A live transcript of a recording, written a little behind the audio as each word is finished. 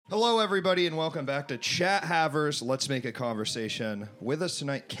Hello, everybody, and welcome back to Chat Havers. Let's make a conversation. With us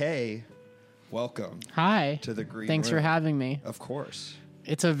tonight, Kaye. Welcome. Hi. To the green Thanks room. for having me. Of course.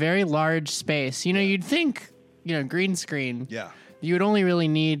 It's a very large space. You know, you'd think, green screen. Yeah. You would only really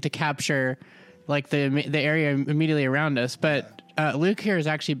need to capture, like, the area immediately around us. But Luke here has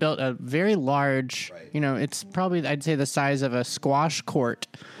actually built a very large, it's probably, I'd say, the size of a squash court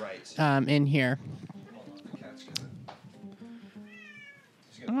in here.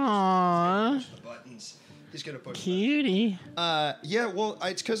 Aww. He's gonna push cutie.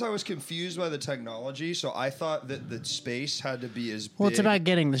 It's because I was confused by the technology, so I thought that the space had to be as big. Well, it's about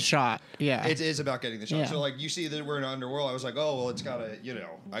getting the shot. Yeah. It is about getting the shot. Yeah. So, like, you see that we're in an underworld. I was like, oh, well, it's gotta,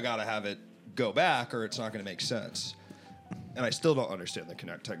 I gotta have it go back, or it's not gonna make sense. And I still don't understand the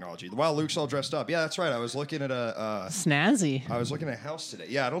Kinect technology. While Luke's all dressed up, yeah, that's right. I was looking at snazzy. I was looking at a house today.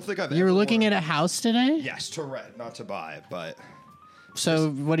 Yeah, I don't think I've. You were looking at a house today? Yes, to rent, not to buy, but. So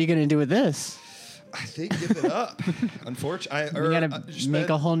what are you going to do with this? I think give it up. Unfortunately, you got to make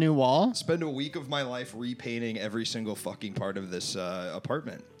a whole new wall. Spend a week of my life repainting every single fucking part of this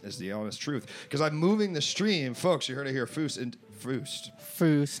apartment. Is the honest truth. Because I'm moving the stream, folks. You heard it here first.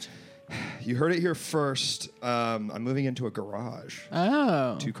 You heard it here first. I'm moving into a garage.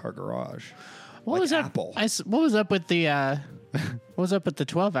 Oh, 2-car garage. What was up? What was up with the? What was up with the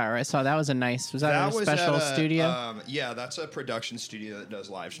 12-hour? I saw that was was that a special studio? Yeah, that's a production studio that does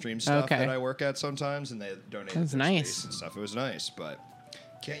live stream stuff that I work at sometimes, and they donate their space and stuff. It was nice, but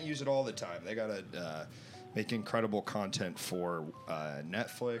can't use it all the time. They gotta make incredible content for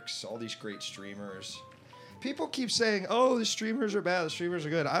Netflix, all these great streamers. People keep saying, "Oh, the streamers are bad. The streamers are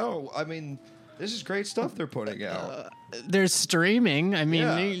good." I mean, this is great stuff they're putting out. They're streaming. I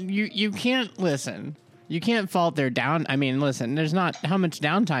mean, you can't listen. You can't fault their down. I mean, listen, there's not, how much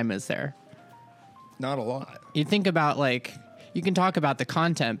downtime is there? Not a lot. You think about, like, you can talk about the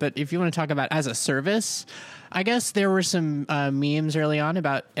content, but if you want to talk about as a service, I guess there were some memes early on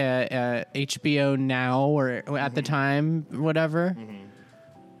about HBO Now or at the time, whatever.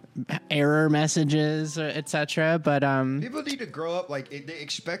 Error messages, etc. But people need to grow up. Like, they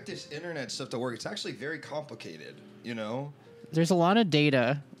expect this internet stuff to work. It's actually very complicated, There's a lot of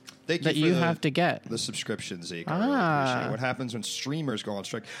data that you have to get. The subscription, Zeke. I really appreciate what happens when streamers go on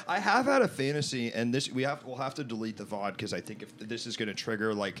strike. I have had a fantasy, and we'll have to delete the VOD because I think if this is going to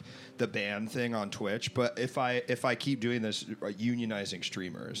trigger like the ban thing on Twitch. But if I keep doing this, unionizing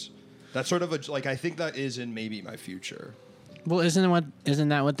streamers, that's sort of I think that is in maybe my future. Well, isn't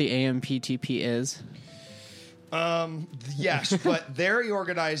that what the AMPTP is? Yes, but they're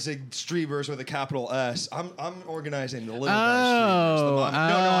organizing streamers with a capital S. I'm organizing the little guy streamers.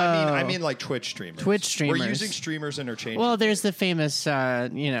 I mean like Twitch streamers. Twitch streamers. We're using streamers interchangeably. Well, there's the famous,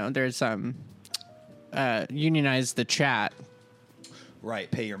 there's unionize the chat.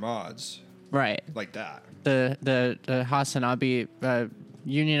 Right, pay your mods. Right, like that. The Hasanabi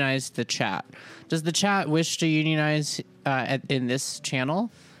unionized the chat. Does the chat wish to unionize in this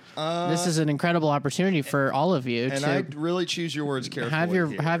channel? This is an incredible opportunity for all of you and to I really choose your words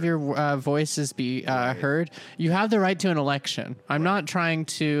carefully. Have your voices be heard. You have the right to an election. I'm not trying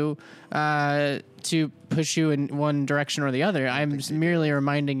to push you in one direction or the other. I'm merely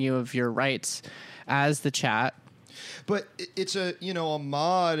reminding you of your rights as the chat. But it's a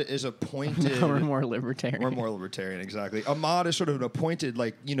mod is appointed. We're more libertarian. We're more libertarian, exactly. A mod is sort of an appointed,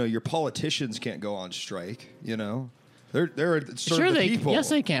 your politicians can't go on strike. They're sort of the people. Yes,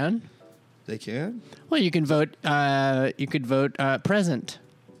 they can. They can? Well, you can vote. You could vote present.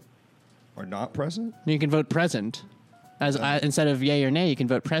 Or not present? You can vote present. Instead of yay or nay, you can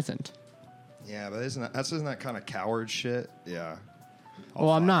vote present. Yeah, but isn't that kind of coward shit? Yeah.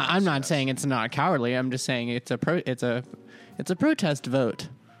 I'm not saying it's not cowardly. I'm just saying it's a protest vote.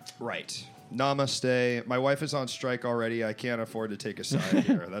 Right. Namaste. My wife is on strike already. I can't afford to take a side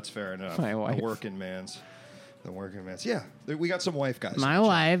here. That's fair enough. My wife. The working man's. Yeah. We got some wife guys. My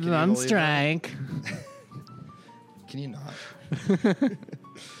wife on strike. Can you not?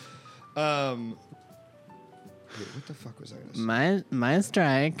 What the fuck was I going to say? My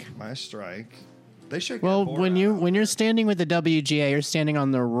strike. My strike. They should. Well, when you're standing with the WGA, you're standing on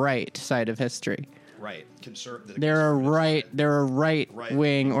the right side of history. Right. They're a right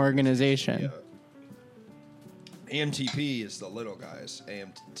wing organization. Yeah. AMTP is the little guys.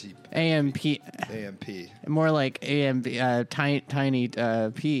 AMP. More like tiny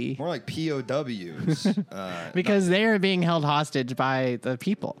P. More like POWs. Because they are being held hostage by the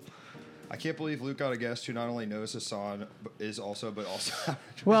people. I can't believe Luke got a guest who not only knows the song but also.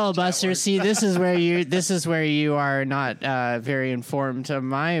 Well, Buster, see, this is where you are not very informed of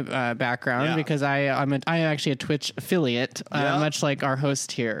my background because I am actually a Twitch affiliate, much like our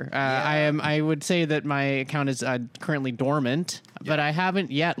host here. I would say that my account is currently dormant, but I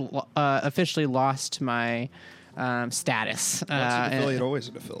haven't yet officially lost my status. Once an affiliate, always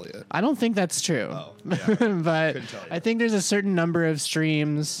an affiliate. I don't think that's true. Oh, yeah. But I think there's a certain number of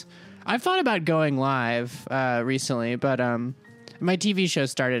streams. I've thought about going live recently, but my TV show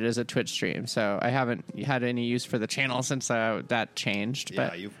started as a Twitch stream, so I haven't had any use for the channel since that changed. Yeah,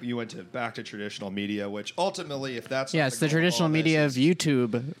 but you went back to traditional media, which ultimately, if that's yes, the traditional media of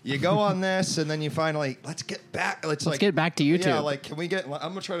YouTube. You go on this, and then you finally let's get back. Let's get back to YouTube. Yeah, like can we get?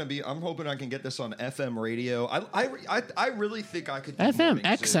 I'm hoping I can get this on FM radio. I really think I could do FM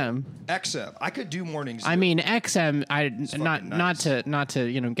XM. XM. I could do mornings. I mean XM. Not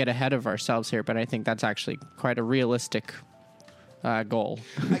to get ahead of ourselves here, but I think that's actually quite a realistic goal.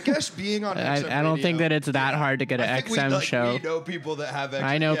 I guess being on XM I don't think that it's that hard to get an XM show. We know people that have XM.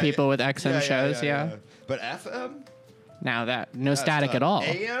 I know people with XM shows, yeah. But FM? Now no static at all.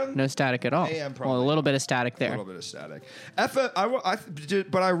 AM? No static at all. AM probably. Well, a little bit of static there. A little bit of static. FM,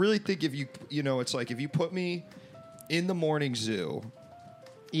 but I really think if it's like if you put me in the morning zoo,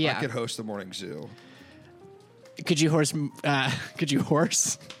 I could host the morning zoo. Could you horse?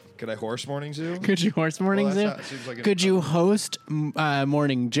 Could I horse Morning Zoo? Could you horse Morning Zoo? Could you host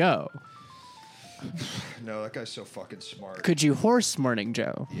Morning Joe? No, that guy's so fucking smart. Could you horse Morning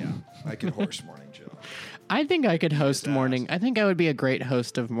Joe? Yeah, I could horse Morning Joe. I think I could host Morning. I think I would be a great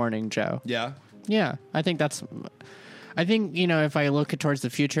host of Morning Joe. Yeah? Yeah, I think that's... I think, if I look towards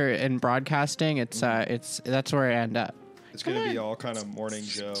the future in broadcasting, that's where I end up. It's going to be all kind of Morning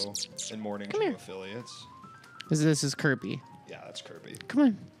Joe and Morning Joe affiliates. This is Kirby. Yeah, that's Kirby. Come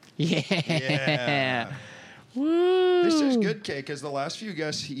on. Yeah. Woo. This is good, Kaye, because the last few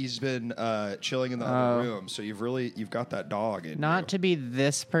guests he's been chilling in the other room, so you've got that dog in Not to be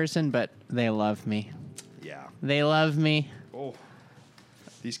this person, but they love me. Yeah. They love me. Oh.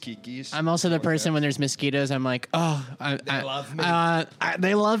 These kikis. I'm also the person when there's mosquitoes, I'm like, they love me.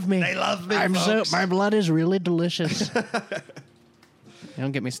 They love me. They love me, my blood is really delicious.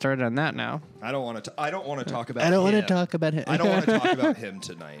 Don't get me started on that now. I don't want to talk about him. I don't want to talk about him. I don't want to talk about him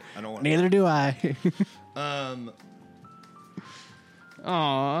tonight. I don't want. Neither do I.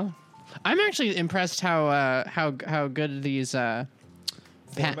 Aw. I'm actually impressed how good these mats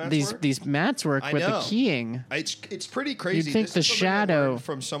work with the keying. It's pretty crazy. You'd think this the shadow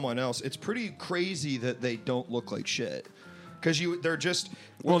from someone else. It's pretty crazy that they don't look like shit. Because they're just...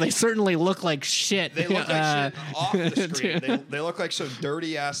 Well, they certainly look like shit. They look like shit off the screen. They look like some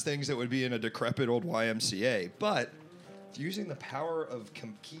dirty-ass things that would be in a decrepit old YMCA. But using the power of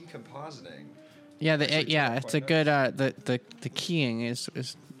key compositing... Yeah, it's a good... The keying is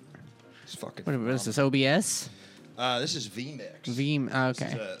it's fucking... What is this, OBS? This is vMix.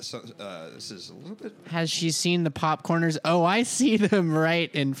 Okay. This is a little bit... Has she seen the popcorners? Oh, I see them right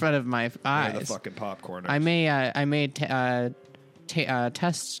in front of my eyes. Yeah, the fucking popcorners. I may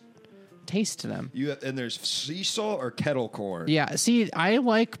taste them. And there's sea salt or kettle corn. Yeah, see, I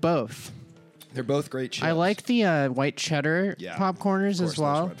like both. They're both great chips. I like the white cheddar popcorners as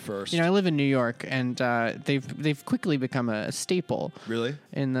well. Went first. I live in New York, and they've quickly become a staple. Really?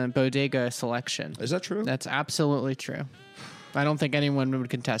 In the bodega selection. Is that true? That's absolutely true. I don't think anyone would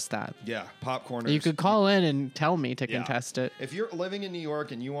contest that. Yeah, popcorners. You could call in and tell me to contest it. If you're living in New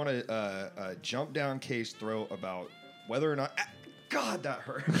York and you want to jump down Kaye's throat about whether or not... God, that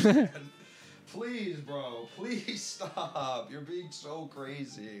hurts, man. Please, bro. Please stop. You're being so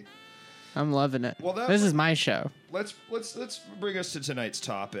crazy. I'm loving it. Well, this is my show. Let's bring us to tonight's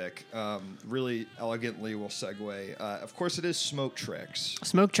topic. Really elegantly, we'll segue. Of course, it is smoke tricks.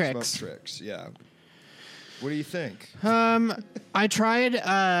 Smoke tricks. Smoke tricks. Yeah. What do you think? I tried.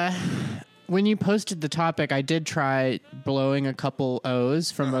 When you posted the topic, I did try blowing a couple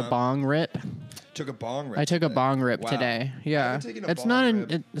O's from a bong rip. Took a bong rip. I took a bong rip today. Yeah, it's not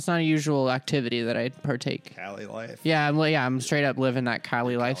a usual activity that I partake. Cali life. Yeah, I'm straight up living that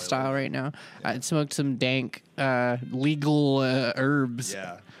Cali lifestyle right now. Yeah. I smoked some dank legal herbs.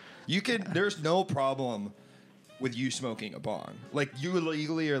 Yeah, you can. There's no problem with you smoking a bong. Like you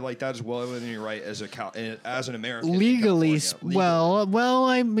legally are like that is well within your right as an American. Legally. Well,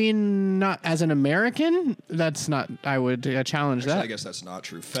 I mean, not as an American. That's not. I would challenge that. I guess that's not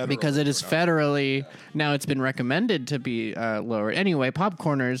true. Federally, because it is federally now. It's been recommended to be lower. Anyway,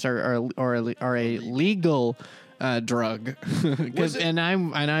 popcorners are a legal drug.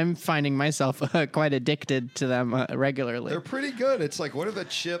 I'm finding myself quite addicted to them regularly. They're pretty good. It's like, what if a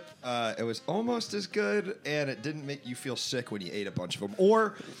chip? It was almost as good, and it didn't make you feel sick when you ate a bunch of them,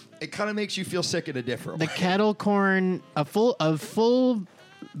 or it kind of makes you feel sick in a different way. The kettle corn, a full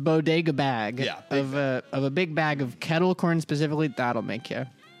bodega bag of a big bag of kettle corn specifically. That'll make you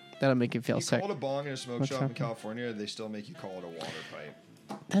feel sick. You call it a bong in a smoke shop in California, they still make you call it a water pipe.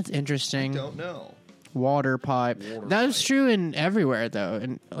 That's interesting. I don't know. Water pipe. That's true in everywhere, though.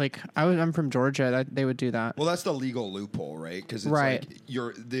 And like, I'm from Georgia. They would do that. Well, that's the legal loophole, right? Because it's like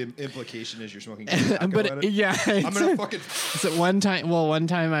the implication is you're smoking tobacco. But yeah, I'm gonna fucking. So one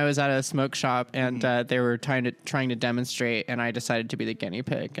time I was at a smoke shop and they were trying to demonstrate, and I decided to be the guinea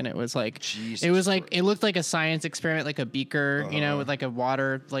pig, and it was like it looked like a science experiment, like a beaker, with like a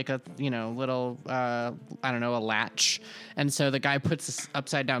water, like a little I don't know, a latch, and so the guy puts this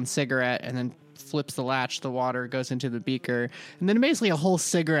upside down cigarette and then flips the latch, the water goes into the beaker, and then basically a whole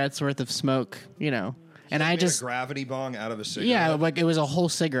cigarette's worth of smoke, And I just a gravity bong out of a cigarette. Yeah, like it was a whole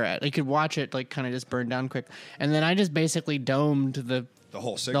cigarette. You could watch it like kind of just burn down quick, and then I just basically domed the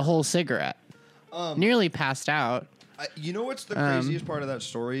whole cigarette. Nearly passed out. You know what's the craziest part of that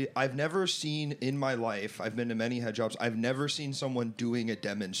story? I've never seen in my life. I've been to many head jobs. I've never seen someone doing a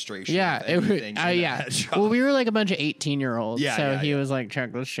demonstration. Yeah, head job. Well, we were like a bunch of 18-year-olds. So he was like,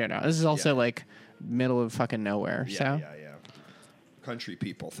 check this shit out. This is also like middle of fucking nowhere. Yeah. Country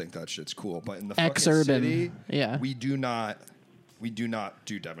people think that shit's cool, but in the ex-urban city, we do not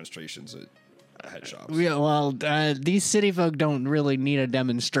do demonstrations at head shops. These city folk don't really need a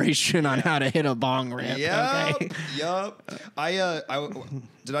demonstration on how to hit a bong rip. Yup.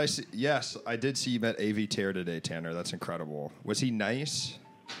 Did I see? Yes, I did see you met AV Tear today, Tanner. That's incredible. Was he nice?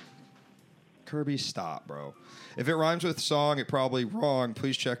 Kirby, stop, bro. If it rhymes with song, it probably wrong.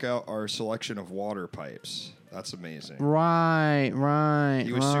 Please check out our selection of water pipes. That's amazing. Right.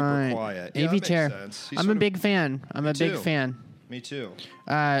 He was super quiet. AV Tear. I'm a big fan. Big fan. Me too.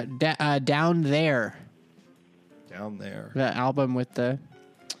 Down There. Down There. The album with the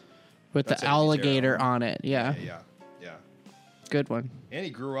alligator on it. Yeah. Good one. And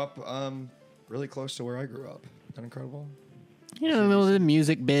he grew up really close to where I grew up. Isn't that incredible? The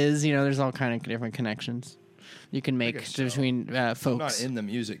music biz, there's all kind of different connections you can make between folks. I'm not in the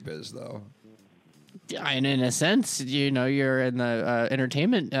music biz, though. And in a sense, you're in the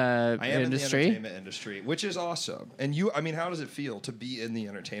entertainment industry. I am in the entertainment industry, which is awesome. And how does it feel to be in the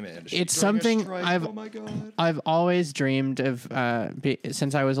entertainment industry? It's something oh my God. I've always dreamed of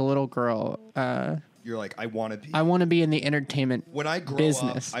since I was a little girl. You're like, I want to be. I want to be in the entertainment when I grow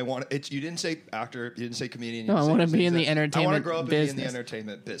business. up. I want. You didn't say actor. You didn't say comedian. No, I want to be in the entertainment. I want to grow up business. and be in the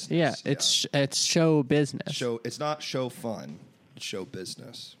entertainment business. Yeah, it's show business. It's not show fun. It's show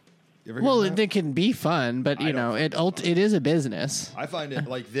business. It can be fun, but it is a business. I find it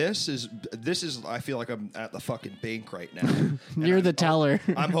like this is. I feel like I'm at the fucking bank right now. You're the teller.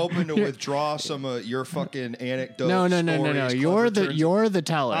 I'm hoping to withdraw some of your fucking anecdotes. No. You're the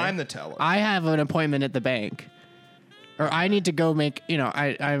teller. I'm the teller. I have an appointment at the bank, or I need to go make.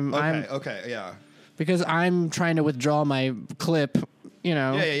 I'm okay, yeah. Because I'm trying to withdraw my clip.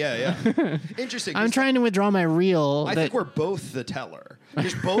 Yeah. Interesting. I'm trying to withdraw my reel. I think we're both the teller.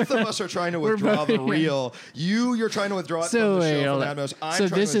 Because both of us are trying to withdraw the reel. You're trying to withdraw it from the show from Admos. So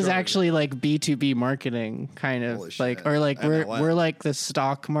this is actually like B2B marketing, kind of we're like the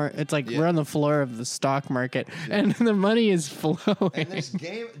stock market. It's like we're on the floor of the stock market, and the money is flowing. And this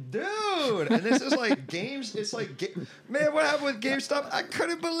game, dude, and this is like games. It's like, man, what happened with GameStop? I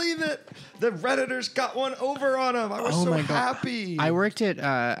couldn't believe it. The Redditors got one over on them. I was so happy. I worked at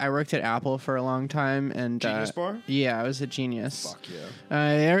Apple for a long time, and Genius Bar. Yeah, I was a genius. Fuck yeah.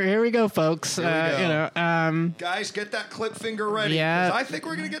 Here we go, folks. Here we go. Guys, get that clip finger ready. Yeah, I think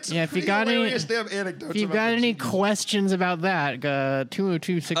we're gonna get some pretty hilarious damn anecdotes. If you've got any questions about that,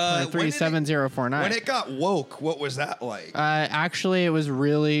 202-643-7049. When it got woke, what was that like? Actually, it was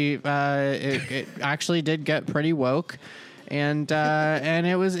really. It actually did get pretty woke, and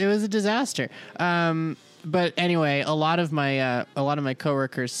it was a disaster. But anyway, a lot of my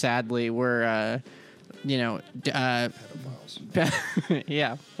coworkers sadly were. Yeah,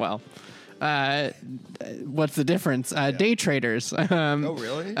 well, what's the difference? Day traders. Oh,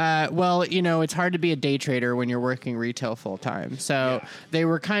 really? Well, it's hard to be a day trader when you're working retail full time. So they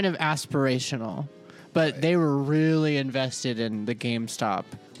were kind of aspirational, but they were really invested in the GameStop.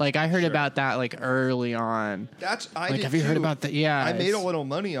 Like I heard about that like early on. Have you heard about that? Yeah, I made a little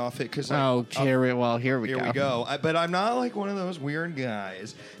money off it because. Here we go. Here we go. But I'm not like one of those weird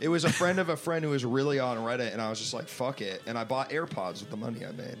guys. It was a friend of a friend who was really on Reddit, and I was just like, "Fuck it," and I bought AirPods with the money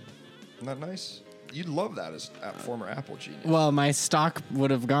I made. Isn't that nice? You'd love that as a former Apple genius. Well, my stock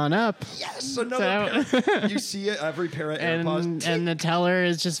would have gone up. Yes, another pair. You see it every pair of AirPods. And the teller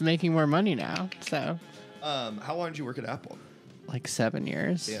is just making more money now. So, how long did you work at Apple? Like 7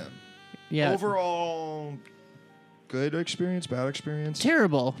 years. Yeah. Overall, good experience, bad experience?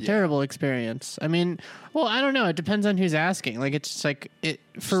 Terrible experience. I mean, well, I don't know. It depends on who's asking. Like, it's just like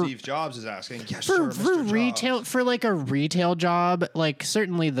for Steve Jobs is asking. Yes, for sir, Mr. retail Jobs. for like a retail job. Like,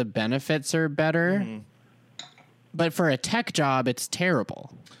 certainly the benefits are better, but for a tech job, it's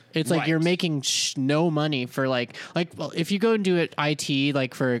terrible. It's like you're making no money for like well, if you go and do it IT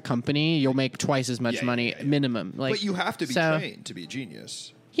like for a company, you'll make twice as much money minimum. Like, but you have to be trained to be a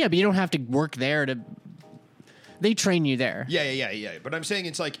genius. Yeah, but you don't have to work there to. They train you there. Yeah. But I'm saying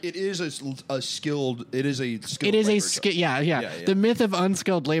it's like it is a skilled. It is a skilled. It is a skill. Yeah. The myth of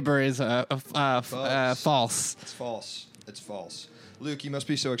unskilled labor is false. It's false. Luke, you must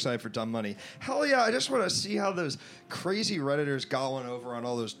be so excited for Dumb Money. Hell yeah! I just want to see how those crazy Redditors got one over on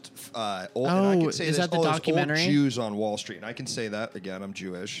all those old. And I can say is that the documentary? Old Jews on Wall Street, and I can say that again. I'm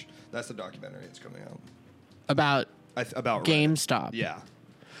Jewish. That's the documentary that's coming out about GameStop. Reddit. Yeah.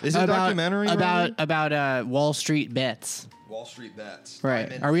 Is it a documentary about Wall Street bets? Wall Street bets.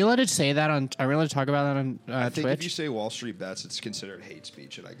 Right. Are we allowed to say that on? Are we allowed to talk about that on I think Twitch? if you say Wall Street bets, it's considered hate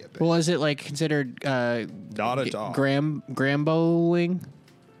speech, and I get banned. Well, is it like considered Gramboling? Gramboling?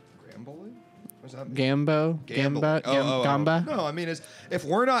 What's that mean? Gamba? No, I mean, if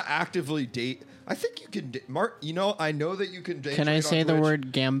we're not actively I think you can. I know that you can. Can I say the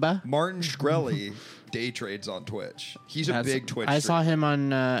word gamba? Martin Shkreli day trades on Twitch. He's a big Twitch. I saw him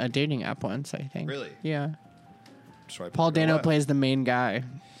on a dating app once. I think. Really? Yeah. Paul Dano plays the main guy.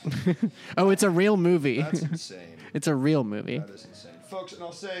 Oh, it's a real movie. That's insane. It's a real movie. That is insane, folks. And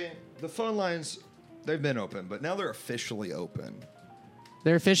I'll say the phone lines, they've been open, but now they're officially open.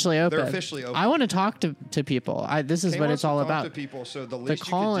 They're officially open. I want to talk to people. This is what it's all about. Talk to people. So the least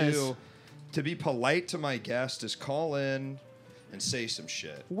you can do to be polite to my guest is call in and say some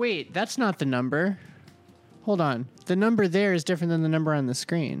shit. Wait, that's not the number. Hold on. The number there is different than the number on the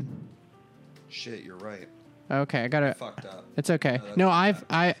screen. Shit, you're right. Okay, I got it. Fucked up. It's okay. No, I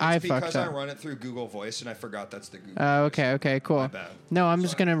fucked up. Because I run it through Google Voice and I forgot that's the Google Voice. Okay, cool. My bad. No, I'm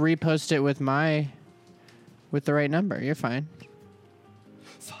just gonna repost it with the right number. You're fine.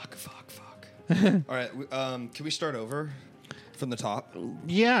 Fuck. All right, can we start over from the top?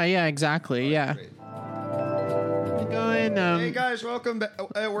 Yeah, exactly. Right, yeah. Great. Going. Hey guys, welcome back.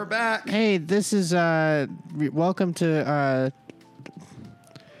 We're back. Hey, this is welcome to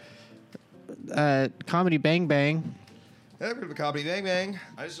Comedy Bang Bang. Welcome to Comedy Bang Bang.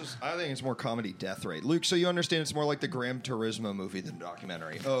 I think it's more comedy death rate. Luke, so you understand it's more like the Gran Turismo movie than a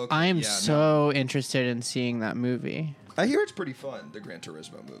documentary. Oh, okay. I am interested in seeing that movie. I hear it's pretty fun, the Gran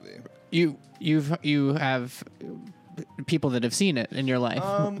Turismo movie. You have people that have seen it in your life.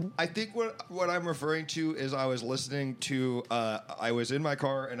 I think what I'm referring to is I was listening to I was in my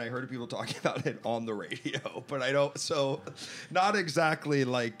car and I heard people talking about it on the radio, but I don't. So not exactly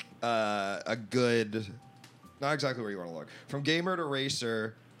like a good. Not exactly where you want to look. From gamer to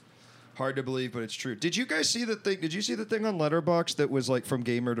racer, hard to believe, but it's true. Did you guys see the thing? Did you see the thing on Letterboxd that was like from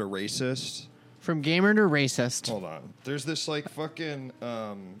gamer to racist? From gamer to racist. Hold on. There's this like fucking.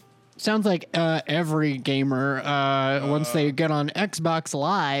 Sounds like every gamer once they get on Xbox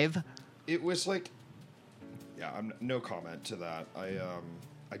Live. It was like, yeah. No comment to that.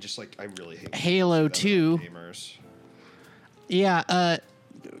 I just like I really hate Halo 2 gamers. Yeah.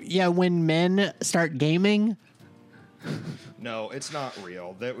 Yeah. When men start gaming. No, it's not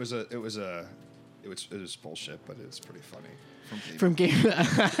real. It was bullshit, but it's pretty funny. From game.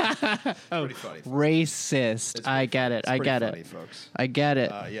 Oh, pretty funny. Racist. I get it. I get funny, it. Folks. I get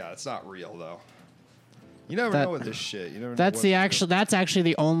it. Yeah, it's not real though. You never know with this shit. You never. That's That's actually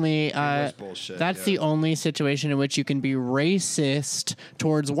the only. Bullshit. That's the only situation in which you can be racist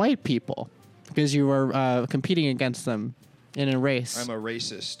towards white people because you are competing against them in a race. I'm a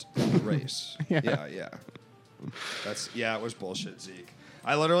racist in the race. Yeah. It was bullshit, Zeke.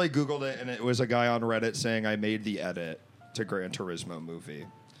 I literally Googled it, and it was a guy on Reddit saying I made the edit to Gran Turismo movie.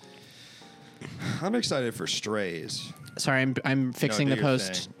 I'm excited for Strays. Sorry, I'm fixing the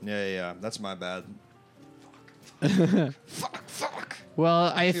post. Thing. Yeah. That's my bad. Fuck.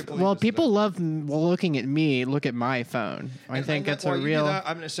 Well, people love looking at me. Look at my phone. I think that's a real. I'm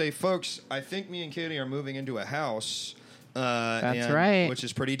going to say, folks. I think me and Katie are moving into a house. That's right. Which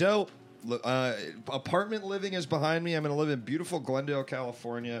is pretty dope. Apartment living is behind me. I'm going to live in beautiful Glendale,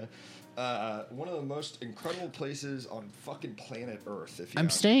 California. One of the most incredible places on fucking planet Earth. I'm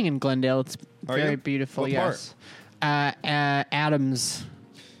staying in Glendale. It's very beautiful. What yes. Adams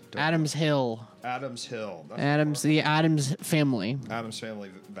Hill. Adams Hill. The Adams Family. Adams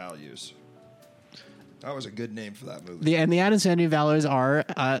Family Values. That was a good name for that movie. And the Adams Family Values are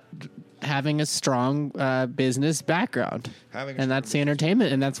having a strong business background. And that's the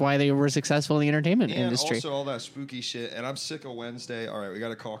entertainment, and that's why they were successful in the entertainment industry. And also all that spooky shit. And I'm sick of Wednesday. All right, we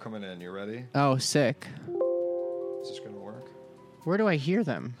got a call coming in. You ready? Oh, sick. Is this going to work? Where do I hear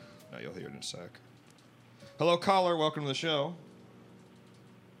them? No, you'll hear it in a sec. Hello, caller. Welcome to the show.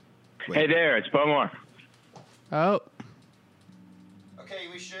 Wait. Hey there, it's Bowmore. Oh. Okay,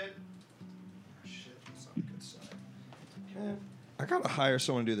 we should... Shit, that's not a good sign. Man, I gotta hire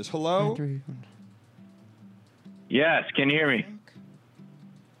someone to do this. Hello? Yes, can you hear me?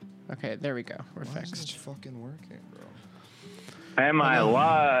 Okay, there we go. We're Why fixed. Isn't this fucking working, bro? Am I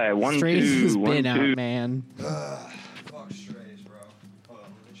live? One, Strays two, has one, been two. out, man. Fuck Strays, bro. Hold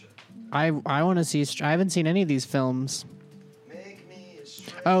on, let me check. I want to see... I haven't seen any of these films. Make me a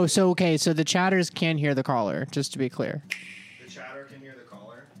Stray. Oh, so the chatters can hear the caller, just to be clear. The chatter can hear the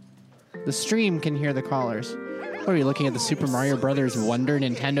caller? The stream can hear the callers. What are you looking at, the Super Mario Brothers Wonder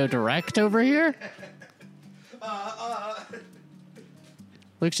Nintendo Direct over here?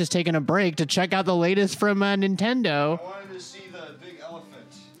 Luke's just taking a break to check out the latest from Nintendo. I wanted to see the big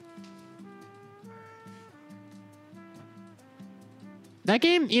elephant. That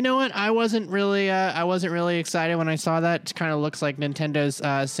game, you know what? I wasn't really excited when I saw that. It kind of looks like Nintendo's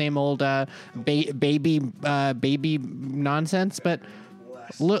same old baby nonsense, but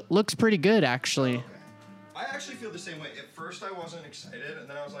looks pretty good actually. Okay. I actually feel the same way. At first, I wasn't excited, and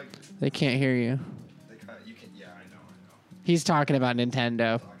then I was like, They can't hear you. You can. Yeah, I know. He's talking about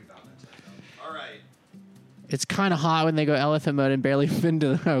Nintendo. All right. It's kind of hot when they go elephant mode and barely fit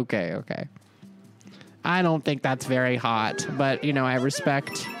into. Okay. I don't think that's very hot, but I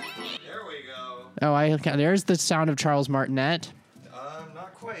respect. There we go. Oh, there's the sound of Charles Martinet.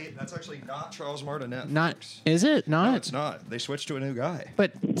 Not quite. That's actually not Charles Martinet. Not, folks. is it not? No, it's not. They switched to a new guy.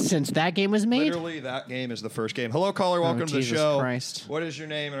 But since that game was made, Literally, that game is the first game. Hello, caller. Welcome to the Jesus show. Christ. What is your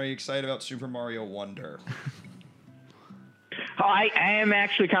name, and are you excited about Super Mario Wonder? I am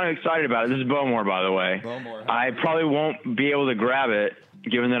actually kind of excited about it. This is Bowmore, by the way. Bowmore. I probably won't be able to grab it,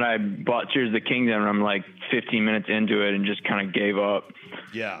 given that I bought Tears of the Kingdom, and I'm like 15 minutes into it and just kind of gave up.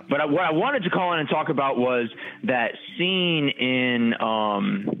 Yeah. But what I wanted to call in and talk about was that scene in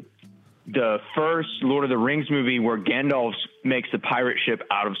the first Lord of the Rings movie where Gandalf makes the pirate ship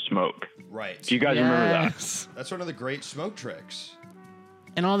out of smoke. Right. Do you guys remember that? That's one of the great smoke tricks.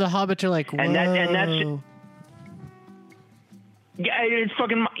 And all the hobbits are like, whoa. And that's yeah, it's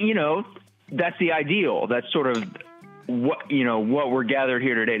fucking, that's the ideal. That's sort of what we're gathered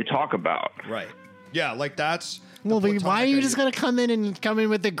here today to talk about. Right. Yeah, like that's... Well, why are you just going to come in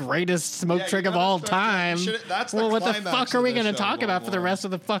with the greatest smoke trick of all time? That's well, what the climax fuck are we going to show, talk about for the rest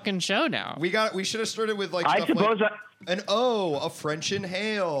of the fucking show now? We should have started with like I stuff suppose like a French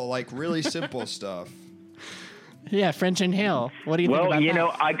inhale, like really simple stuff. Yeah, French inhale. What do you think about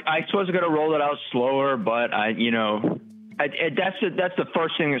that? I suppose I got to roll it out slower, but that's the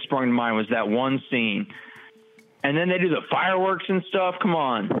first thing that sprung to mind was that one scene. And then they do the fireworks and stuff. Come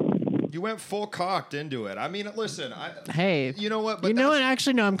on. You went full cocked into it. I mean, listen. Hey, you know what? But you know what?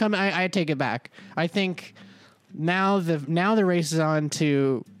 Actually, no. I'm coming. I take it back. I think now the race is on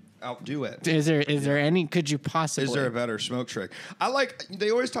to outdo it. Is there any? Could you possibly? Is there a better smoke trick?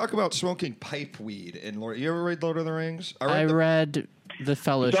 They always talk about smoking pipe weed in Lord. You ever read Lord of the Rings? I read the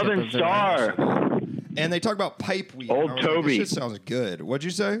Fellowship Southern of the Star. Ring. And they talk about pipe weed. Old Toby. This shit sounds good. What'd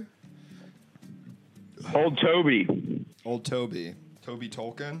you say? Old Toby. Old Toby. Toby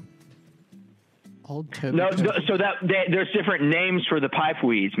Tolkien. Old Toby. No, so there's different names for the pipe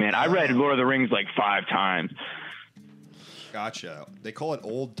weeds, man. I read Lord of the Rings like 5 times. Gotcha. They call it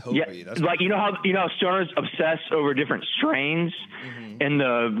Old Toby. Yeah, That's like you know how stoners obsess over different strains. Mm-hmm. In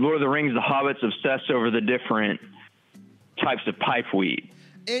the Lord of the Rings, the hobbits obsess over the different types of pipe weed.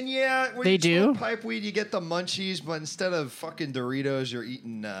 And yeah, when they you do smoke pipe weed, you get the munchies, but instead of fucking Doritos, you're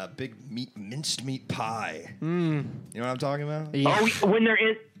eating big minced meat pie. You know what I'm talking about? Yeah. Oh, when they're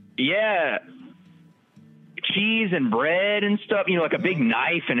in, yeah. Cheese and bread and stuff, like a big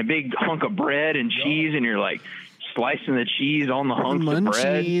knife and a big hunk of bread and cheese, and you're like slicing the cheese on the hunks of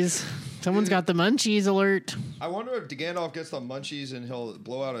bread. Someone's got the munchies alert. I wonder if Gandalf gets the munchies and he'll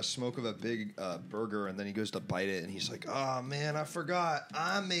blow out a smoke of a big burger, and then he goes to bite it, and he's like, "Oh man, I forgot.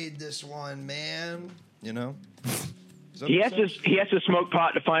 I made this one, man." You know. He has to smoke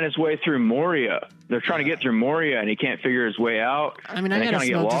pot to find his way through Moria. They're trying to get through Moria, and he can't figure his way out. I mean, I gotta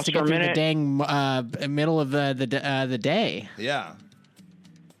smoke just to get through the dang middle of the day. Yeah.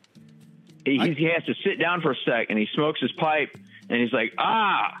 He has to sit down for a sec, and he smokes his pipe, and he's like,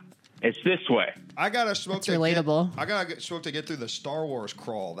 It's this way. I gotta smoke. That's relatable. I gotta smoke to get through the Star Wars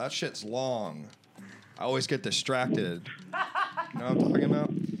crawl. That shit's long. I always get distracted. You know what I'm talking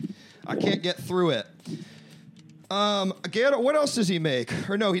about? I can't get through it. What else does he make?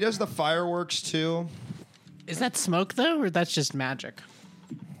 Or no, he does the fireworks too. Is that smoke though, or that's just magic?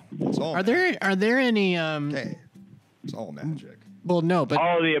 It's all. Are there any? Hey, it's all magic. Well, no, but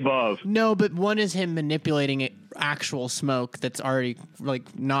all of the above. No, but one is him manipulating actual smoke that's already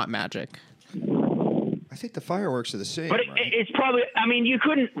like not magic. I think the fireworks are the same. But right? it's probably. I mean, you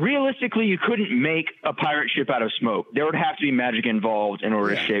couldn't make a pirate ship out of smoke. There would have to be magic involved in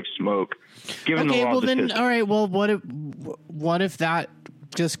order to shape smoke. Given the laws of physics. All right. Well, what if that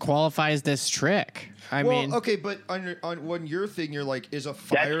just qualifies this trick? I mean, okay, but on your thing, you're like, is a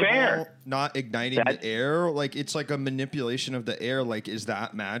fireball not igniting the air? Like, it's like a manipulation of the air. Like, is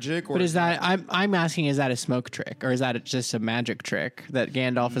that magic? Or but is that I'm asking, is that a smoke trick, or is that just a magic trick that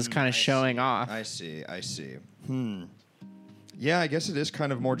Gandalf is kind of showing off? I see. Yeah, I guess it is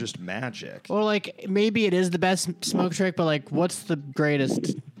kind of more just magic. Or like maybe it is the best smoke trick, but like, what's the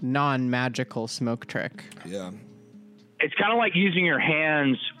greatest non-magical smoke trick? Yeah. It's kind of like using your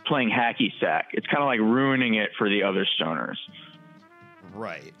hands playing hacky sack. It's kind of like ruining it for the other stoners.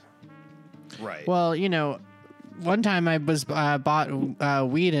 Right. Well, you know, one time I was bought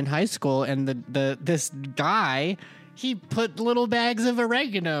weed in high school, and this guy, he put little bags of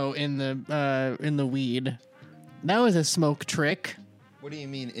oregano in the weed. That was a smoke trick. What do you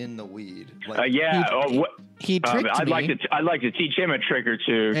mean in the weed? Like, he tricked I'd me. I'd like to teach him a trick or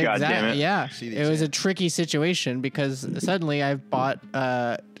two. God damn it! Yeah, it was a tricky situation because suddenly I've bought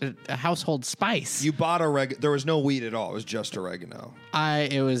a household spice. You bought oregano. There was no weed at all. It was just oregano.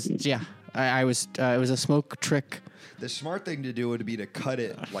 It was a smoke trick. The smart thing to do would be to cut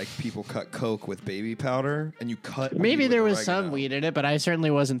it like people cut Coke with baby powder, and you cut. Maybe there was oregano. some weed in it, but I certainly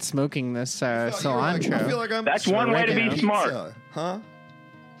wasn't smoking this cilantro. I feel like I'm. That's one way to be smart, huh?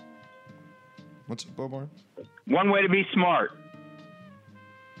 What's up, Bobart? One way to be smart.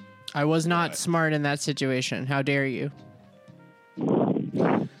 I was not smart in that situation. How dare you?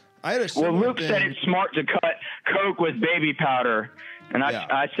 I had a Luke said it's smart to cut Coke with baby powder, and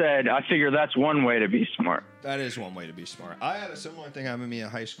I said I figure that's one way to be smart. That is one way to be smart. I had a similar thing happen to me in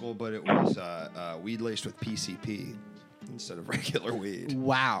high school, but it was weed laced with PCP instead of regular weed.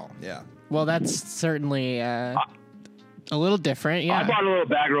 Wow. Yeah. Well, that's certainly a little different. Yeah. I bought a little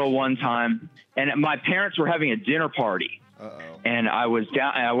bag roll one time, and my parents were having a dinner party. Uh-oh. And I was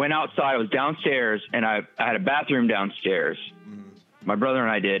down. I went outside. I was downstairs, and I had a bathroom downstairs. My brother and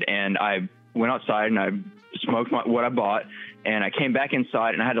I did, and I went outside and I smoked what I bought, and I came back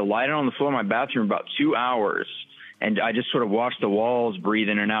inside and I had to lie down on the floor of my bathroom about 2 hours, and I just sort of watched the walls breathe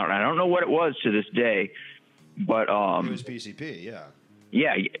in and out. And I don't know what it was to this day, but it was PCP. Yeah.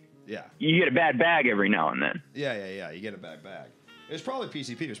 Yeah. You get a bad bag every now and then. Yeah. You get a bad bag. It was probably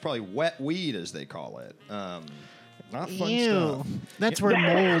PCP. It was probably wet weed, as they call it. Not fun stuff. That's where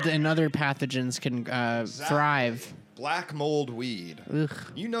mold and other pathogens can thrive. Black mold weed. Ugh.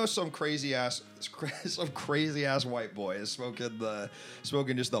 You know, some crazy ass white boy is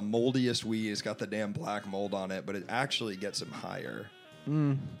smoking just the moldiest weed. It's got the damn black mold on it, but it actually gets him higher,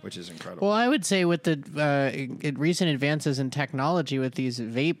 which is incredible. Well, I would say with the recent advances in technology with these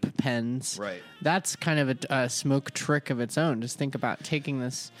vape pens, right? That's kind of a smoke trick of its own. Just think about taking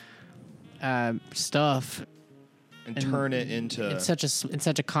this stuff. And turn it into it's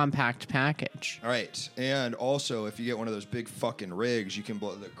such a compact package. All right, and also if you get one of those big fucking rigs, you can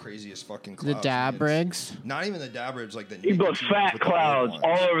blow the craziest fucking clouds. The dab rigs? Not even the dab rigs, like the you blow fat clouds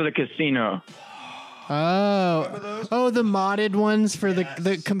all over the casino. Oh, the modded ones for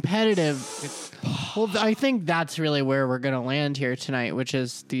the competitive. Well, I think that's really where we're gonna land here tonight, which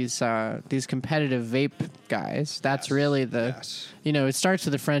is these competitive vape guys. That's really the it starts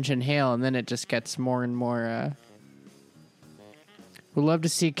with the French inhale, and then it just gets more and more. We'd love to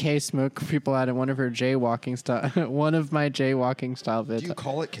see Kaye smoke people out in one of her jaywalking style. One of my jaywalking style vids. Do you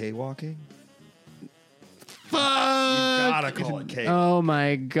call it K-walking? Fuck! You gotta call it K. Oh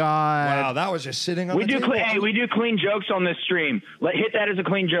my god! Wow, that was just sitting on. We do clean jokes on this stream. Hit that as a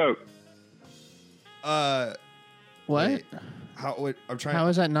clean joke. What? Wait, I'm trying. How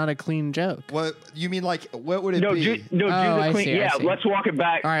is that not a clean joke? What you mean? Like, what would it be? Do the clean. See, yeah, let's walk it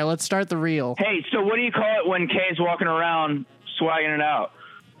back. All right, let's start the reel. Hey, so what do you call it when Kaye's walking around swagging it out?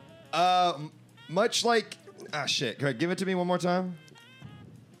 Much like shit. Can I give it to me one more time?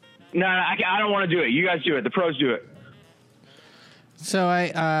 No, I don't want to do it. You guys do it. The pros do it. So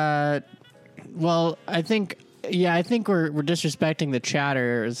I think Yeah, I think we're disrespecting the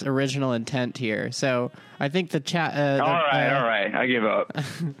chatter's original intent here. So I think the chat. All right. I give up.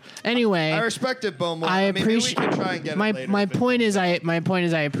 Anyway, I respect it, Beaumont. I appreciate. Maybe we can try and get my it later my point is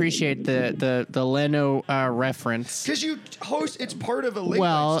I appreciate the Leno reference. Because you host, it's part of a late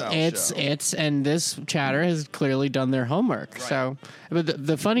Well, night style show. it's and this chatter has clearly done their homework. Right. So, but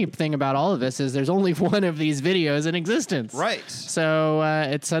the funny thing about all of this is there's only one of these videos in existence. Right. So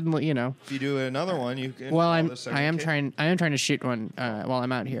it's suddenly If you do another one, you can. Well, I am trying to shoot one while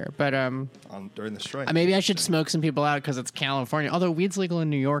I'm out here, but during the strike. maybe I should smoke some people out because it's California. Although weed's legal in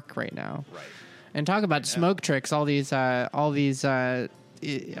New York right now. Right. And talk about smoke tricks. All these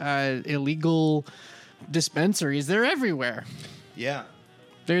illegal dispensaries. They're everywhere. Yeah.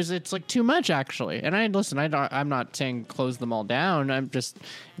 It's like too much actually. And I'm not saying close them all down. It's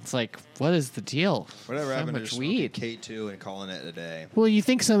like, what is the deal? Whatever so happened much to weed. K2 and calling it a day? Well, you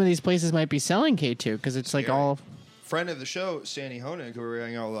think some of these places might be selling K2 because it's like all. Friend of the show, Sandy Honig, who we were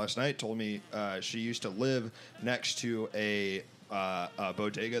hanging out with last night, told me she used to live next to a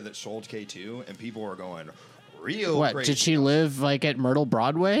bodega that sold K2, and people were going real What, crazy. did she live like at Myrtle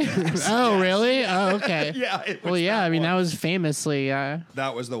Broadway? Oh, really? Oh, okay. Yeah. Well, yeah, that was famously.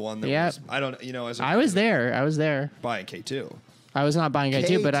 That was the one that was. I don't, I was there. Buying K2. I was not buying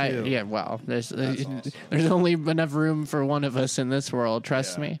K2, but K2. There's awesome. there's only enough room for one of us in this world,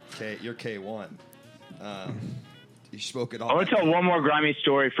 trust me. You're K1. You spoke it all. I want to tell one more grimy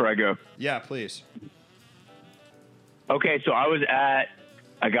story before I go. Yeah, please. Okay, so I was at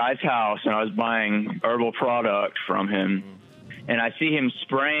a guy's house and I was buying herbal product from him, and I see him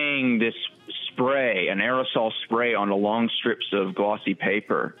spraying this spray, an aerosol spray, on the long strips of glossy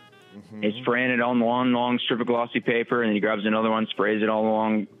paper. He's spraying it on the long strip of glossy paper, and then he grabs another one, sprays it all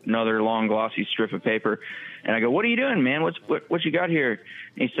along another long glossy strip of paper. And I go, "What are you doing, man? What you got here?"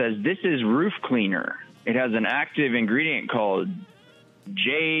 And he says, "This is roof cleaner. It has an active ingredient called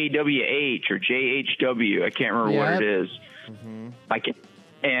JWH or JHW. I can't remember what it is."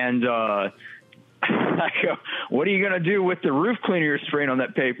 And I go, "What are you going to do with the roof cleaner you're spraying on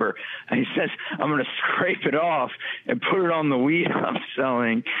that paper?" And he says, "I'm going to scrape it off and put it on the weed I'm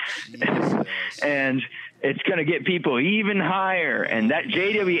selling." And it's going to get people even higher. And that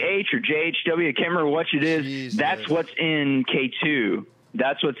JWH or JHW, I can't remember what it is, that's what's in K2.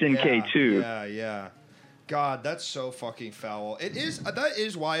 That's what's in K2. Yeah. God, that's so fucking foul. It is. That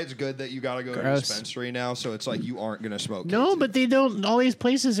is why it's good that you got to go to a dispensary now. So it's like you aren't going to smoke. No, but they don't. All these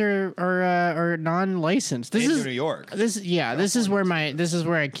places are non-licensed. This is New York. This is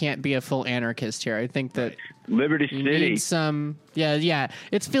where I can't be a full anarchist here. I think that Liberty City.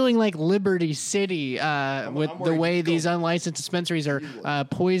 It's feeling like Liberty City with the way these unlicensed dispensaries are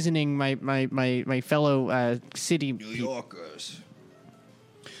poisoning my fellow city New Yorkers.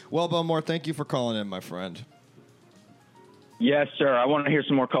 Well, Belmore, thank you for calling in, my friend. Yes, sir. I want to hear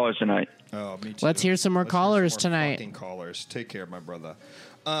some more callers tonight. Oh, me too. Let's hear some more callers tonight. Fucking callers. Take care, my brother.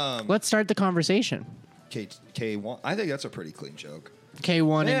 Let's start the conversation. K1. I think that's a pretty clean joke.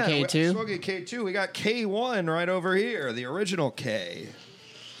 K1 and K2. Smoking K2. We got K1 right over here, the original K.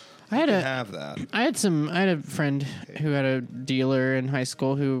 I had a friend who had a dealer in high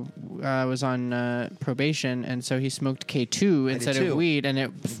school who was on probation, and so he smoked K2 instead of weed, and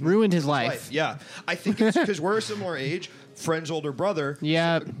it ruined his life. Yeah, I think it's because we're a similar age. Friend's older brother.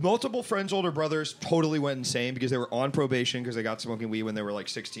 Yeah. Multiple friends' older brothers totally went insane because they were on probation because they got smoking weed when they were like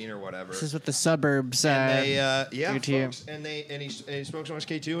 16 or whatever. This is what the suburbs and do to you. And he smoked so much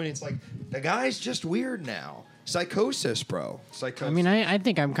K2, and it's like, the guy's just weird now. Psychosis, bro. Psychosis. I mean, I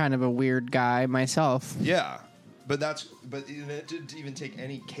think I'm kind of a weird guy myself. Yeah. But it didn't even take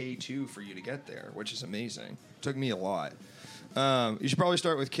any K2 for you to get there, which is amazing. It took me a lot. You should probably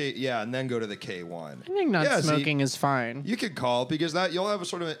start with K, and then go to the K1. I think not smoking is fine. You could call because that you'll have a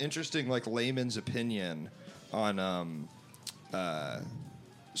sort of an interesting like layman's opinion on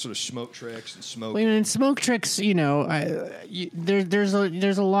sort of smoke tricks and smoke. Well, in smoke tricks, there's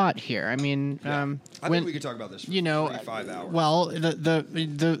a lot here. I mean, I think we could talk about this for 5 hours. Well,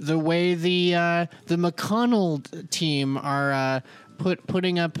 the way the McConnell team are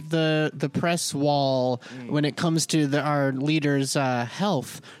putting up the press wall when it comes to our leaders'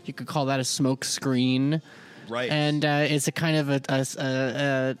 health, you could call that a smoke screen, right? And it's a kind of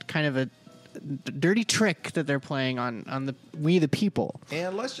a dirty trick that they're playing on we the people.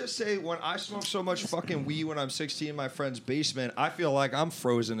 And let's just say, when I smoke so much fucking weed when I'm 16 in my friend's basement, I feel like I'm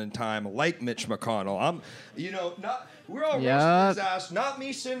frozen in time, like Mitch McConnell. We're all roasting his ass, not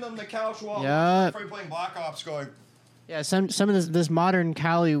me sitting on the couch while my friend playing Black Ops going. Yeah, some of this modern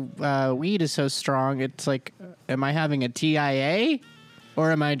Cali weed is so strong. It's like, am I having a TIA,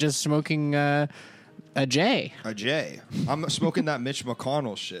 or am I just smoking A J. A J. I'm smoking that Mitch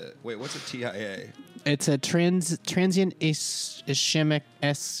McConnell shit. Wait, what's a TIA? It's a transient ischemic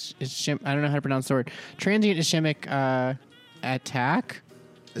I don't know how to pronounce the word. Transient ischemic attack.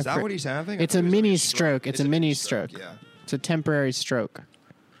 Is that what he's having? It's a mini stroke. It's a mini stroke. Yeah. It's a temporary stroke.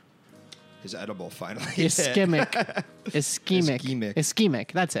 His edible finally. Ischemic.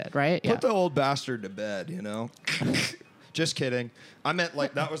 Ischemic. That's it, right? Put the old bastard to bed, you know? Just kidding. I meant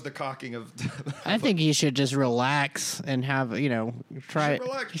like that was the cocking of. I think he should just relax and have, try.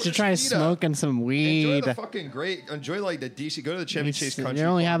 He should try smoking some weed. Enjoy the fucking great. Enjoy like the DC. Go to the Chevy Chase Country. You're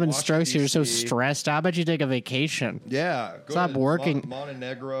only having strokes. You're so DC. stressed. How about you take a vacation? Yeah. Stop working.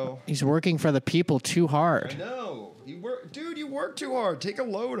 Montenegro. He's working for the people too hard. I know. You work too hard. Take a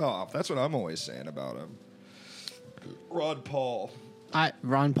load off. That's what I'm always saying about him. Ron Paul.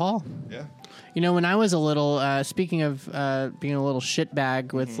 Ron Paul. Yeah. When I was a little, speaking of being a little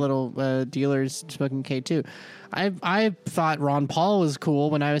shitbag with little dealers smoking K2, I thought Ron Paul was cool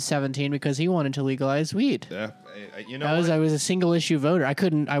when I was 17 because he wanted to legalize weed. Yeah, I was a single issue voter. I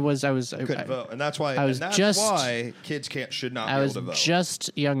couldn't vote, and that's why. Why kids should not be able to vote. I was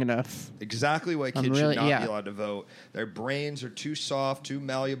just young enough. Exactly why kids should not be allowed to vote. Their brains are too soft, too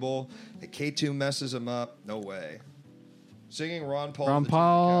malleable. The K2 messes them up. No way. Singing Ron Paul. Ron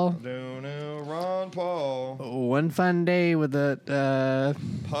Paul. Ron Paul. One fun day with a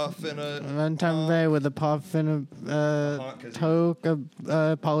puff and a. One time day with a puff and a toke.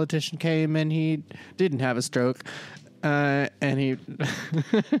 A politician came and he didn't have a stroke, and he.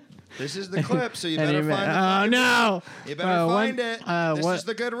 This is the clip, so you better find it. Oh no! You better find it. This is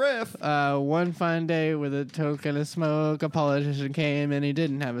the good riff. One fine day with a toke and a smoke, a politician came and he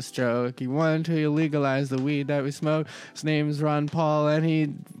didn't have a stroke. He wanted to legalize the weed that we smoke. His name's Ron Paul, and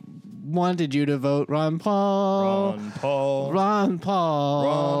he wanted you to vote Ron Paul. Ron Paul. Ron Paul.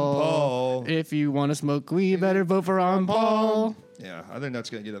 Ron Paul. If you want to smoke weed, better vote for Ron Paul. Yeah, I think that's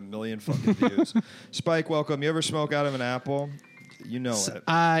going to get 1 million fucking views. Spike, welcome. You ever smoke out of an apple? You know it.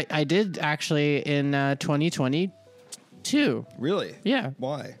 I did actually in 2022. Really? Yeah.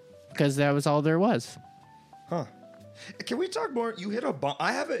 Why? Because that was all there was. Huh. Can we talk more? You hit a bong.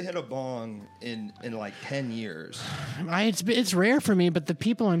 I haven't hit a bong in like 10 years. It's rare for me, but the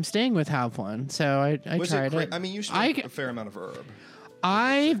people I'm staying with have one, so I tried it. I mean, you smoke a fair amount of herb.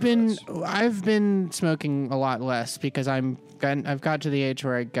 I've been smoking a lot less because I've got to the age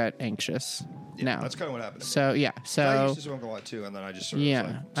where I got anxious. Yeah, now that's kind of what happened. So yeah, I used to smoke a lot too, and then I just sort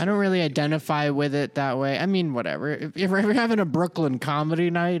of I don't really identify with it that way. I mean, whatever. If you're having a Brooklyn comedy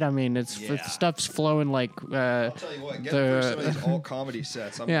night, I mean, stuff's flowing like. I'll tell you what, get through some of these alt comedy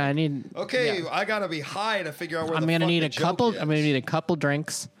sets. I need. Okay, I gotta be high to figure out where I'm gonna need a couple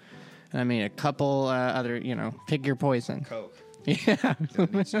drinks, and I mean a couple other. Pick your poison. Coke. Yeah.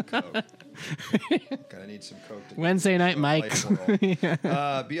 Gotta need some Coke. Gotta need some Coke. Wednesday night, Mike.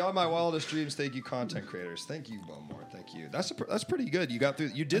 Beyond my wildest dreams, thank you, content creators. Thank you, Bowmore. Thank you. That's pretty good. You got through.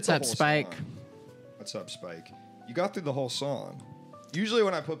 You did What's the up, whole Spike? Song. What's up, Spike? You got through the whole song. Usually,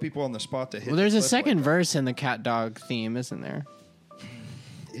 when I put people on the spot to hit, well, there's a second verse in the cat dog theme, isn't there?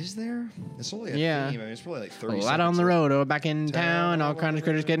 Is there? It's only a theme. I mean, it's probably like 30 seconds. A lot on the road, back in town. All kind of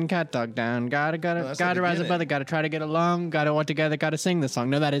critters getting cat dog down. Gotta rise above it. Gotta try to get along. Gotta want together. Gotta sing the song.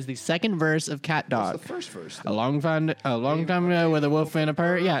 No, that is the second verse of Cat Dog. What's the first verse? A long time ago with a wolf and a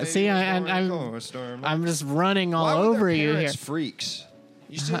purr. Yeah, see, I'm just running all over you here. Freaks.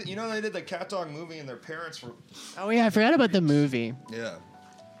 You know they did the Cat Dog movie and their parents were. Oh yeah, I forgot about the movie. Yeah,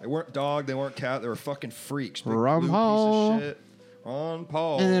 they weren't dog. They weren't cat. They were fucking freaks. Ron Paul. Piece of shit. Ron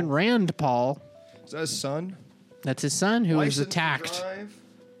Paul. And then Rand Paul. Is that his son? That's his son who was attacked.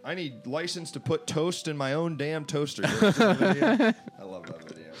 I need license to put toast in my own damn toaster. I love that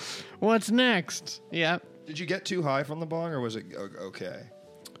video. What's next? Yep. Did you get too high from the bong, or was it okay?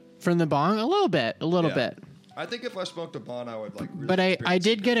 From the bong, a little bit. I think if I smoked a bong, I would like. Really but I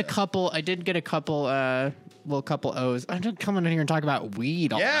did get a couple. Well, couple O's. I'm just coming in here and talk about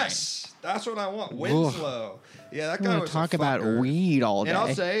weed all night. Yes, that's what I want. Winslow. Yeah, that guy was talk about weed all day. And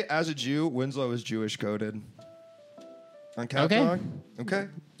I'll say, as a Jew, Winslow is Jewish coded. On Cat Dog? Okay.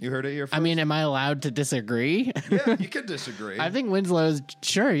 You heard it here first. I mean, am I allowed to disagree? Yeah, you can disagree. I think Winslow's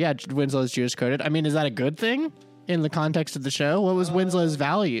Winslow's Jewish coded. I mean, is that a good thing in the context of the show? What was Winslow's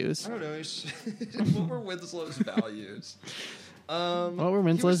values? I don't know. What were Winslow's values? What were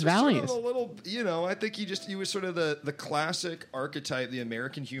Winslow's values? Sort of a little, I think he was sort of the classic archetype, the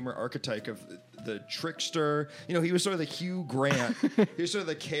American humor archetype of the trickster. He was sort of the Hugh Grant. He was sort of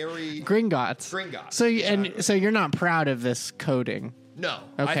the Carrie Gringotts. Gringotts. So you're not proud of this coding? No.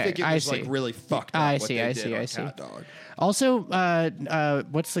 Okay, I think it was like really fucked up. I what see. they I did see. on I see. Cat Dog. Also,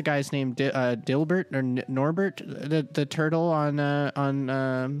 what's the guy's name? Dilbert or Norbert, the turtle on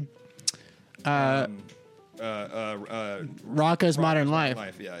Rocko's Modern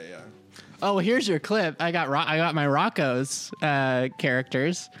Life. Yeah. Oh, here's your clip. I got my Rocko's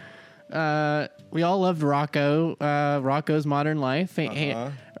characters. We all loved Rocco. Rocko's Modern Life.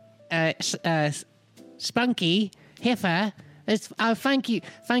 Spunky Heifer.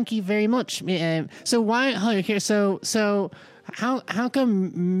 Thank you very much. So why here? So how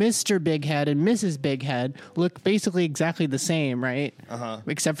come Mr. Big Head and Mrs. Big Head look basically exactly the same, right?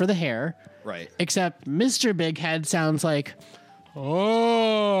 Except for the hair, right? Except Mr. Big Head sounds like,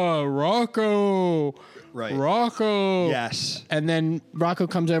 oh, Rocco. Right. Rocco. Yes. And then Rocco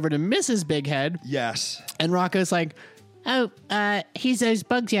comes over to Mrs. Big Head. Yes. And Rocco's like, oh, here's those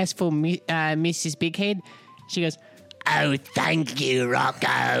bugs you asked for, Mrs. Big Head. She goes, oh, thank you,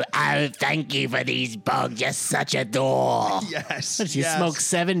 Rocco. Oh, thank you for these bugs. You're such a door. Yes. She smokes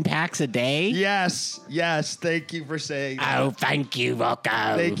 7 packs a day? Yes. Thank you for saying that. Oh, thank you, Rocco.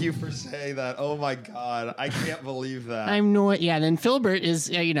 Thank you for saying that. Oh, my God. I can't believe that. I'm not. Yeah, then Filbert is,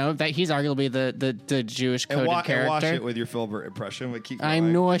 that he's arguably the Jewish coded character. And watch it with your Filbert impression. But keep going.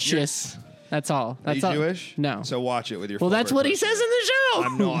 I'm nauseous. That's all. Are you Jewish? No. So watch it with your. Well, that's what he says in the show.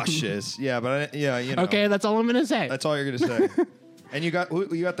 I'm nauseous. Yeah, but Okay, that's all I'm gonna say. That's all you're gonna say. And you got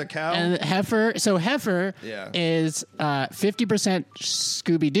the cow and heifer. So heifer is 50%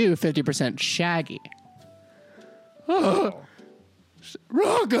 Scooby Doo, 50% Shaggy. Oh,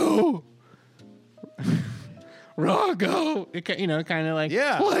 Rocco. Rocco. Kind of like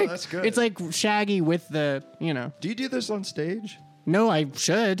that's good. It's like Shaggy with the Do you do this on stage? No, I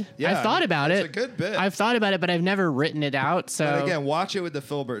should. Yeah, I've thought about it. It's a good bit. I've thought about it, but I've never written it out. So but again, watch it with the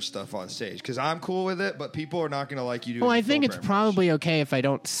Filbert stuff on stage because I'm cool with it, but people are not going to like you doing. Well, I think Filbert it's probably okay if I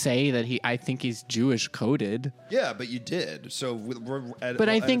don't say that I think he's Jewish coded. Yeah, but you did. So but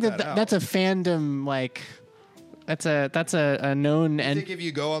I think that's a fandom like. That's a known. I think if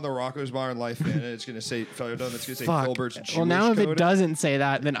you go on the Rocko's Modern Life fan, it's going to say Filbert's Jewish. Well, now if coded. it doesn't say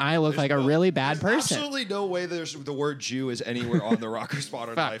that, then I look like a really bad person. Absolutely no way there's the word Jew is anywhere on the Rocko's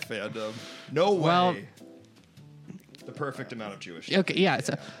Modern Life fandom. No way. Well, the perfect amount of Jewish. Okay, yeah.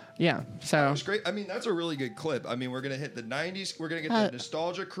 So that was great. I mean, that's a really good clip. I mean, we're going to hit the 90s. We're going to get the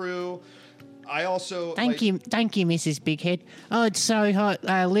nostalgia crew. I also thank you, Mrs. Big Head. Oh, it's so hot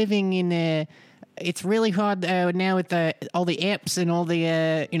living in. It's really hard now with all the apps and all the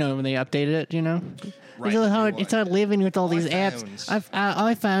when they updated it. Right. It's really hard. It's hard living with all these apps,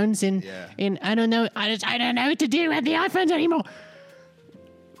 iPhones, and I don't know. I don't know what to do with the iPhones anymore.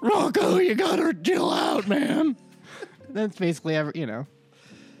 Rocco, you gotta chill out, man. That's basically And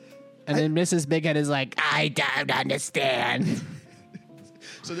then Mrs. Big Head is like, I don't understand.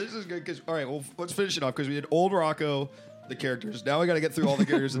 So this is good because all right, well, let's finish it off because we did old Rocco. The characters. Now we got to get through all the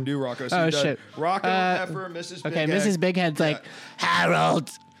characters of new Rocco. So shit. Rocco, Heifer, Mrs. Big Head. Mrs. Big Head's like, Harold,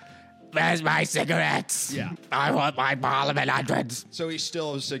 where's my cigarettes? Yeah. I want my Parliament hundreds. So she's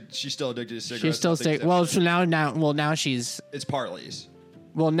still addicted to cigarettes. She's still now she's. It's Parley's.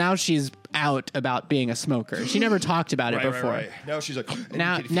 Well, now she's out about being a smoker. She never talked about it before. Right. Now she's like,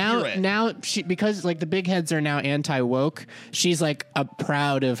 now she because like the big heads are now anti-woke. She's like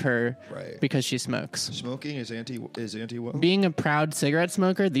proud of her because she smokes. Smoking is anti-woke. Being a proud cigarette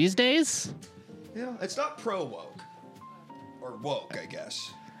smoker these days. Yeah, it's not pro-woke or woke, I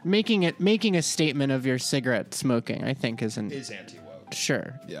guess. Making a statement of your cigarette smoking, I think, is anti-woke.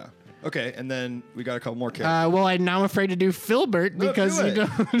 Sure. Yeah. Okay, and then we got a couple more characters. Well, I'm now afraid to do Filbert because you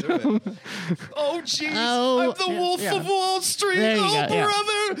don't. Oh, jeez. I'm the Wolf of Wall Street.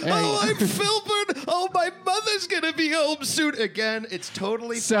 Brother. I'm Filbert. Oh, my mother's going to be home soon. Again, it's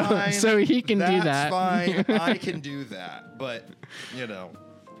totally fine. So he can do that. That's fine. I can do that. But,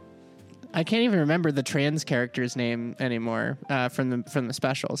 I can't even remember the trans character's name anymore from the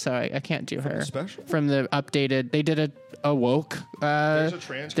special, so I can't do her. The special? From the updated, they did a woke.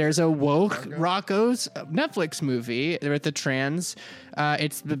 There's a woke Rocco's Netflix movie with the trans.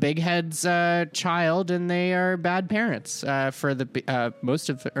 It's the Big Head's child, and they are bad parents for the most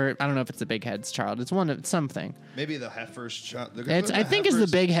of. Or I don't know if it's the Big Head's child. It's something. Maybe the Heifer's child. I think it's the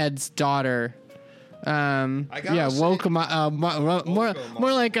Big Head's daughter. Woke, more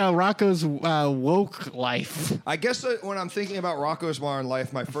like Rocco's woke life. I guess when I'm thinking about Rocco's Modern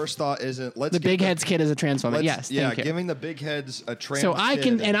Life, my first thought isn't the Big Head's kid is a trans woman. Yes, giving the Big Heads a trans. So I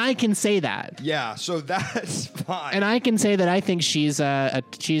can say that. Yeah, so that's fine. And I can say that I think she's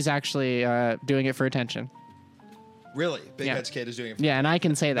actually doing it for attention. Really? Big Head's kid is doing it. Yeah, and I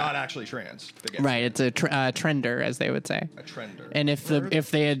can say that. Not actually trans. Right, it's a trender, as they would say. A trender. And if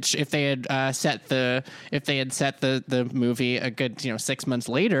they had set the movie a good 6 months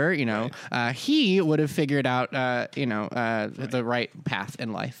later, he would have figured out the right path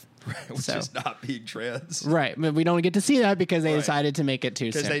in life. Which is not being trans. Right. But we don't get to see that because they decided to make it too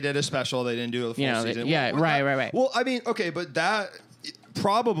soon. Because they did a special. They didn't do a full season. Right. Well, I mean, okay, but that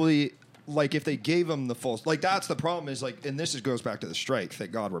probably... Like if they gave them the full, like that's the problem is like, and this goes back to the strike.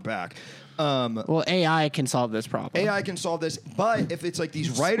 Thank God we're back. Well, AI can solve this problem. AI can solve this, but if it's like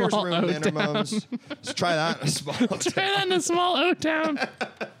these writers' room minimums, let's try that in a small town. Try that in a small O-town.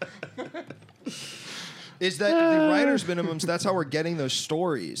 Is that the writers' minimums? That's how we're getting those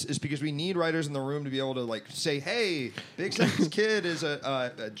stories. Is because we need writers in the room to be able to like say, "Hey, Big Head's kid is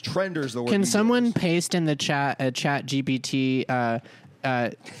a trender's the word." Can someone paste in the chat GPT?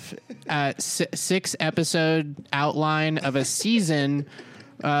 6 episode outline of a season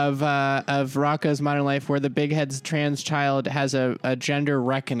of Rocco's Modern Life where the Big Head's trans child has a gender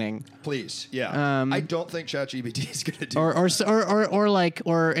reckoning. Please, yeah. I don't think ChatGPT is going to do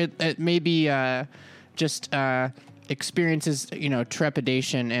it maybe just experiences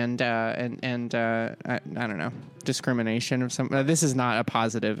trepidation and I don't know, discrimination of some. This is not a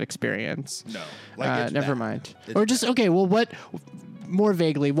positive experience. No, never mind. Or just okay. Well, what? More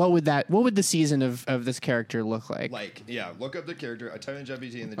vaguely, what would the season of this character look like? Like, yeah, look up the character. I type in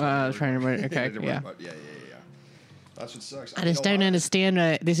GPT and the okay, yeah. That's what sucks. I just don't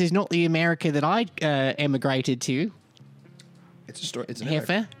understand. This is not the America that I emigrated to. It's a story. It's an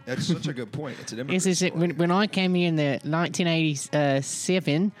Heifer. That's such a good point. It's an immigrant story. When I came here in the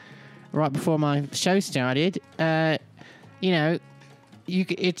 1987, right before my show started, you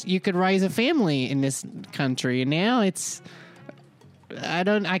could raise a family in this country, and now it's.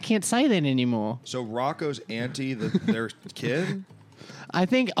 I can't say that anymore. So Rocco's auntie, their kid? I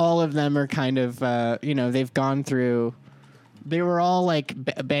think all of them are kind of, they've gone through. They were all like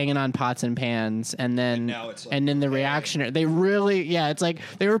banging on pots and pans, and then the reaction. They really, it's like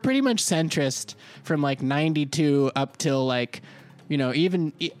they were pretty much centrist from like 92 up till like.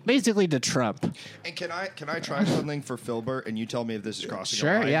 Even basically to Trump. And can I try something for Filbert and you tell me if this is crossing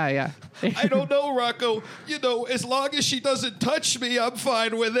a line? Sure, yeah. I don't know, Rocco. As long as she doesn't touch me, I'm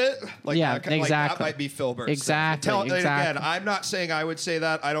fine with it. Exactly. Like that might be Filbert. Exactly. Again, I'm not saying I would say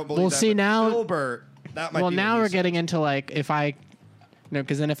that. I don't believe that. See now, Filbert, that might be. Well, now we're getting into like if I.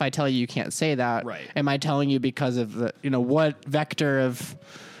 Because then if I tell you can't say that, right. Am I telling you because of the what vector of.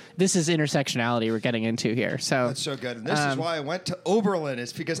 This is intersectionality we're getting into here. So that's so good. And this is why I went to Oberlin.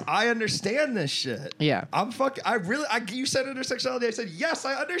 Is because I understand this shit. Yeah. You said intersectionality. I said, yes,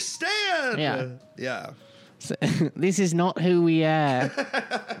 I understand. Yeah. Yeah. So, this is not who we are.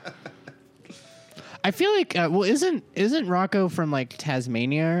 I feel like, isn't Rocco from like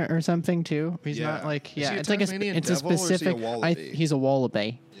Tasmania or something too? He's not like, it's like it's a specific. He's a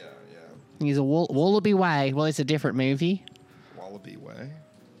wallaby. Yeah. He's a Wallaby Way. Well, it's a different movie. Wallaby Way.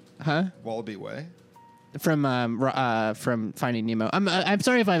 Huh? Wallaby Way. From Finding Nemo. I'm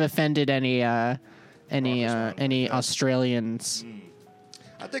sorry if I've offended any Australians.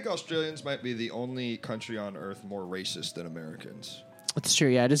 I think Australians might be the only country on Earth more racist than Americans. It's true.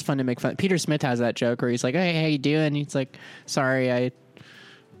 Yeah, it is fun to make fun. Peter Smith has that joke where he's like, "Hey, how you doing?" He's like, "Sorry, I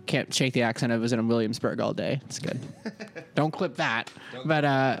can't shake the accent. I was in Williamsburg all day." It's good. Don't clip that.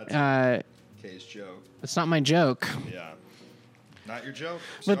 Kaye's joke. It's not my joke. Yeah. Not your joke.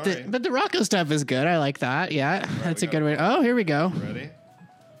 But the Rocco stuff is good. I like that. Yeah, right, that's a good way. Oh, here we go. Ready?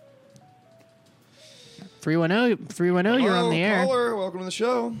 310, you're on the air. Caller, welcome to the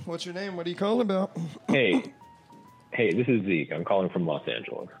show. What's your name? What are you calling about? Hey, this is Zeke. I'm calling from Los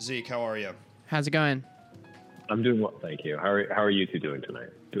Angeles. Zeke, how are you? How's it going? I'm doing well, thank you. How are you two doing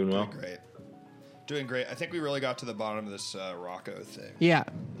tonight? Doing well? Doing great. I think we really got to the bottom of this Rocco thing. Yeah.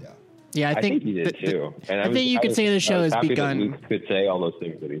 Yeah, I think you did too. And I think you could say the show has begun. That Luke could say all those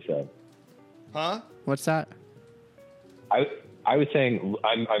things that he said. Huh? What's that? I was saying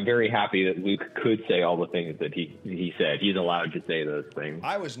I'm very happy that Luke could say all the things that he said. He's allowed to say those things.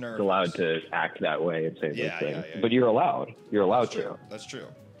 I was nervous. He's allowed to act that way and say those things. Yeah. But you're allowed. You're allowed to. That's true.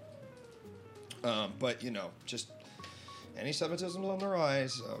 But just anti-Semitism on the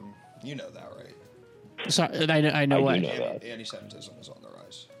rise. You know that, right? So I know what. Anti-Semitism is on the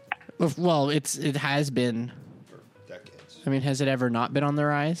rise. Well, it has been for decades. I mean, has it ever not been on the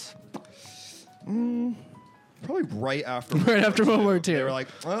rise? Probably right after World War II. They were like,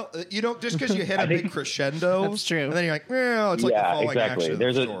 well, just because you hit a big crescendo. That's true. And then you're like, well, it's like the falling action of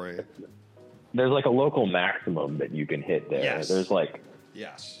the story. There's like a local maximum that you can hit there. Yes. There's like...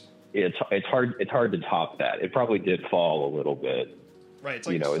 Yes. it's hard to top that. It probably did fall a little bit, right? It's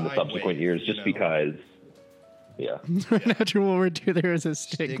like in the subsequent years, just because. Yeah. Natural World War II, there was a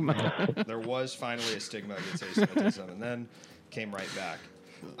stigma. There was finally a stigma against anti-Semitism, and then came right back.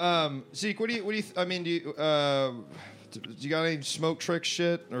 Zeke, what do you? I mean, do you got any smoke trick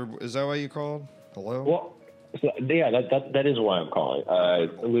shit, or is that why you called? Hello. Well, yeah, that is why I'm calling.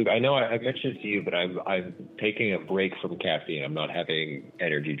 Luke, I know I mentioned to you, but I'm taking a break from caffeine. I'm not having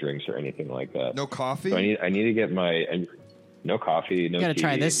energy drinks or anything like that. No coffee. So I need to get my no coffee. No. You gotta tea,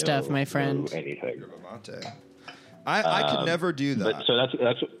 try this stuff, my friend. No anything. I could never do that. But, so that's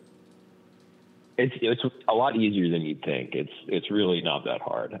it's a lot easier than you'd think. It's really not that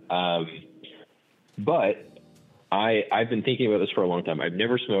hard. But I've been thinking about this for a long time. I've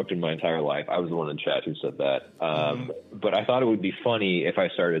never smoked in my entire life. I was the one in chat who said that. But I thought it would be funny if I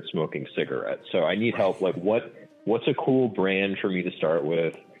started smoking cigarettes. So I need help. Like, what's a cool brand for me to start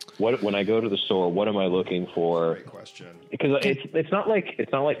with? When I go to the store, what am I looking for? Great question. Because it's not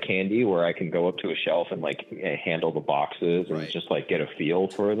like candy where I can go up to a shelf and like handle the boxes and just like get a feel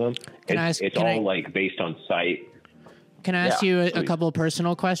for them. It's all like based on sight. Can I ask you a couple of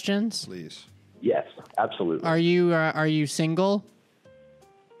personal questions? Please. Yes, absolutely. Are you single?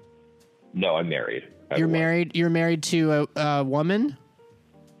 No, I'm married. You're married. You're married to a woman.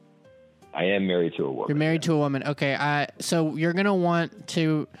 I am married to a woman. You're married to a woman. Okay. So you're gonna want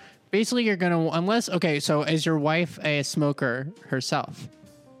to. Basically, you're gonna unless. Okay. So is your wife a smoker herself?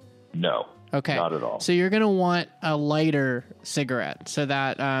 No. Okay. Not at all. So you're gonna want a lighter cigarette, so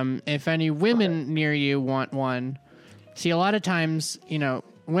that if any women near you want one. See, a lot of times,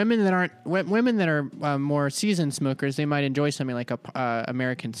 women that are more seasoned smokers, they might enjoy something like a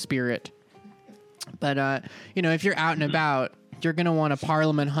American Spirit. But if you're out and about, you're gonna want a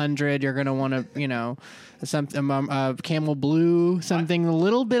Parliament 100. You're gonna want something Camel Blue, something a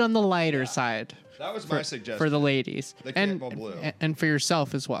little bit on the lighter side. That was my suggestion for the ladies, the Camel Blue, and for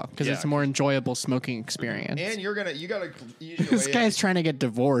yourself as well, because it's a more enjoyable smoking experience. And you gotta use your this guy's trying to get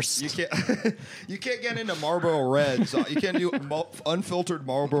divorced. You can't get into Marlboro Reds. You can't do unfiltered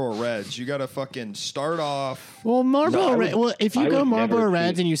Marlboro Reds. You gotta fucking start off. Well, if you go Marlboro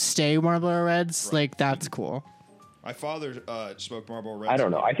Reds and you stay Marlboro Reds, like that's cool. My father smoked Marlboro Reds. I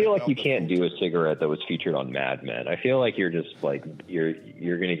don't know. I feel like you can't do a cigarette that was featured on Mad Men. I feel like you're just like you're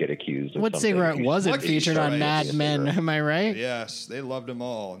going to get accused of what something. Cigarette wasn't featured on Mad Men? Am I right? Yes, they loved them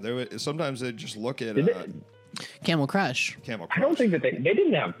all. Sometimes they just look at Camel Crush. I don't think that they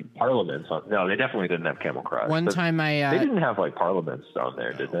didn't have Parliaments on. No, they definitely didn't have Camel Crush. One time they didn't have like Parliaments on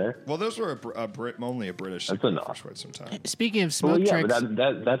there, did they? Well, those were only a British. That's enough. For quite some time. Speaking of smoke tricks, but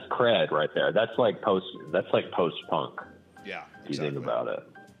that's cred right there. That's like post punk. Yeah, if you think about it.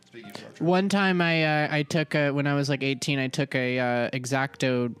 One time I took when I was like 18, I took a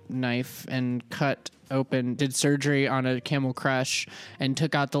X-Acto knife and did surgery on a Camel Crush and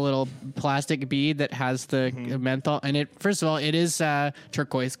took out the little plastic bead that has the menthol. And first of all, it is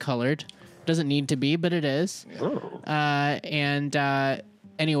turquoise colored. Doesn't need to be, but it is. Oh.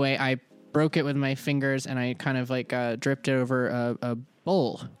 Anyway, I broke it with my fingers and I kind of like dripped it over a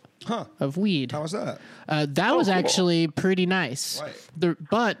bowl. Of weed. How was that? That was actually pretty nice. Right.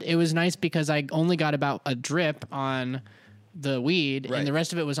 But it was nice because I only got about a drip on the weed, right. and the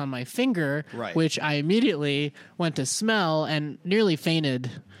rest of it was on my finger, right. which I immediately went to smell and nearly fainted.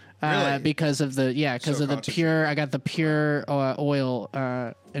 Really? Because of the the pure. I got the pure oil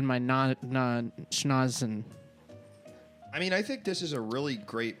in my schnoz. I mean, I think this is a really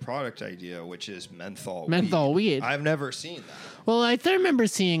great product idea, which is menthol weed. I've never seen that. Well, I remember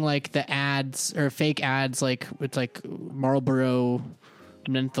seeing like the ads or fake ads, like it's like Marlboro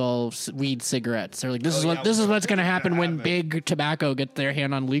menthol weed cigarettes. They're like, this is what's going to happen when big tobacco gets their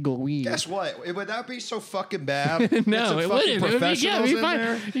hand on legal weed. Guess what? Would that be so fucking bad? No, it wouldn't. Professionals It would be in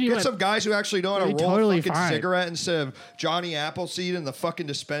there. Get some guys who actually know how to roll totally a fucking fine. cigarette instead of Johnny Appleseed in the fucking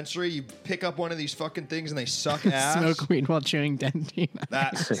dispensary. You pick up one of these fucking things and they suck ass. Smoke weed while chewing dentine. I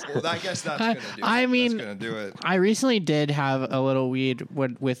guess that's going to do it. I mean, that's going to do it. I recently did have a little weed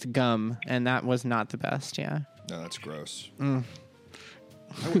with gum, and that was not the best. Yeah. No, that's gross.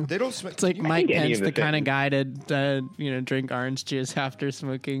 They don't smoke. It's like Mike Pence, the kind of guy to drink orange juice after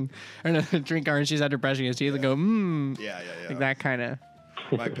smoking, or no, drink orange juice after brushing his teeth and go, Yeah. like that kind of.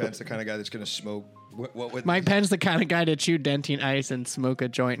 Mike Pence, the kind of guy that's going to smoke. Mike Pence, the kind of guy to chew dentine ice and smoke a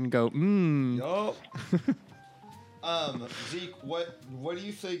joint and go, Yup. Zeke, what do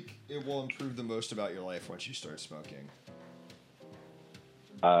you think it will improve the most about your life once you start smoking?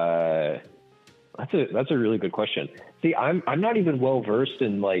 That's a really good question. See, I'm not even well versed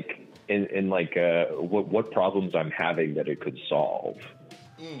in what problems I'm having that it could solve.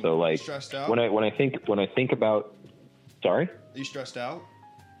 So like stressed out? when I think about, sorry, Are you stressed out?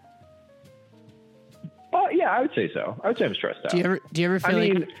 Yeah, I would say so. I would say I'm stressed out. Do you ever feel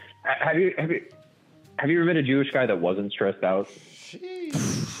like? Have you ever met a Jewish guy that wasn't stressed out?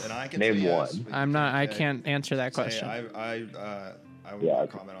 Jeez. And I can Name say yes, one. but I'm not. I say- can't answer that say question. I will Yeah. not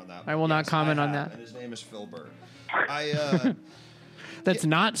comment on that. I will not comment on have, that. And his name is Filbert. I That's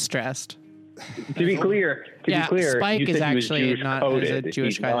not stressed. To be clear, Spike you is said he was actually Jewish not coded. is a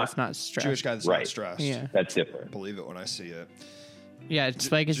Jewish He's guy not. that's not stressed. Jewish guy that's Right. not stressed. Yeah. That's different. Believe it when I see it. Yeah,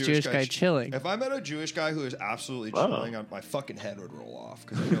 Spike is Jewish guy chilling. If I met a Jewish guy who is absolutely chilling, my fucking head would roll off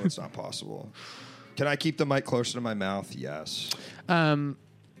because I know it's not possible. Can I keep the mic closer to my mouth? Yes.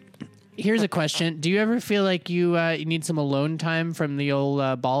 Here's a question: do you ever feel like you need some alone time from the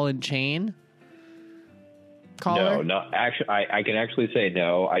old ball and chain caller? No. Actually, I can actually say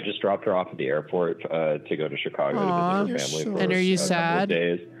no. I just dropped her off at the airport to go to Chicago to visit her family. For And are you a couple of sad?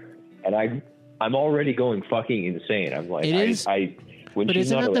 days. And I'm already going fucking insane. I'm like, It is. When But she's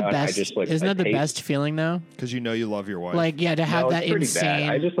isn't not that the around, best? I just like. Isn't I that the pace- best feeling though? Because you know you love your wife. Like, yeah, to have No, that it's pretty insane.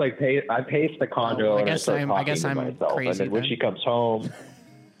 bad. I just like I pace the condo. Oh, I and guess start I'm talking to myself. crazy And then when then. she comes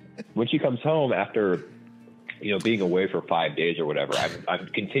home after being away for 5 days or whatever, I'm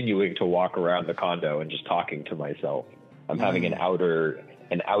continuing to walk around the condo and just talking to myself. I'm having an outer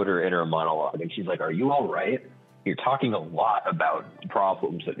inner monologue, and she's like, "Are you all right? You're talking a lot about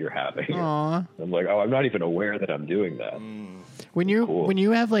problems that you're having." Aw. I'm like, "Oh, I'm not even aware that I'm doing that." When you Cool. when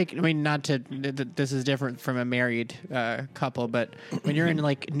you have like, I mean, not to this is different from a married couple, but when you're in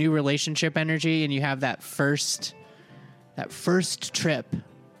like new relationship energy and you have that first trip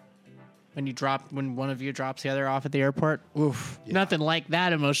when one of you drops the other off at the airport, oof, nothing like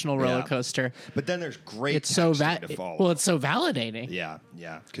that emotional roller coaster. But then there's great It's so texting to follow. well, it's so validating. Yeah.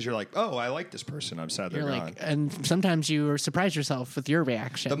 Because you're like, oh, I like this person. I'm sad they're You're gone. like, and sometimes you surprise yourself with your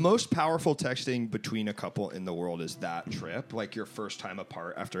reaction. The most powerful texting between a couple in the world is that trip, like your first time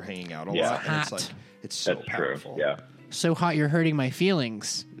apart after hanging out a Yeah. lot. And it's Hot. like, it's so That's powerful. true. Yeah. So hot, you're hurting my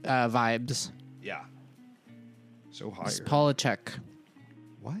feelings. Vibes. Yeah. So high. It's Polachek.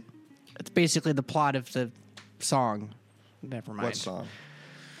 What? It's basically the plot of the song. Never mind. What song?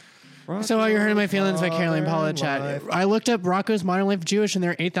 So While You're Hurting My Feelings by Caroline Polachek. I looked up Rocco's Modern Life Jewish, and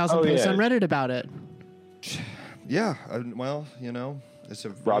there are 8,000 posts on Reddit about it. Yeah. Well, it's a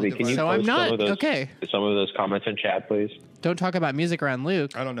Robbie, really can you So post I'm not some of those, okay. some of those comments in chat, please? Don't talk about music around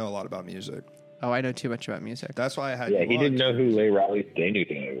Luke. I don't know a lot about music. Oh, I know too much about music. That's why I had. Yeah, you he didn't on. know who Lay Rowley's Danu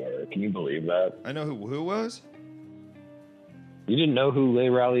Day were. Can you believe that? I know who was. You didn't know who Lay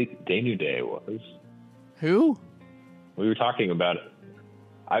Rowley Danu Day was. Who? We were talking about it.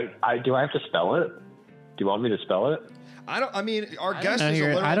 Do I have to spell it? Do you want me to spell it? I don't. I mean, our I guest don't know is who a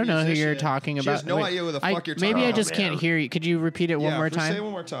you're, literal I don't know who you're musician. talking She about. has no Wait, idea who the fuck you're talking maybe about. I just can't hear you. Could you repeat it one more Say it time?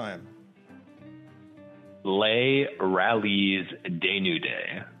 one more time. Lay Rowley's Danu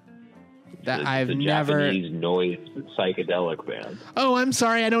Day. That It's I've a never. Japanese noise psychedelic band. Oh, I'm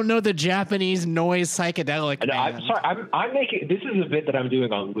sorry. I don't know the Japanese noise psychedelic And band. I'm sorry. I'm making. This is a bit that I'm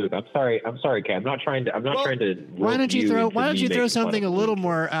doing on Luke. I'm sorry, Kay. I'm not trying to. Why don't you throw? Why don't you throw something a little Luke.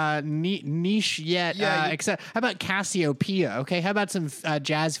 more niche yet? Except, how about Cassiopeia? Okay, how about some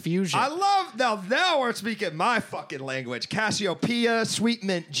jazz fusion? I love now we're speaking my fucking language. Cassiopeia, Sweet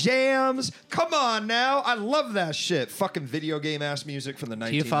Mint Jams. Come on now, I love that shit. Fucking video game ass music from the 1990s.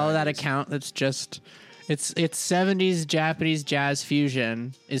 Do you follow that account? That's just it's 70s Japanese jazz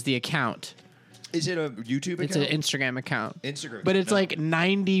fusion is the account. Is it a YouTube account? It's an Instagram account. Instagram, but it's no. like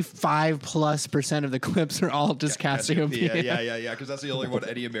 95+% of the clips are all just Cassiopeia. Yeah. Because that's the only one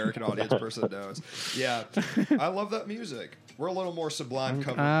any American audience person knows. Yeah, I love that music. We're a little more Sublime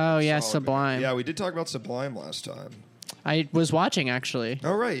cover. Oh yeah, solid. Sublime. Yeah, we did talk about Sublime last time. I was watching actually.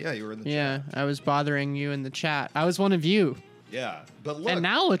 Oh right, yeah, you were in the chat. I was bothering you in the chat. I was one of you. Yeah, but look, And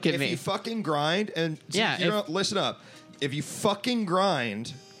now look at if me. you fucking grind and listen up. If you fucking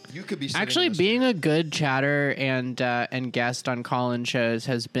grind, you could be sitting Actually, in this being a good chatter and guest on call-in shows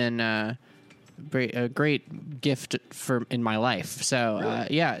has been a great gift in my life. So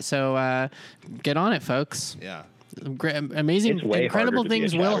Really? So get on it, folks. Yeah, Amazing, It's way incredible harder to be a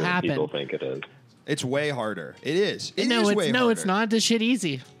things will chatter than happen. People think it is. it's way harder. It is. It No, is it's way no, harder. it's not. This shit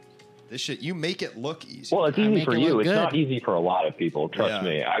easy. This shit, you make it look easy. Well, it's I easy make for it you. look It's good. not easy for a lot of people. Trust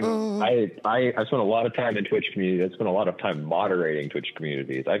me. I spent a lot of time in Twitch community. I spent a lot of time moderating Twitch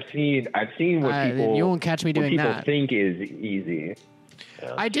communities. I've seen what people. You won't catch me what doing people that. think is easy.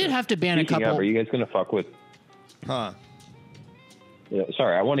 Yeah. I did have to ban a Speaking couple. of, are you guys gonna fuck with? Huh? Yeah,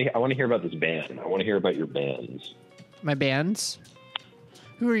 sorry, I want to hear about this band. I want to hear about your bands. My bands.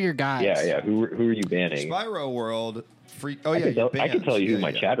 Who are your guys? Yeah. Who are you banning? Spyro World Freak. Oh yeah, I can tell you who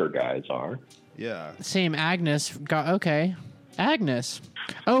my chatter guys are. Yeah. Same. Agnes. Okay. Agnes.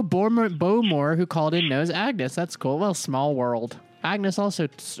 Oh, Bowmore, who called in, knows Agnes. That's cool. Well, small world. Agnes also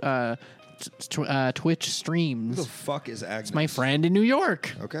Twitch streams. Who the fuck is Agnes? It's my friend in New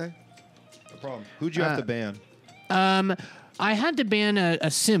York. Okay. No problem. Who'd you have to ban? I had to ban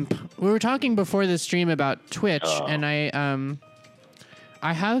a simp. We were talking before the stream about Twitch, and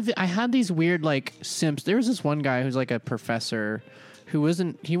I had these weird like simps. There was this one guy who's like a professor who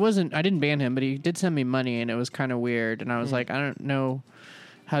wasn't. I didn't ban him, but he did send me money, and it was kind of weird. And I was like, I don't know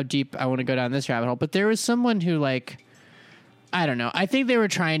how deep I want to go down this rabbit hole. But there was someone who like, I don't know. I think they were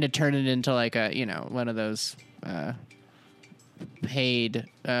trying to turn it into like a one of those paid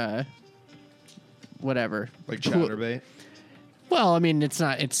whatever Like chatterbait. Well, I mean, it's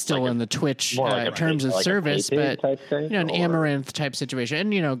not. It's still in the Twitch terms of service, but an amaranth type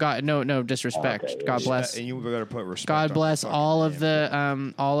situation. And God, no disrespect. Okay, God bless. And you better put respect. God bless all of the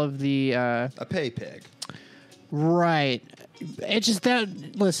a pay pig. Right. It just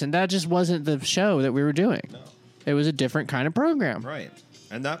that. Listen, that just wasn't the show that we were doing. No. It was a different kind of program. Right.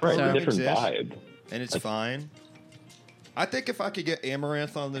 And that program exists, vibe. and it's fine. I think if I could get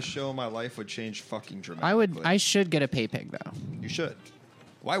Amaranth on this show, my life would change fucking dramatically. I should get a pay pig though. You should.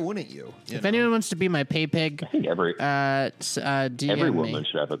 Why wouldn't you? If anyone wants to be my pay pig, I think every woman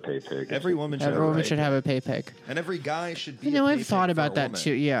should have a pay pig. Every woman should have a pay pig. And every guy should be. I've thought about that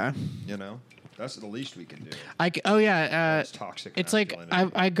too. Yeah. That's the least we can do. It's toxic. It's like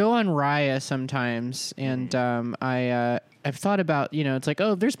I go on Raya sometimes, and I've thought about it's like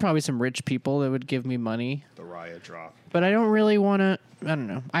there's probably some rich people that would give me money. The Raya drop. But I don't really want to. I don't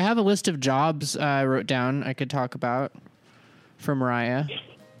know. I have a list of jobs I wrote down I could talk about from Raya.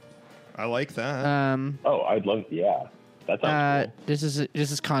 I like that. I'd love. Yeah, that sounds cool. This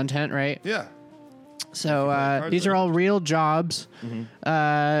is content, right? Yeah. So these are all real jobs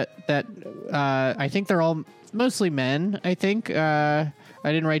that I think they're all mostly men. I think I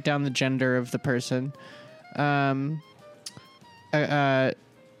didn't write down the gender of the person.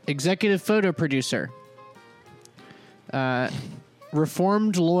 Executive photo producer.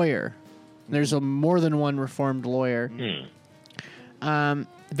 Reformed lawyer. There's more than one reformed lawyer.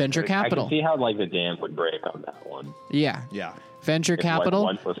 Venture capital. I can see how the dam would break on that one. Yeah. Yeah. Venture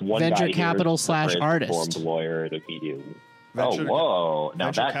capital. Venture capital / artist. Reformed lawyer immediately. Venture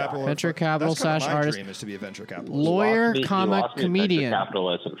capital / artist. Dream is to be a venture capitalist. Lawyer, Venture comedian.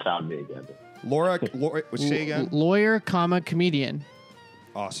 capitalist and found me again. Laura, say again. Lawyer, comedian.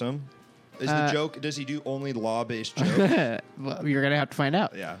 Awesome. Is the joke? Does he do only law-based jokes? Well, you're gonna have to find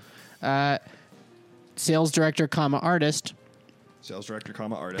out. Yeah. Sales director, artist. Sales director,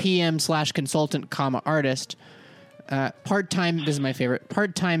 artist. PM / consultant, artist. Part-time. This is my favorite.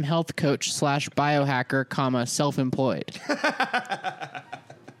 Part-time health coach / biohacker, self-employed.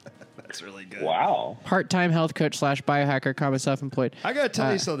 That's really good. Wow. Part-time health coach / biohacker, self-employed. I gotta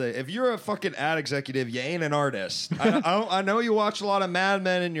tell you something. If you're a fucking ad executive, you ain't an artist. I know you watch a lot of Mad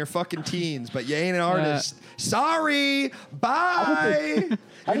Men in your fucking teens, but you ain't an artist. Sorry. Bye.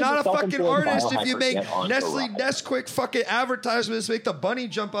 You're not a fucking artist if you make Nestle Nesquik fucking advertisements, make the bunny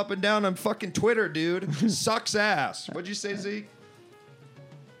jump up and down on fucking Twitter, dude. Sucks ass. What'd you say, Zeke?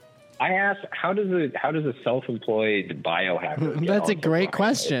 I asked, how does a self-employed biohacker get That's a onto great Raya?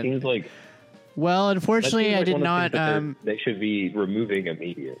 question. It seems like well, unfortunately, I did not. They should be removing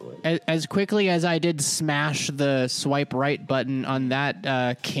immediately. As quickly as I did smash the swipe right button on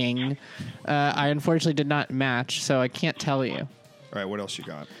that king, I unfortunately did not match, so I can't tell you. All right, what else you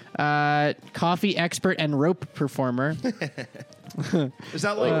got? Coffee expert and rope performer. Is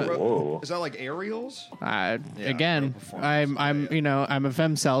that like aerials? Again, I'm a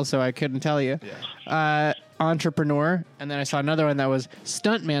femcel, so I couldn't tell you. Yeah. Entrepreneur, and then I saw another one that was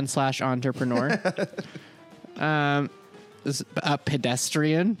stuntman / entrepreneur.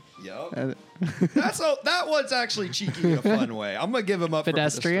 Pedestrian. Yep. That one's actually cheeky in a fun way. I'm gonna give him up.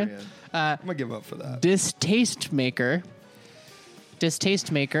 Pedestrian. For pedestrian. I'm gonna give him up for that. Distaste maker.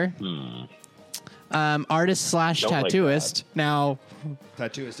 Artist / tattooist. Like now,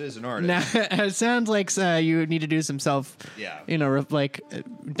 tattooist is an artist. Now, it sounds like you need to do some self. Yeah.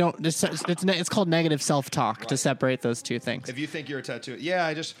 It's called negative self-talk to separate those two things. If you think you're a tattooist, yeah,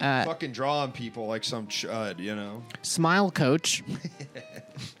 I just fucking draw on people like some chud, Smile coach.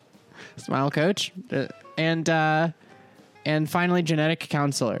 Smile coach, and finally genetic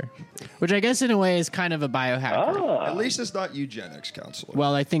counselor, which I guess in a way is kind of a biohacker. At least it's not eugenics counselor.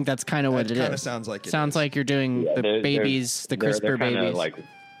 Well, I think that's kind of what it is. Kind of sounds like it sounds is. like you're doing the babies, the CRISPR babies.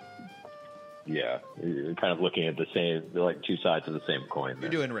 yeah, you're kind of looking at the same, like two sides of the same coin. You're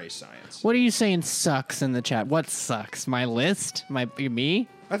doing race science. What are you saying sucks in the chat? What sucks? My list? Me?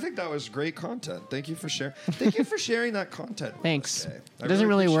 I think that was great content. Thank you for sharing. Thank you for sharing that content. Thanks. It doesn't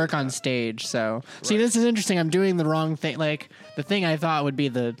really work on stage. So see, this is interesting. I'm doing the wrong thing. Like the thing I thought would be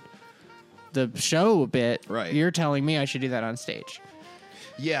the show bit. Right. You're telling me I should do that on stage.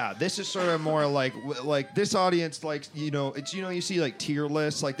 Yeah, this is sort of more like this audience likes, it's, you see like tier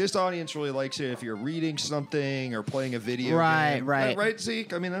lists. Like this audience really likes it if you're reading something or playing a video game. Right,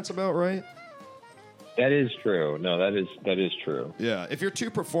 Zeke? I mean, that's about right. That is true. No, that is true. Yeah, if you're too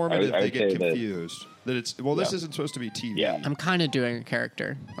performative, they get confused. That it's this isn't supposed to be TV. Yeah. I'm kind of doing a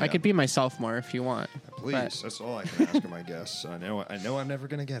character. Yeah. I could be myself more if you want. Please, that's all I can ask of my guests. I know I'm never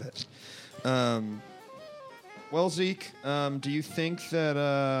going to get it. Well, Zeke, do you think you're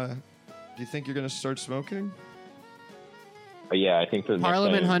going to start smoking? Yeah, I think the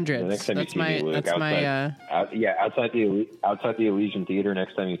Parliament Hundreds. That's my. Outside the Elysian Theater.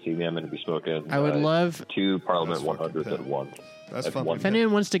 Next time you see me, I'm going to be smoking. I would love 2 Parliament 100s at once. That's fun. If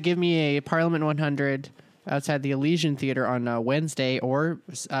anyone wants to give me a Parliament 100 outside the Elysian Theater on Wednesday or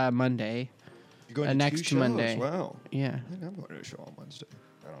Monday, you're going to next 2 shows. Monday. Wow. Yeah. I think I'm going to a show on Wednesday.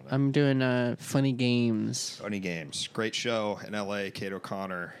 I don't know. I'm doing Funny Games. Funny Games. Great show in L.A. Kate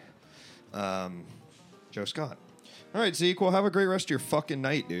O'Connor. Joe Scott. All right, Zeke. Well, have a great rest of your fucking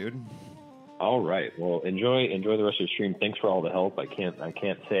night, dude. All right. Well, enjoy the rest of the stream. Thanks for all the help. I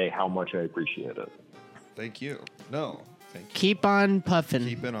can't say how much I appreciate it. Thank you. No, thank you. Keep on puffing.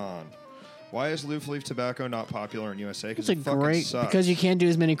 Keep it on. Why is loose leaf tobacco not popular in USA? Because because you can't do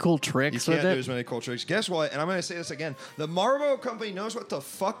as many cool tricks with it. You can't do as many cool tricks. Guess what? And I'm going to say this again. The Marlboro company knows what the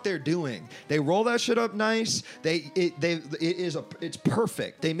fuck they're doing. They roll that shit up nice. It's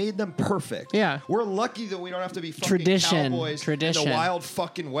perfect. They made them perfect. Yeah. We're lucky that we don't have to be fucking cowboys in the wild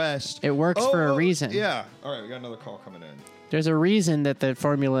fucking West. It works for a reason. Yeah. All right, we got another call coming in. There's a reason that the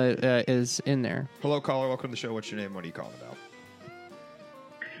formula is in there. Hello, caller. Welcome to the show. What's your name? What are you calling about?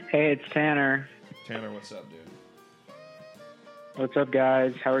 Hey, it's Tanner. Tanner, what's up, dude? What's up,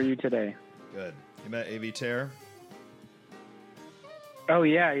 guys? How are you today? Good. You met AV Terror? Oh,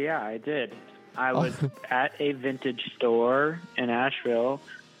 yeah, I did. I was at a vintage store in Asheville,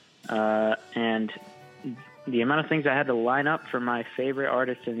 and the amount of things I had to line up for my favorite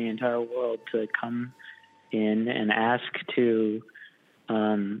artist in the entire world to come in and ask to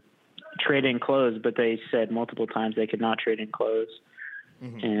trade in clothes, but they said multiple times they could not trade in clothes.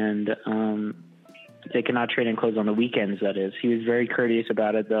 Mm-hmm. And they cannot trade in clothes on the weekends, that is. He was very courteous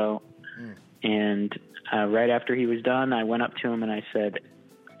about it, though. And right after he was done, I went up to him and I said,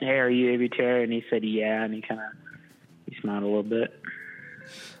 "Hey, are you AV Terror?" And he said, "Yeah." And he smiled a little bit.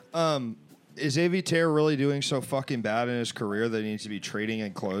 Is AV Terror really doing so fucking bad in his career that he needs to be trading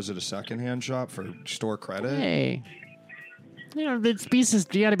in clothes at a secondhand shop for store credit? Hey. You got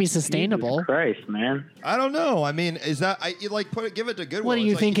to be sustainable. Jesus Christ, man. I don't know. I mean, is that give it to Goodwill? What do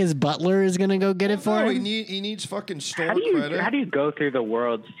you think his butler is going to go get it for him? He needs fucking store credit. How do you go through the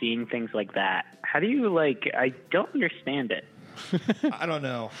world seeing things like that? How do you I don't understand it. I don't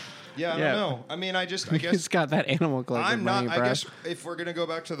know. Yeah, I don't know. I mean, I guess he's got that animal clothing. I'm not. Money, I guess if we're gonna go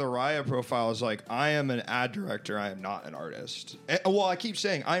back to the Raya profiles, I am an ad director. I am not an artist. Well, I keep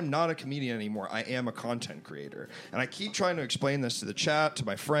saying I'm not a comedian anymore. I am a content creator, and I keep trying to explain this to the chat, to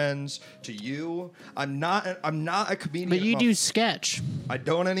my friends, to you. I'm not a comedian. But you do sketch. I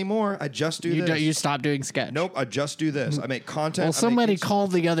don't anymore. I just do this. You stop doing sketch. Nope. I just do this. I make content. Well, somebody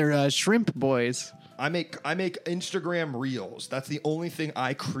called the other shrimp boys. I make Instagram reels. That's the only thing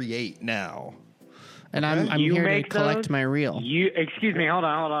I create now. And I'm here to collect my reel. Excuse me, hold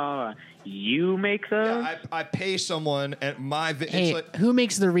on. You make those? Yeah, I pay someone at my... Hey, who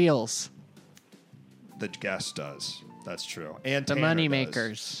makes the reels? The guest does. That's true. And the Tanner money does.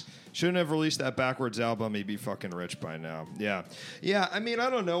 makers. Shouldn't have released that backwards album. He'd be fucking rich by now. Yeah. I mean, I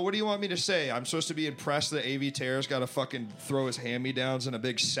don't know. What do you want me to say? I'm supposed to be impressed that AV Terror's got to fucking throw his hand-me-downs in a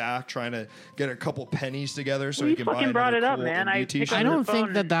big sack, trying to get a couple pennies together so he can buy another brought it up, cool man. indie t-shirt. I don't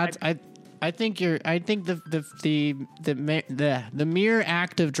think that's. I think the mere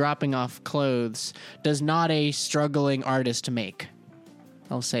act of dropping off clothes does not a struggling artist make.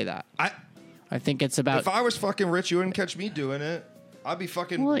 I'll say that. I think it's about. If I was fucking rich, you wouldn't catch me doing it. I'd be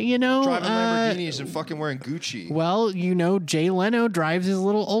fucking driving Lamborghinis and fucking wearing Gucci. Well, Jay Leno drives his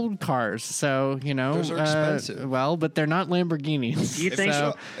little old cars, so those are expensive. Well, but they're not Lamborghinis. Do you think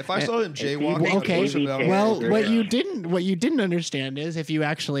so? If I saw him jaywalking, okay. Well, what you didn't understand is if you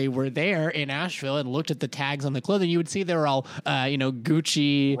actually were there in Asheville and looked at the tags on the clothing, you would see they were all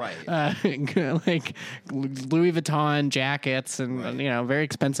Gucci, right. like Louis Vuitton jackets and very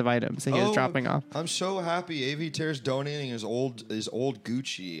expensive items that he was dropping off. I'm so happy AV Tear's donating his old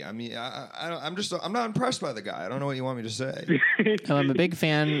Gucci. I mean, I'm not impressed by the guy. I don't know what you want me to say. I'm a big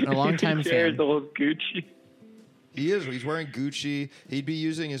fan, a long-time fan. Old Gucci. He is. He's wearing Gucci. He'd be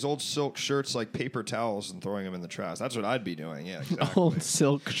using his old silk shirts like paper towels and throwing them in the trash. That's what I'd be doing. Yeah, exactly. Old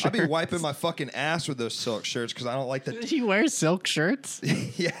silk shirts. I'd be wiping my fucking ass with those silk shirts because I don't like the... Did he wear silk shirts?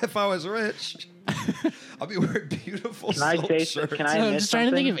 Yeah, if I was rich. I'll be wearing beautiful silk shirts. I'm just trying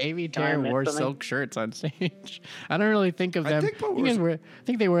to think if AV Tear wore silk shirts on stage. I don't really think of them. I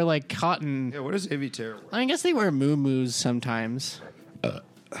think they wear like cotton. Yeah, what does AV Tear wear? I guess they wear muumuus sometimes.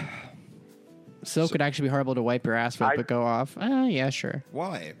 Silk would actually be horrible to wipe your ass with, but go off. Yeah, sure.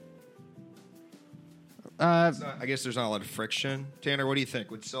 Why? I guess there's not a lot of friction. Tanner, what do you think?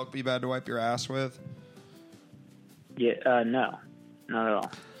 Would silk be bad to wipe your ass with? Yeah, no. Not at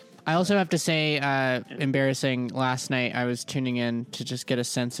all. I also have to say, embarrassing, last night I was tuning in to just get a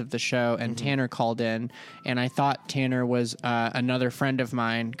sense of the show, and Tanner called in, and I thought Tanner was another friend of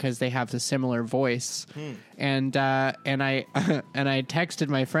mine because they have the similar voice. And I texted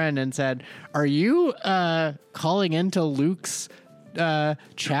my friend and said, "Are you calling into Luke's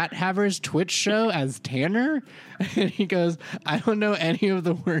Chat Havers Twitch show as Tanner?" And he goes, "I don't know any of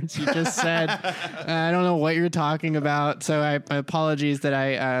the words you just said. I don't know what you're talking about. So I apologies that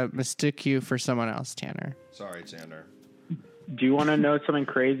I mistook you for someone else, Tanner." Sorry, Tanner. Do you want to know something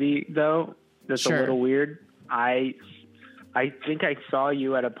crazy though? That's Sure. A little weird. I think I saw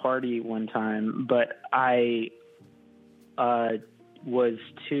you at a party one time, but I was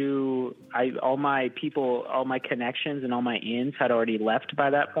too. All my connections and all my ins had already left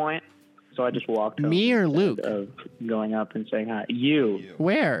by that point. So I just walked. Me or Luke? Of going up and saying hi. You.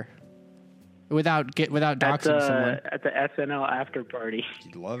 Where? Without doxing someone. At the SNL after party.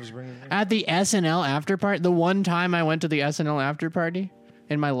 He loves bringing it. At the SNL after party? The one time I went to the SNL after party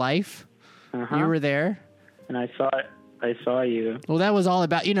in my life? Uh-huh. You were there? And I saw you. Well, that was all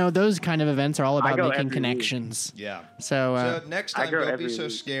about, those kind of events are all about making connections. Yeah. So next time, don't be so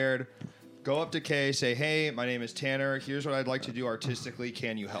scared. Go up to Kaye, say, "Hey, my name is Tanner. Here's what I'd like to do artistically.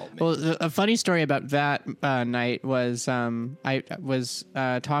 Can you help me?" Well, a funny story about that night was I was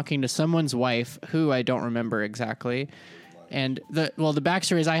talking to someone's wife who I don't remember exactly. And the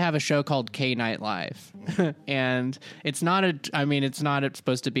backstory is I have a show called K Night Live, and it's not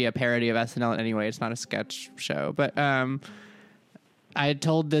supposed to be a parody of SNL in any way. It's not a sketch show, but I had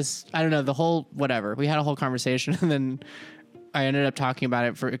told this, I don't know, the whole whatever. We had a whole conversation, and then I ended up talking about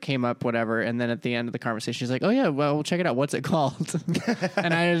it. It came up, whatever, and then at the end of the conversation, she's like, "Oh yeah, well, we'll check it out. What's it called?"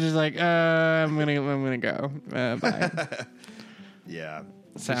 And I was just like, I'm gonna go. Bye." Yeah.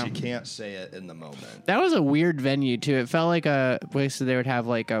 So you can't say it in the moment. That was a weird venue too. It felt like a place that they would have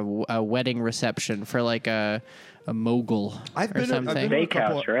like a wedding reception for like a mogul or something.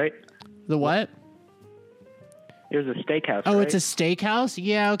 Steakhouse, right? The what? It was a steakhouse. Oh, right? It's a steakhouse?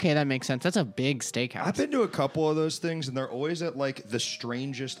 Yeah, okay, that makes sense. That's a big steakhouse. I've been to a couple of those things, and they're always at like the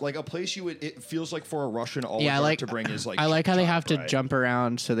strangest, like a place it feels like for a Russian oligarch to bring his like. I like how they have to jump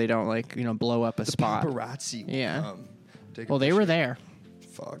around so they don't like blow up a spot. Paparazzi. Yeah. Well, they were there.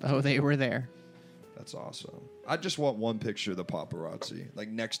 Fuck. Oh, they were there. That's awesome. I just want one picture of the paparazzi, like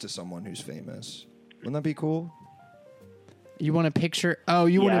next to someone who's famous. Wouldn't that be cool? You want a picture? Oh,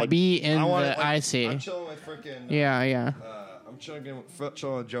 you want to be in I see. I'm chilling with freaking. Yeah. I'm chilling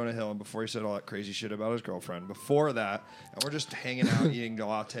with Jonah Hill, and before he said all that crazy shit about his girlfriend. Before that, and we're just hanging out, eating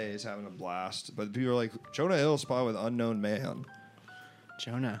lattes, having a blast. But people are like, Jonah Hill spotted with unknown man.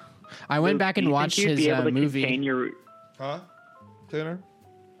 Jonah. I went back and watched his movie. Huh? Tanner?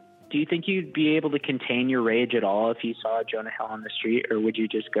 Do you think you'd be able to contain your rage at all if you saw Jonah Hill on the street, or would you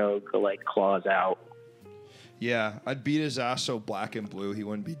just go like claws out? Yeah, I'd beat his ass so black and blue he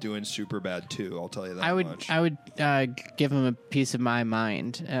wouldn't be doing Superbad 2, I'll tell you that much. I would give him a piece of my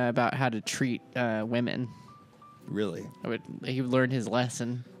mind about how to treat women. Really? He would learn his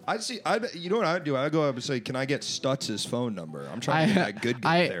lesson. You know what I'd do? I'd go up and say, "Can I get Stutz' phone number? I'm trying to get that good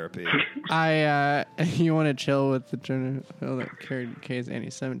therapy." You want to chill with the Jonah Hill that carried Kaye's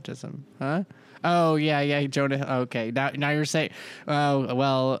anti-Semitism, huh? Oh yeah, Jonah. Okay, now you're saying, oh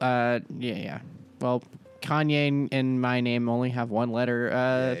well, yeah. Well, Kanye and my name only have one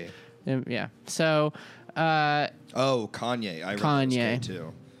letter. Yeah. So, Kanye. I Kanye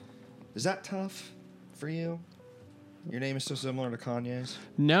too. Is that tough for you? Your name is so similar to Kanye's?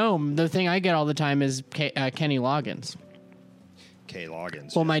 No, the thing I get all the time is Kenny Loggins. Kaye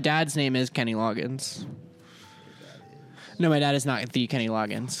Loggins. Well, my dad's name is Kenny Loggins. No, my dad is not the Kenny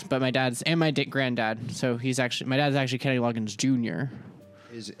Loggins, but my dad's and my granddad. So my dad's actually Kenny Loggins Jr.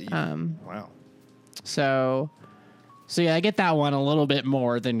 Wow. So yeah, I get that one a little bit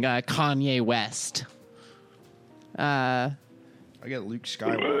more than Kanye West. I get Luke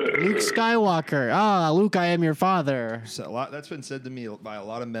Skywalker. Luke Skywalker. Luke, I am your father. So that's been said to me by a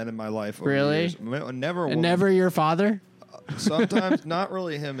lot of men in my life. Really? Never. And never your father? Sometimes, not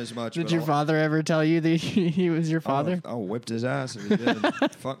really him as much. Did your father ever tell you that he was your father? I whipped his ass if he did.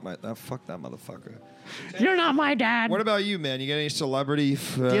 Fuck that motherfucker. You're not my dad. What about you, man? You got any celebrity?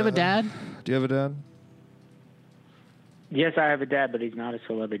 Do you have a dad? Do you have a dad? Yes, I have a dad, but he's not a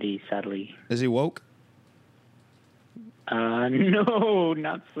celebrity, sadly. Is he woke? No,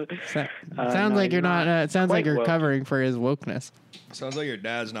 not so. Sounds like you're not. It sounds like you're woke. covering for his wokeness. Sounds like your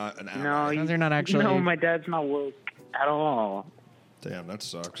dad's not an ally. No, Sounds you're not actually. No, my dad's not woke at all. Damn, that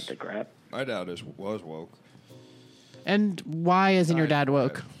sucks. The crap. My dad was woke. And why isn't your dad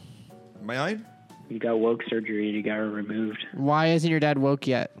woke? Mine? You got woke surgery and you got her removed. Why isn't your dad woke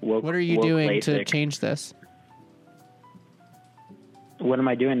yet? What are you doing to change this? What am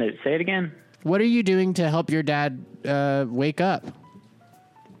I doing to say it again? What are you doing to help your dad wake up?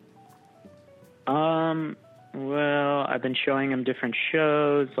 Well, I've been showing him different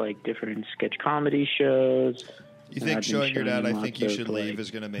shows, like different sketch comedy shows. You think showing your dad I think you should leave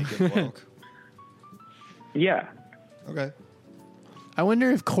is going to make him woke? Yeah. Okay. I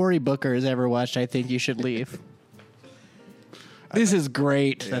wonder if Cory Booker has ever watched I Think You Should Leave. This is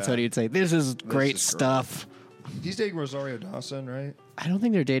great. Yeah. That's what he'd say. This is great stuff. He's dating Rosario Dawson, right? I don't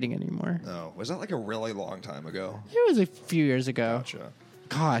think they're dating anymore. No. Was that like a really long time ago? It was a few years ago. Gotcha.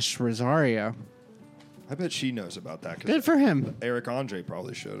 Gosh, Rosario. I bet she knows about that. Good for him. Eric Andre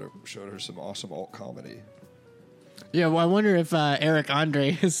probably showed her some awesome alt comedy. Yeah, well, I wonder if Eric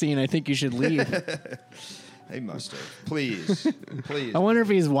Andre has seen I Think You Should Leave. He must have. Please. I wonder if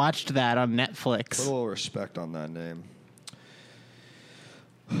he's watched that on Netflix. Put a little respect on that name.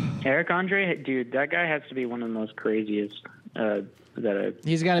 Eric Andre, dude, that guy has to be one of the most craziest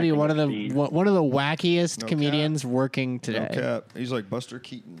He's got to be one of the wackiest comedians working today. No cap. He's like Buster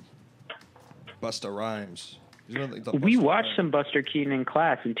Keaton. Busta Rhymes. We watched some Buster Keaton in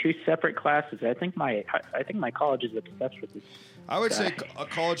class in 2 separate classes. I think my college is obsessed with this. I would say a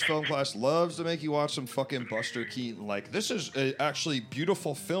college film class loves to make you watch some fucking Buster Keaton. Like, this is actually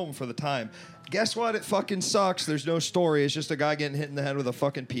beautiful film for the time. Guess what? It fucking sucks. There's no story. It's just a guy getting hit in the head with a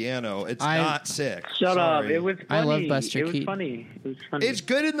fucking piano. It's not sick. Shut up. It was funny. I love Buster Keaton. It was funny. It's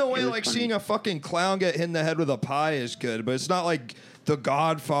good in the way, like, seeing a fucking clown get hit in the head with a pie is good, but it's not like The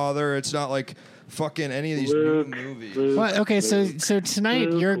Godfather. It's not like fucking any of these new movies. What? Okay, so tonight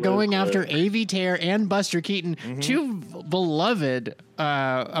you're going after Avi Tear and Buster Keaton, 2 beloved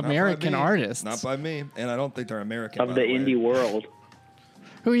American artists. Not by me, and I don't think they're American. Of the indie world.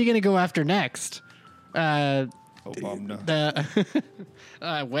 Who are you going to go after next? Wes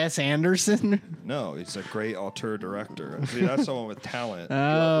Anderson? No, he's a great auteur director. See, that's someone with talent.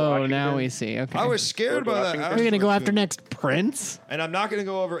 Oh, now we see. Okay. I was scared by that. Who are you going to go after next? Prince? And I'm not going to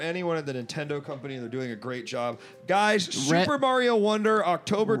go over anyone at the Nintendo company. They're doing a great job. Guys, Super Mario Wonder,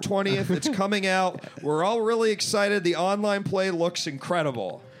 October 20th. It's coming out. We're all really excited. The online play looks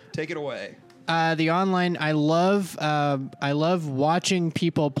incredible. Take it away. The online, I love watching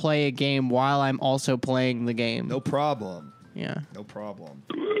people play a game while I'm also playing the game. No problem. Yeah. No problem.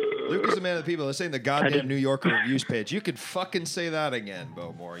 Luke is a man of the people. This ain't the goddamn New Yorker reviews page. You can fucking say that again,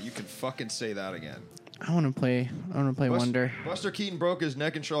 Bo Moore. You can fucking say that again. I want to play Wonder. Buster Keaton broke his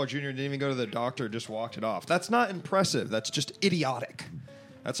neck and Charlotte Jr. didn't even go to the doctor, just walked it off. That's not impressive. That's just idiotic.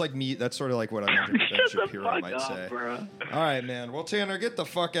 That's like me. That's sort of like what Andrew Shapiro might say. Bro. All right, man. Well, Tanner, get the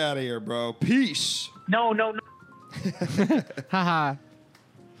fuck out of here, bro. Peace. No. Haha.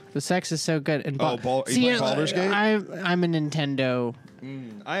 The sex is so good. And Baldur's Gate? I'm a Nintendo.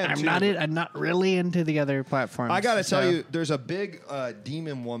 I am too. I'm not really into the other platforms. I gotta tell you, there's a big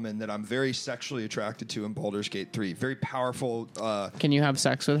demon woman that I'm very sexually attracted to in Baldur's Gate 3. Very powerful. Can you have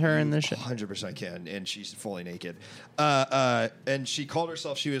sex with her in this show? 100% can, and she's fully naked. And she called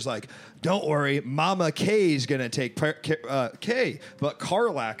herself. She was like, "Don't worry, Mama Kaye's gonna take Kaye," but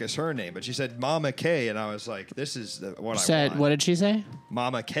Karlak is her name. But she said Mama Kaye, and I was like, "This is what I want." What did she say?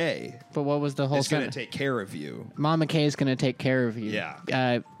 Mama Kaye. But what was the whole? Is gonna take care of you. Mama Kaye is gonna take care of you. Yeah.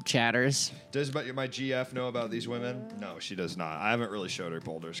 chatters. Does my GF know about these women? No, she does not. I haven't really showed her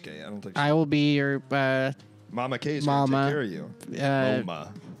Baldur's Gate. I don't think. I will be your Mama Kay's gonna take care of you.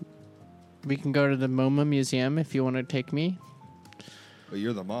 MoMA. We can go to the MoMA museum if you want to take me. Well,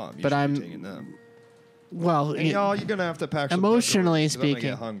 you're the mom. You but I'm be taking them. Well, y'all, you're gonna have to pack. Emotionally some speaking,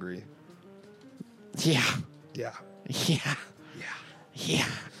 get hungry. Yeah. Yeah. Yeah. Yeah. Yeah.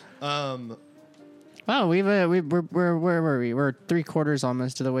 Wow, where were we? We're 3/4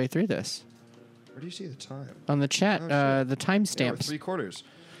 almost to the way through this. Where do you see the time? On the chat, the timestamps. Yeah, 3/4.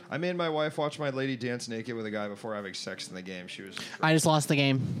 I made my wife watch my lady dance naked with a guy before having sex in the game. She was. I just lost the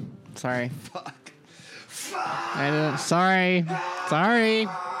game. Sorry. Fuck. Sorry.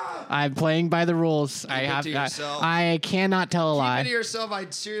 I'm playing by the rules. I cannot tell a lie. Keep it to yourself. I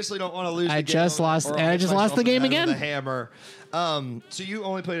seriously don't want to lose. I just lost the game again. The hammer. So you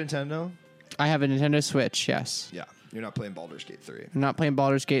only play Nintendo? I have a Nintendo Switch. Yes. Yeah. You're not playing Baldur's Gate 3. I'm not playing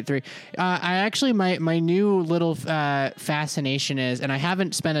Baldur's Gate 3. I actually, my new little fascination is, and I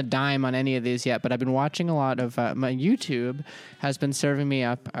haven't spent a dime on any of these yet, but I've been watching a lot of, my YouTube has been serving me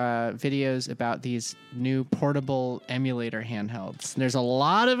up videos about these new portable emulator handhelds. There's a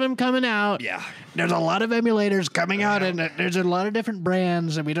lot of them coming out. Yeah. There's a lot of emulators coming out, and there's a lot of different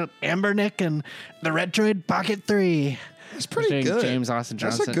brands, and Ambernick and the Retroid Pocket 3. That's pretty good. James Austin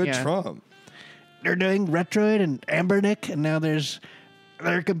Johnson. That's a good trump. They're doing Retroid and Ambernick, and now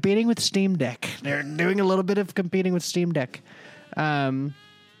they're competing with Steam Deck. They're doing a little bit of competing with Steam Deck.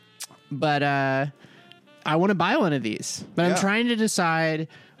 But I want to buy one of these. But I'm trying to decide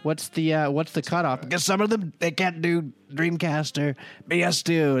what's the cutoff. Because some of them, they can't do Dreamcast or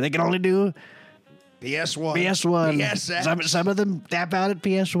PS2. They can only do PS1. PSX. Some of them tap out at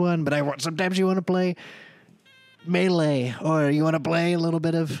PS1, but sometimes you want to play Melee, or you want to play a little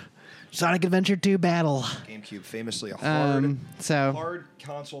bit of Sonic Adventure 2 Battle. GameCube, famously a hard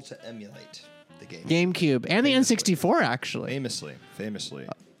console to emulate the game. GameCube and the N64, actually. Famously.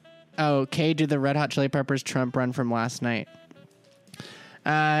 Oh, Kaye did the Red Hot Chili Peppers Trump run from last night.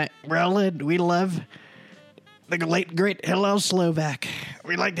 We love the late great Hillel Slovak.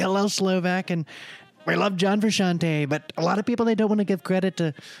 We liked Hillel Slovak, and we love John Frusciante. But a lot of people, they don't want to give credit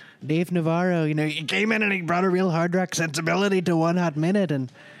to Dave Navarro. You know, he came in and he brought a real hard rock sensibility to One Hot Minute,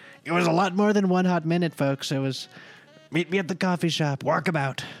 and it was a lot more than 1 hot minute, folks. It was meet me at the coffee shop,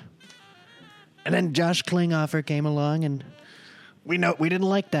 walkabout. And then Josh Klinghoffer came along, and we didn't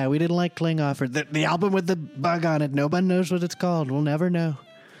like that. We didn't like Klinghoffer. The album with the bug on it, no one knows what it's called. We'll never know.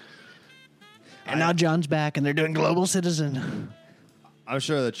 And now John's back, and they're doing Global Citizen. I'm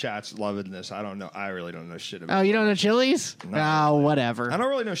sure the chat's loving this. I don't know. I really don't know shit about it. Oh, you don't know Chili's? No, whatever. I don't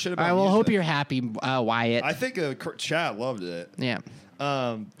really know shit about it. I will hope you're happy, Wyatt. I think the chat loved it. Yeah.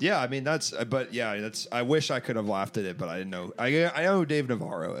 I mean, I wish I could have laughed at it, but I didn't know. I know who Dave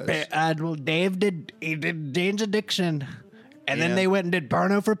Navarro is. Well, Dave did Jane's Addiction, and then they went and did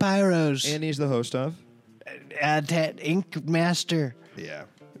Porno for Pyros. And he's the host of Ink Master. Yeah.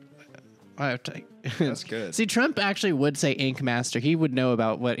 That's good. See, Trump actually would say Ink Master. He would know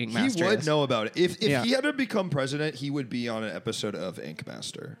about what Ink Master is. He would know about it. If he had to become president, he would be on an episode of Ink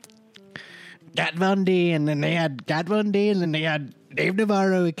Master. Gat Von D, and then they had Gat Von D, and then they had Dave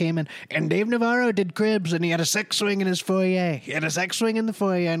Navarro who came in. And Dave Navarro did Cribs, and he had a sex swing in his foyer. He had a sex swing in the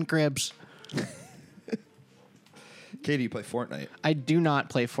foyer in Cribs. Kaye, do you play Fortnite? I do not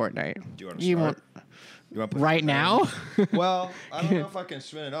play Fortnite. Do you want to start? You want to play right Fortnite? Now? Well, I don't know if I can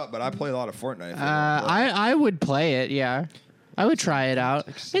spin it up, but I play a lot of Fortnite. I would play it, yeah. I would try it out.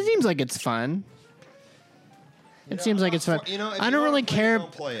 It seems like it's fun. It seems like it's fun. I don't really care.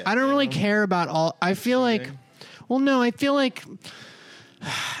 I don't really care about all. I feel like. Well, no, I feel like.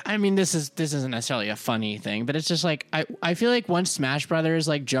 I mean, this isn't necessarily a funny thing, but it's just like I feel like once Smash Brothers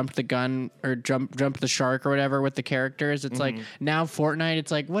like jumped the gun or jumped the shark or whatever with the characters, it's like now Fortnite.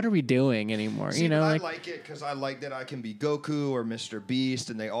 It's like, what are we doing anymore? See, I like it because I like that I can be Goku or Mr. Beast,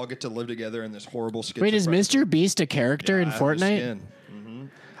 and they all get to live together in this horrible. Wait, is Mr. Beast a character in Fortnite?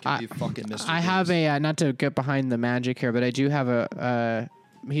 I have a not to get behind the magic here, but I do have a.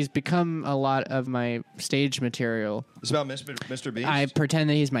 He's become a lot of my stage material. It's about Mr. Beast. I pretend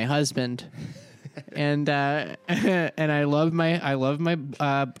that he's my husband, and and I love my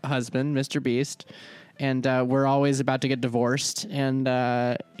husband, Mr. Beast, and we're always about to get divorced, and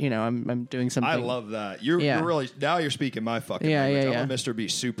I'm doing something. I love that. You're really now you're speaking my fucking language. I'm a Mr.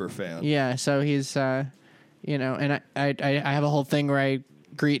 Beast super fan. Yeah, so he's and I have a whole thing where I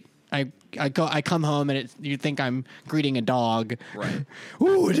greet. I come home and you think I'm greeting a dog, right?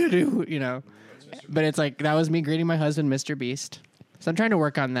 But it's like that was me greeting my husband, Mr. Beast. So I'm trying to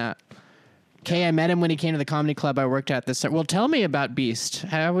work on that. Kaye, I met him when he came to the comedy club I worked at this. Well, tell me about Beast.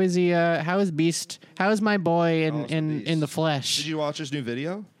 How is he? How is Beast? How is my boy in the flesh? Did you watch his new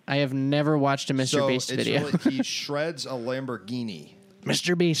video? I have never watched a Mr. Beast video. He shreds a Lamborghini.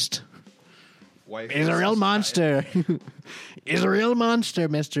 Mr. Beast. Wife He's a real monster. He's a real monster,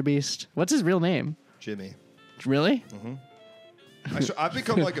 Mr. Beast. What's his real name? Jimmy. Really? Mm-hmm. I've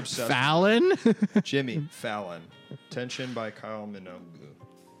become like obsessed. Fallon? Jimmy Fallon. Tension by Kyle Minogue.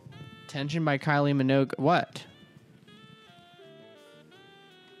 Tension by Kylie Minogue. What?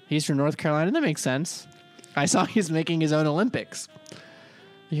 He's from North Carolina? That makes sense. I saw he's making his own Olympics.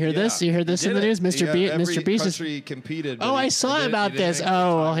 You hear this? You heard this in the news? Mr. Beast is competed. Oh, I saw about this.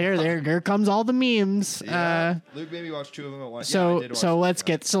 Oh, well, here comes all the memes. Yeah. Luke made me watch 2 of them at once. So let's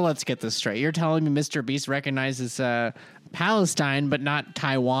get this straight. You're telling me Mr. Beast recognizes Palestine but not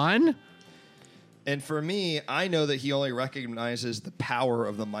Taiwan? And for me, I know that he only recognizes the power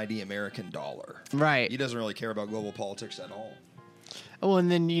of the mighty American dollar. Right. He doesn't really care about global politics at all. Oh,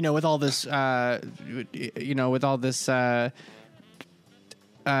 and then with all this, I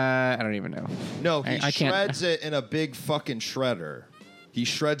don't even know. No, he shreds it in a big fucking shredder. He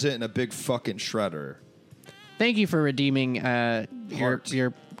shreds it in a big fucking shredder. Thank you for redeeming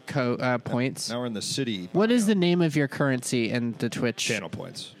your points. Now we're in the city. What is the name of your currency in the Twitch? Channel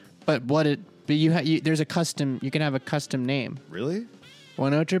points. But there's a custom. You can have a custom name. Really?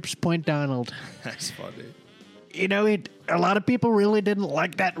 1-0 Point Donald. That's funny. A lot of people really didn't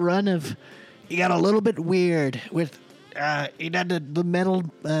like that run of. He got a little bit weird with. He did the metal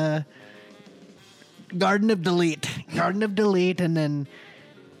Garden of Delete, and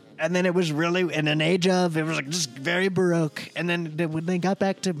then it was really in an age of it was like just very baroque. And then when they got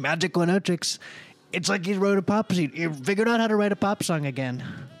back to Magic 1-0, it's like he wrote a pop. He figured out how to write a pop song again.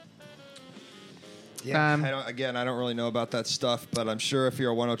 Yeah, I don't really know about that stuff, but I'm sure if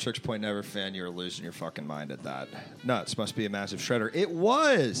you're a 1-0 Point Never fan, you're losing your fucking mind at that. Nuts must be a massive shredder. It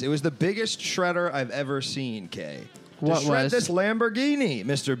was the biggest shredder I've ever seen, Kay. What shred was this Lamborghini?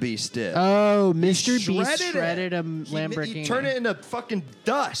 Mr. Beast did. Oh, Mr. Beast shredded a Lamborghini. He turned it into fucking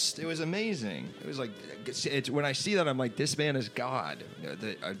dust. It was amazing. It was like when I see that, I'm like, this man is God.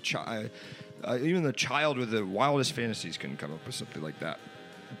 Even the child with the wildest fantasies couldn't come up with something like that.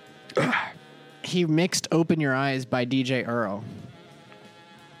 He mixed "Open Your Eyes" by DJ Earl.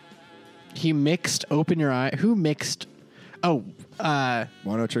 He mixed "Open Your Eyes." Who mixed?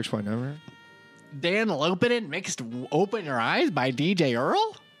 1-0 Point Never. Dan Lopinen mixed "Open Your Eyes" by DJ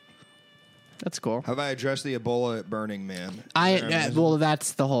Earl? That's cool. Have I addressed the Ebola at Burning Man?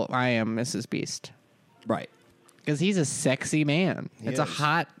 That's the whole I am Mrs. Beast. Right. Because he's a sexy man. It's a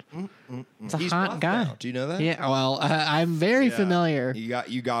hot hot guy. Now. Do you know that? Yeah, well, I'm very familiar.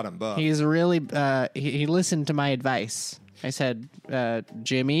 You got him buff. He's really he listened to my advice. I said,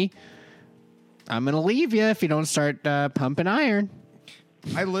 Jimmy, I'm going to leave you if you don't start pumping iron.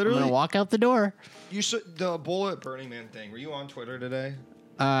 I'm going to walk out the door. The Ebola at Burning Man thing. Were you on Twitter today?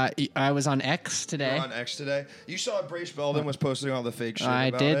 I was on X today. You were on X today. You saw Brace Belden was posting all the fake shit I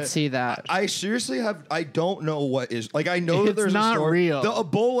about did it. see that. I seriously I don't know what is... Like, I know that there's not a story. real. The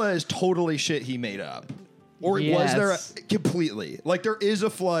Ebola is totally shit he made up. Or was there completely? Like, there is a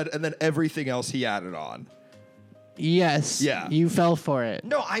flood, and then everything else he added on. Yes. Yeah. You fell for it.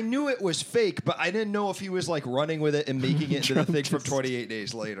 No, I knew it was fake, but I didn't know if he was, like, running with it and making it into the thing from 28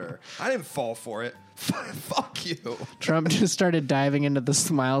 days later. I didn't fall for it. Fuck you. Trump just started diving into the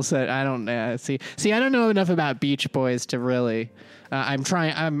smile set. I don't see. I don't know enough about Beach Boys to really. I'm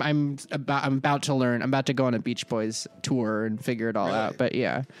trying. I'm about to learn. I'm about to go on a Beach Boys tour and figure it all out. But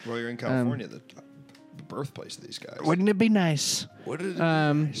yeah. Well, you're in California, the birthplace of these guys. Wouldn't it be nice? Wouldn't it be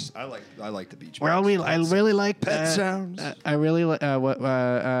nice? I like the Beach Boys. Well, I really like Pet Sounds. I really like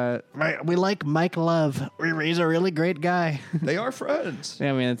we like Mike Love. He's a really great guy. They are friends.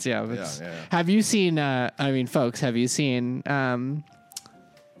 I mean, Have you seen? Folks, have you seen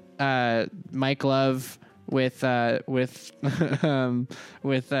Mike Love with Stamos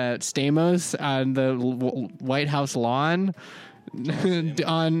on the White House lawn?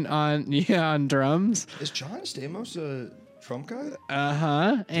 on drums. Is John Stamos a Trump guy?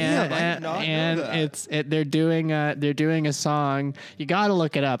 They're doing a song. You got to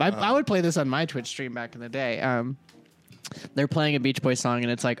look it up. I would play this on my Twitch stream back in the day. They're playing a Beach Boys song and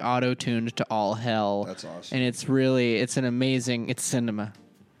it's like auto tuned to all hell. That's awesome. And it's cinema.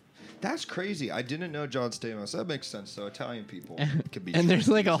 That's crazy. I didn't know John Stamos. That makes sense, though. Italian people can be. And there's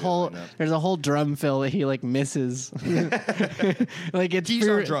like a whole drum fill that he like misses. Like he's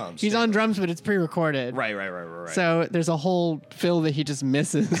on drums. He's on drums, but it's pre-recorded. Right. So there's a whole fill that he just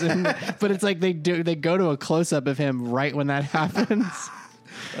misses, but it's like they go to a close up of him right when that happens.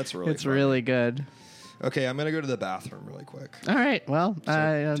 That's really It's funny. really good. Okay, I'm going to go to the bathroom really quick. All right. Well,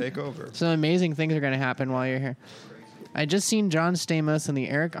 So take over. Some amazing things are going to happen while you're here. I just seen John Stamos on the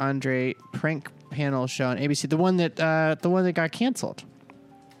Eric Andre prank panel show on ABC, the one that got canceled.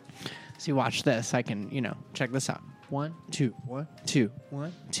 So you watch this. I can, check this out. 1, 2, 1, 2,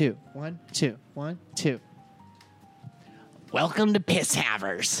 1, 2, 1, 2, 1, 2. Welcome to Piss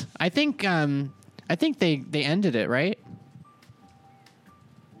Havers. I think they ended it, right?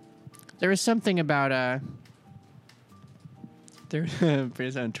 There was something about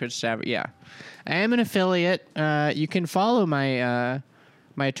there's on Twitch tab. Yeah, I am an affiliate. You can follow my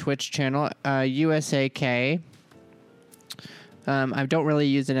my Twitch channel, USAK. I don't really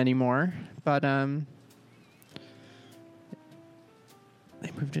use it anymore, but they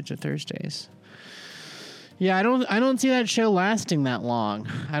moved it to Thursdays. Yeah, I don't see that show lasting that long.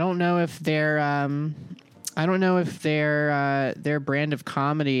 I don't know if their brand of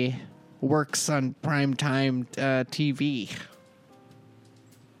comedy works on primetime TV.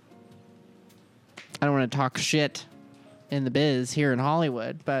 I don't want to talk shit in the biz here in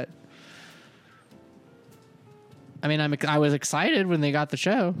Hollywood, but I mean, I was excited when they got the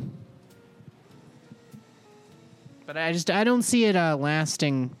show, but I don't see it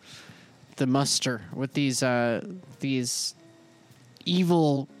lasting the muster with these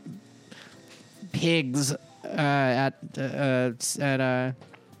evil pigs at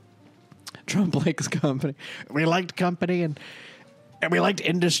Trump Lake's company. We liked company and we liked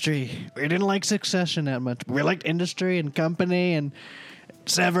industry. We didn't like Succession that much. We liked industry and company and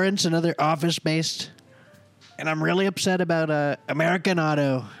Severance and other office-based. And I'm really upset about American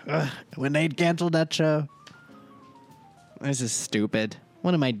Auto when they canceled that show. This is stupid.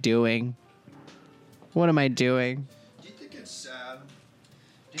 What am I doing? What am I doing? Do you think it's sad?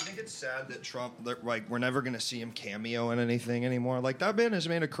 Do you think it's sad that Trump, like, we're never going to see him cameo in anything anymore? Like, that man has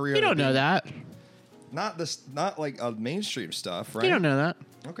made a career. You don't know that. Not like mainstream stuff, right? You don't know that.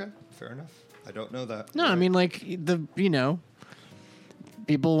 Okay, fair enough. I don't know that. No, right. I mean, like,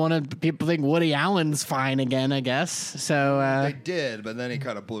 people think Woody Allen's fine again, I guess. So they did, but then he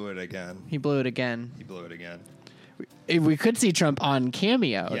kind of blew it again. He blew it again. We could see Trump on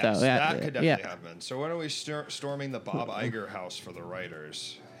Cameo, yes, though. That could definitely happen. So when are we storming the Bob Iger house for the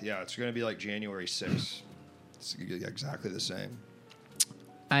writers? Yeah, it's going to be like January 6th. It's exactly the same.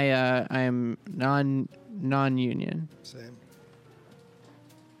 I am non-union. Same.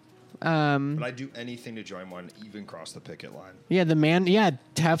 But I'd do anything to join one, even cross the picket line. Yeah,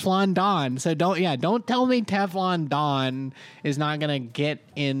 Teflon Don. So don't tell me Teflon Don is not gonna get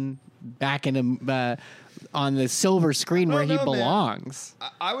back in on the silver screen where he belongs.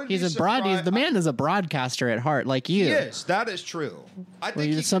 I would. The man is a broadcaster at heart, like you. Yes, that is true. I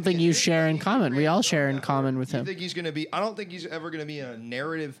think it's something you share in common. We all share in common with him. I think he's going to be. I don't think he's ever going to be a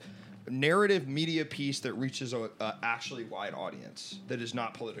narrative media piece that reaches a actually wide audience that is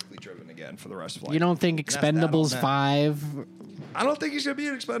not politically driven again for the rest of life. You don't think Expendables 5? I don't think he's going to be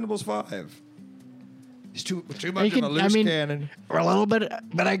in Expendables 5. He's too much of a loose cannon. Or a little bit,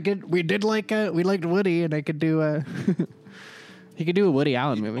 but we liked Woody, and I could do he could do a Woody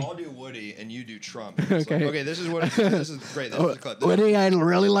Allen movie. I'll do Woody, and you do Trump. Okay, this is great. This is the clip. Woody, I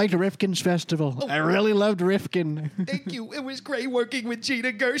really liked Rifkin's Festival. I really loved Rifkin. Thank you. It was great working with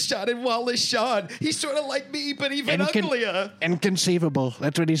Gina Gershon and Wallace Shawn. He's sort of like me, but even uglier. Inconceivable.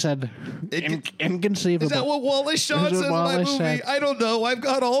 That's what he said. Inconceivable. Is that what Wallace Shawn says in my movie? Said. I don't know. I've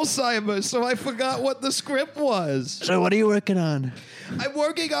got Alzheimer's, so I forgot what the script was. So what are you working on? I'm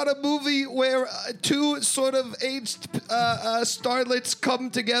working on a movie where two sort of aged starlets come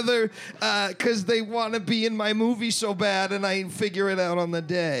together because they want to be in my movie so bad, and I figure it out on the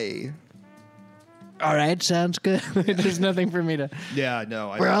day. All right, sounds good. There's nothing for me to. Yeah, no.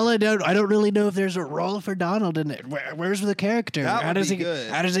 I don't really know if there's a role for Donald in it. Where's the character? How does he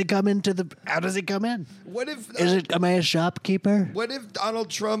come in? How does he come in? What if? Am I a shopkeeper? What if Donald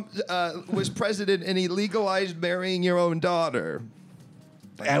Trump was president and he legalized marrying your own daughter?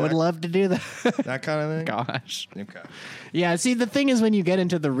 I would love to do that. That kind of thing? Gosh. Okay. Yeah, see, the thing is when you get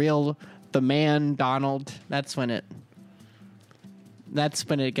into the man, Donald, that's when it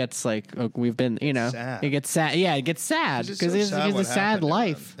gets like, we've been, sad. It gets sad. Yeah, it gets sad because it's a sad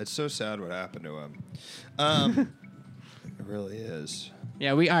life. It's so sad what happened to him. It really is.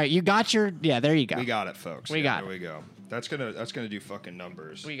 Yeah, all right, you got there you go. We got it, folks. There we go. That's gonna do fucking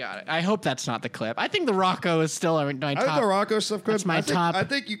numbers. We got it. I hope that's not the clip. I think the Rocco is still my top. I think the Rocco stuff clip. That's my top. I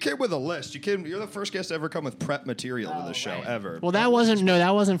think you came with a list. You're the first guest to ever come with prep material to the show ever. Well, that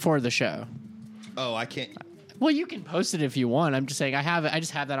wasn't for the show. Oh, I can't. Well, you can post it if you want. I'm just saying I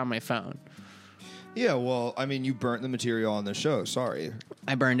just have that on my phone. Yeah, well, I mean, you burnt the material on the show. Sorry.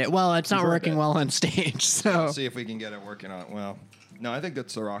 I burned it. Well, it's not working well on stage, so Let's see if we can get it working on. Well, no, I think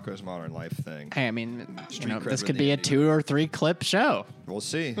that's the Rocco's Modern Life thing. hey, I mean, this cred could with be the a indie. 2 or 3 clip show. We'll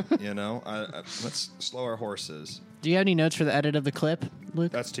see. Let's slow our horses. Do you have any notes for the edit of the clip,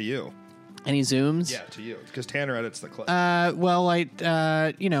 Luke? That's to you. Any zooms? Yeah, to you, because Tanner edits the clip. Well, I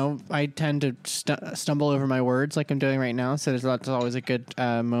tend to stumble over my words like I'm doing right now, so that's always a good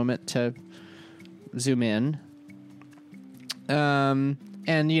moment to zoom in. And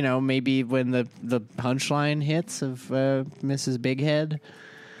maybe when the punchline hits of Mrs. Bighead.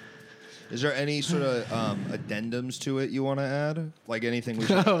 Is there any sort of addendums to it you want to add? Like anything we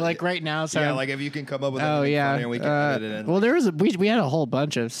should... Oh, like right now? So yeah, like if you can come up with anything funny and we can edit it in. Well, we had a whole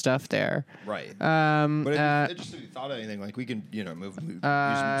bunch of stuff there. Right. But if you thought of anything, like we can, use some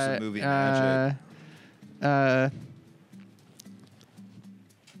movie magic.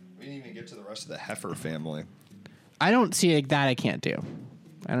 We didn't even get to the rest of the Heifer family. I don't see that I can't do.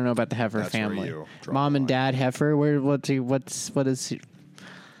 I don't know about the Heifer That's where family. you draw Mom the and line. Dad Heifer. What is he?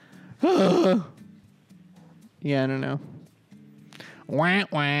 Yeah, I don't know. Wah,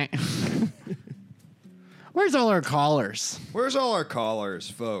 wah. Where's all our callers? Where's all our callers,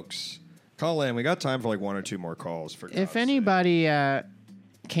 folks? Call in. We got time for like 1 or 2 more calls. For If God's anybody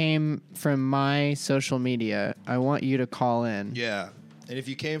came from my social media, I want you to call in. sake. Yeah. And if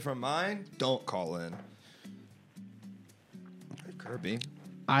you came from mine, don't call in. Hey, Kirby.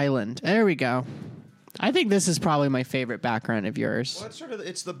 Island. There we go. I think this is probably my favorite background of yours. Well,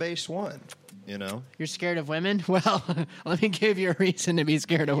 it's the base one, You're scared of women? Well, let me give you a reason to be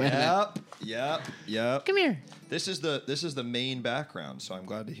scared of women. Yep. Come here. This is the main background, so I'm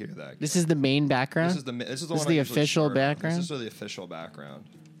glad to hear that. This is the main background? This is the one This is I the usually official start on. background? This is the official background.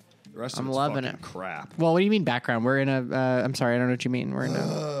 The rest I'm of it's loving fucking it. crap. Well, what do you mean background? We're in a... I'm sorry, I don't know what you mean. We're in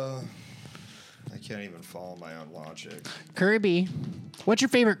a... I can't even follow my own logic. Kirby. What's your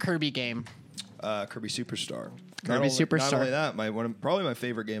favorite Kirby game? Kirby Superstar. Kirby Superstar. Not only that, probably my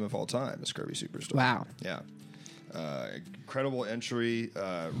favorite game of all time is Kirby Superstar. Wow. Yeah. Incredible entry.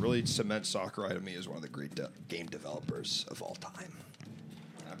 Really cements Sakurai to me as one of the great game developers of all time.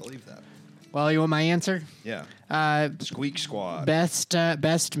 I believe that. Well, you want my answer? Yeah. Squeak Squad. Best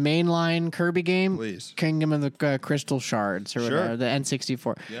mainline Kirby game? Please. Kingdom of the Crystal Shards or Sure. whatever, the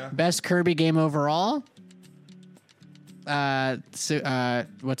N64. Yeah. Best Kirby game overall? What's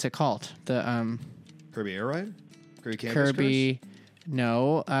it called? The Kirby Air Ride? Kirby Campus Kirby.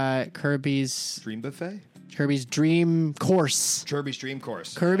 No, Kirby's Curse? Dream Buffet? Kirby's Dream Course. Kirby's Dream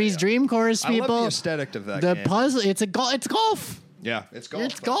Course. Kirby's Yeah. Dream Course, people. I love the aesthetic of that The game. puzzle. It's golf. Yeah, it's golf.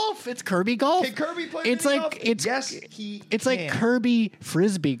 It's golf. It's Kirby golf. Can Kirby play It's mini like golf? it's Yes, he It's can. like Kirby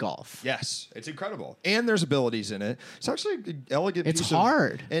frisbee golf. Yes, it's incredible, and there's abilities in it. It's actually an elegant. It's piece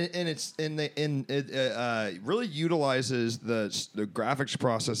hard, and it really utilizes the graphics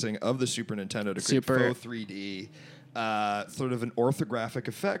processing of the Super Nintendo to create faux 3D, sort of an orthographic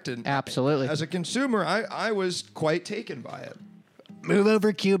effect. And absolutely, as a consumer, I was quite taken by it. Move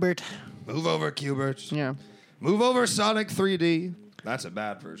over, Qbert. Move over, Qbert. Yeah. Move over, Sonic 3D. That's a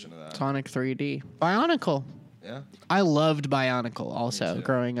bad version of that. Sonic 3D. Bionicle. Yeah. I loved Bionicle also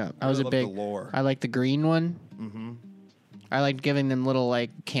growing up. I was a love big. the lore. I liked the green one. Mm-hmm. I liked giving them little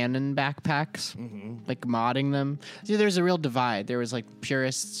like cannon backpacks, like modding them. See, there's a real divide. There was like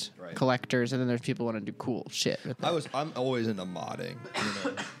purists, collectors, and then there's people who want to do cool shit with that. I'm always into modding.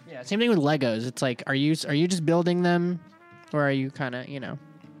 Yeah. Same thing with Legos. It's like, are you just building them, or are you kind of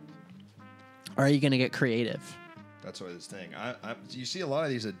or are you going to get creative? That's always the thing. You see a lot of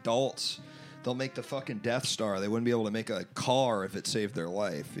these adults, they'll make the fucking Death Star. They wouldn't be able to make a car if it saved their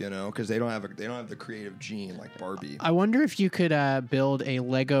life, because they don't have the creative gene like Barbie. I wonder if you could build a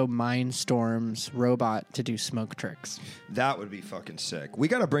Lego Mindstorms robot to do smoke tricks. That would be fucking sick. We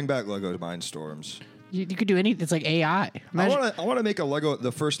got to bring back Lego Mindstorms. You could do anything. It's like AI. I want to make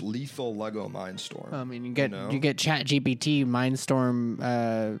the first lethal Lego Mindstorm. I mean, you get ChatGPT Mindstorm.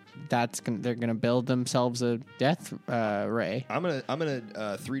 They're gonna build themselves a death ray. I'm gonna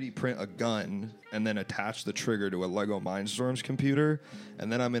 3D print a gun and then attach the trigger to a Lego Mindstorms computer,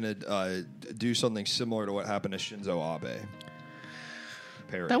 and then I'm gonna do something similar to what happened to Shinzo Abe.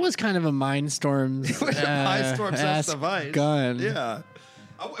 Parody. That was kind of a Mindstorms. It was a Mindstorms device. Gun. Yeah.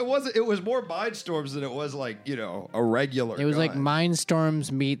 It was more Mindstorms than it was like a regular. It was gun. like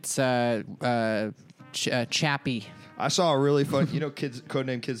Mindstorms meets Chappie. I saw a really fun,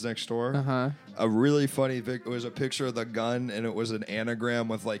 Codename Kids Next Door. A really funny. It was a picture of the gun, and it was an anagram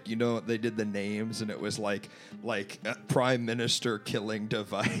with they did the names, and it was like a Prime Minister killing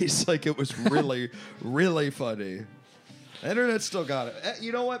device. Like it was really, really funny. The internet still got it.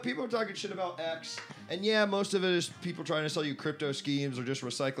 You know what? People are talking shit about X, And yeah, most of it is people trying to sell you crypto schemes or just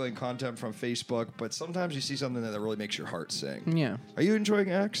recycling content from Facebook. But sometimes you see something that really makes your heart sing. Yeah. Are you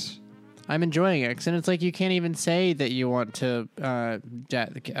enjoying X? I'm enjoying X, and it's like you can't even say that you want to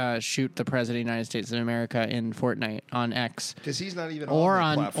shoot the president of the United States of America in Fortnite on X, because he's not even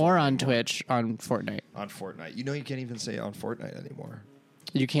on Twitch on Fortnite. On Fortnite, you can't even say on Fortnite anymore.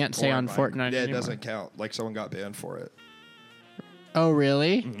 You can't say on Fortnite. Yeah, anymore. It doesn't count. Like someone got banned for it. Oh,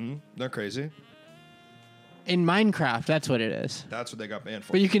 really? Mm-hmm. They're crazy. In Minecraft, that's what it is. That's what they got banned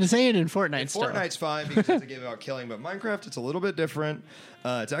for. But you can say it in Fortnite still. Fortnite's fine because it's a game about killing, but Minecraft, it's a little bit different.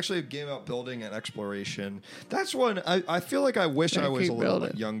 It's actually a game about building and exploration. That's one, I feel like I wish I was a little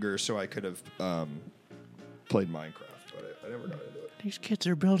bit younger so I could have played Minecraft, but I never got into it. These kids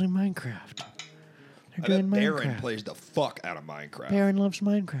are building Minecraft. I bet Baron plays the fuck out of Minecraft. Baron loves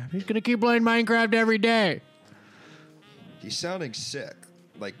Minecraft. He's going to keep playing Minecraft every day. He's sounding sick.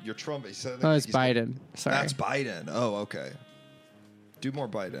 Like your Trump. It's Biden. Sorry. That's Biden. Oh, okay. Do more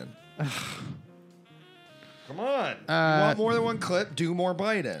Biden. Come on. You want more than one clip? Do more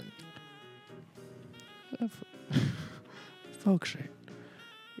Biden. Folks,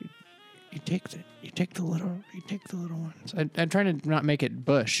 you take the little ones. I'm trying to not make it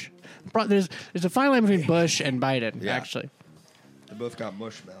Bush. There's a fine line between Bush and Biden. Yeah. Actually, they both got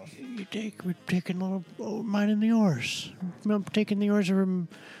mush mouth. We're taking mine in the oars. We're taking the oars. We're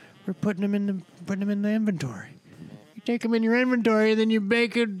putting them in the inventory. You take them in your inventory, and then you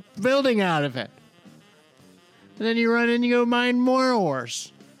make a building out of it. And then you run and you go mine more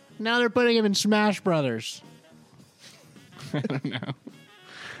ores. Now they're putting them in Smash Brothers. I don't know.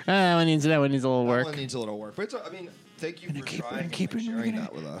 That one needs a little work. That one needs a little work. But thank you for trying and sharing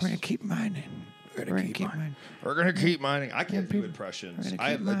that with us. We're going to keep mining. We're gonna keep mining. I can't do impressions.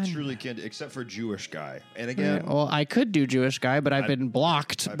 I truly can't, except for Jewish guy. And again, well, I could do Jewish guy, but I've been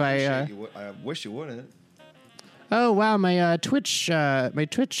blocked by. I wish you wouldn't. Oh wow, my Twitch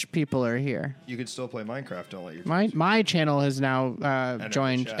people are here. You can still play Minecraft. Don't let your my channel has now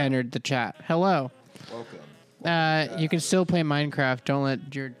entered the chat. Hello. Welcome. You can still play Minecraft. Don't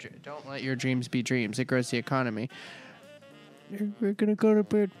let your dreams be dreams. It grows the economy. We're gonna go to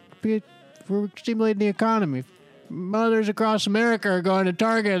bed. We're stimulating the economy. Mothers across America are going to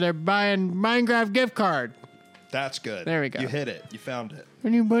Target. They're buying Minecraft gift card. That's good. There we go. You hit it. You found it.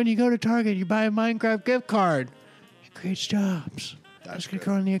 When you go to Target, you buy a Minecraft gift card. It creates jobs. That's going to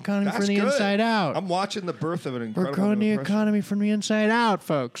grow the economy from the inside out. I'm watching the birth of an incredible. We're growing the economy from the inside out,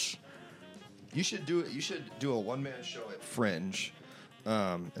 folks. You should do a one-man show at Fringe.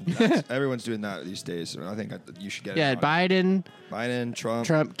 And everyone's doing that these days. So I think you should get it. Yeah, Biden,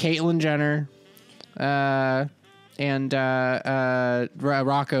 Trump, Caitlyn Jenner, and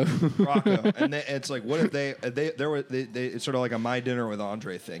Rocco. And it's like, what if they it's sort of like a My Dinner with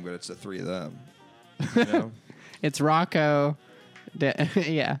Andre thing, but it's the three of them. You know? It's Rocco.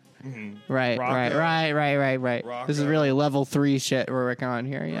 Yeah. Mm-hmm. Right. Rocco. This is really level 3 shit we're working on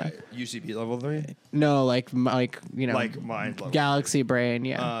here. Yeah. Right. UCP level 3? No, like mind level. Galaxy Brain.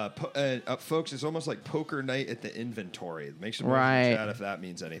 Yeah. Folks, it's almost like poker night at the inventory. Make some noise in the chat if that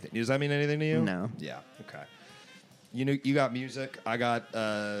means anything. Does that mean anything to you? No. Yeah. Okay. You got music. I got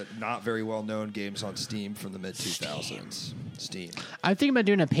not very well known games on Steam from the mid 2000s. Steam. I'm thinking about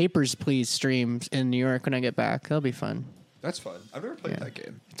doing a Papers, Please stream in New York when I get back. That'll be fun. That's fun. I've never played that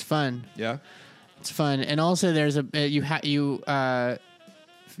game. It's fun. Yeah, it's fun. And also, there's you have to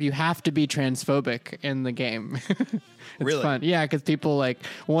be transphobic in the game. It's really fun. Yeah, because people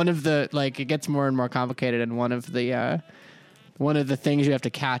one of the it gets more and more complicated, and one of the things you have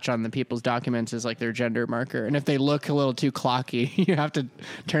to catch on the people's documents is their gender marker, and if they look a little too clocky, you have to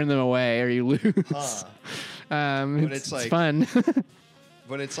turn them away or you lose. Huh. But it's fun.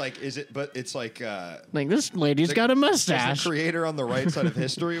 But it's this lady's got a mustache. Is the creator on the right side of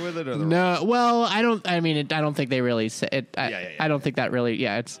history with it, or the no? right? Well, I don't think they really say it. I don't think that really.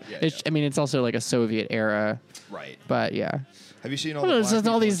 Yeah, I mean, it's also like a Soviet era. Right. But yeah. Have you seen all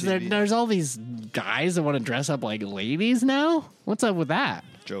the there's all these guys that want to dress up like ladies now? What's up with that?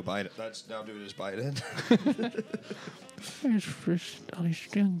 Joe Biden. That's now doing his Biden. There's all these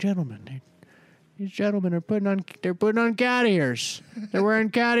young gentlemen. These gentlemen are putting on cat ears. They're wearing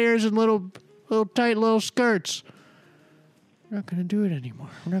cat ears and little tight skirts. We're not going to do it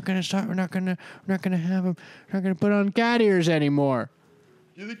anymore. We're not going to start. We're not going to have them. We're not going to put on cat ears anymore.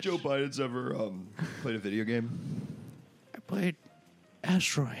 Do you think Joe Biden's ever played a video game? I played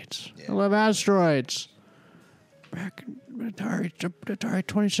Asteroids. Yeah. I love Asteroids. Back in Atari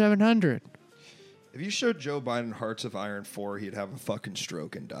 2700. If you showed Joe Biden Hearts of Iron 4, he'd have a fucking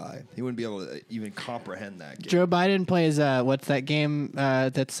stroke and die. He wouldn't be able to even comprehend that game. Joe Biden plays, what's that game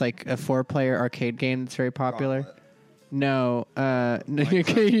that's like a 4-player arcade game that's very popular? Gauntlet. No, he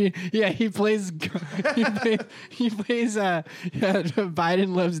plays.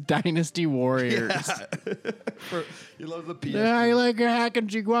 Biden loves Dynasty Warriors. Yeah. He loves the PS. Yeah, you like your hack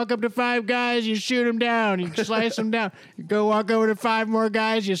and you walk up to 5 guys, you shoot them down, you slice them down. You go walk over to 5 more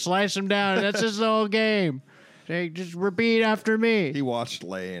guys, you slice them down. That's just the whole game. Hey, just repeat after me. He watched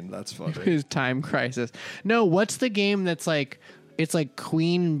Lane. That's funny. His Time Crisis. No, what's the game that's like? It's like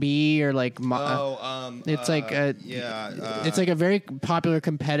Queen Bee or like it's like it's like a very popular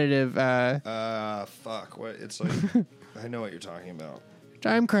competitive fuck what it's like. I know what you're talking about.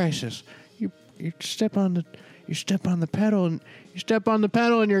 Time Crisis. You step on the pedal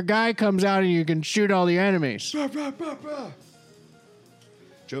and your guy comes out and you can shoot all the enemies.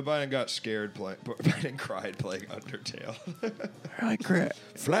 Joe Biden got scared Biden cried playing Undertale. I like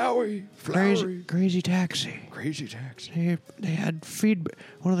Flowery. Crazy Taxi. Crazy Taxi. They had feedback.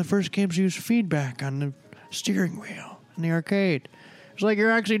 One of the first games used feedback on the steering wheel in the arcade. It's like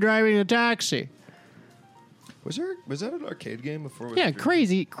you're actually driving a taxi. Was that an arcade game before?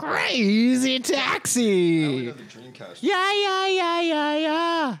 Crazy Taxi. I only know the Dreamcast. Yeah.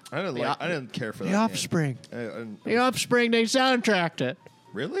 I didn't care for that. The Offspring. The Offspring. They soundtracked it.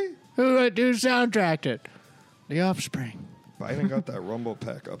 Really? Who soundtracked it? The Offspring. Biden got that rumble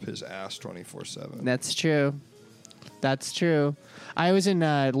pack up his ass 24/7. That's true. I was in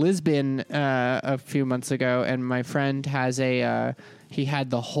Lisbon a few months ago, and my friend has he had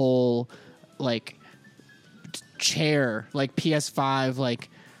the whole like chair, like PS5, like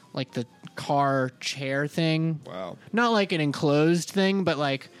the car chair thing. Wow. Not like an enclosed thing, but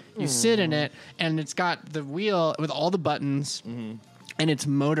like you sit in it, and it's got the wheel with all the buttons. Mm-hmm. And it's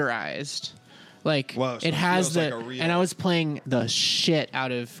motorized. Like, wow, so it has like and I was playing the shit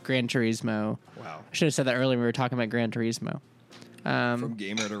out of Gran Turismo. Wow. I should have said that earlier when we were talking about Gran Turismo. From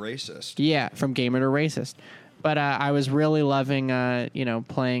gamer to racist. Yeah, from gamer to racist. But I was really loving,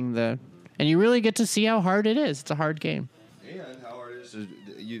 playing and you really get to see how hard it is. It's a hard game. Yeah, and how hard it is.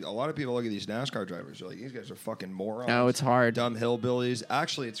 A lot of people look at these NASCAR drivers. They're like, these guys are fucking morons. No, it's hard. Dumb hillbillies.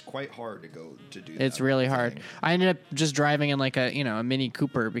 Actually, it's quite hard to do that. It's really hard. I ended up just driving in like a Mini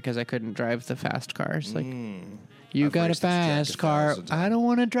Cooper because I couldn't drive the fast cars. Like, you got a fast car. I don't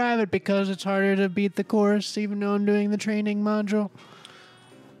want to drive it because it's harder to beat the course, even though I'm doing the training module.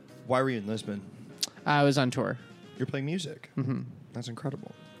 Why were you in Lisbon? I was on tour. You're playing music. Mm-hmm. That's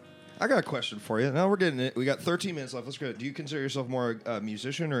incredible. I got a question for you. Now we're getting it. We got 13 minutes left. Let's go. Do you consider yourself more a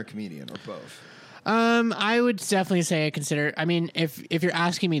musician or a comedian or both? I would definitely say I consider. I mean, if you're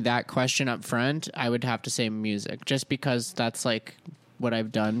asking me that question up front, I would have to say music, just because that's like what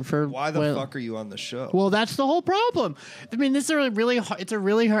I've done for. Why the fuck are you on the show? Well, that's the whole problem. I mean, this is really hard. It's a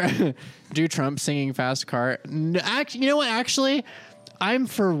really hard. Do Trump singing "Fast Car"? No, actually, you know what? Actually, I'm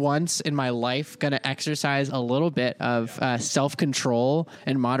for once in my life going to exercise a little bit of self-control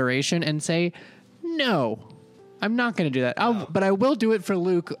and moderation and say, no, I'm not going to do that. But I will do it for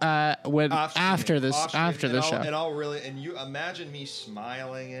Luke after the show. And I'll really, and you imagine me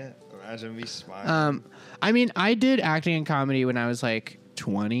smiling it. Imagine me smiling. I mean, I did acting and comedy when I was like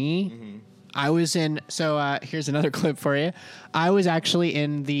 20. Mm-hmm. I was in, here's another clip for you. I was actually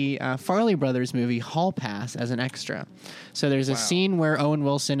in the Farley Brothers movie Hall Pass as an extra. So there's a scene where Owen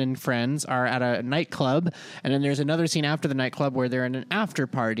Wilson and friends are at a nightclub, and then there's another scene after the nightclub where they're in an after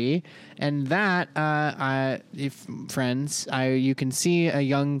party, and that, you can see a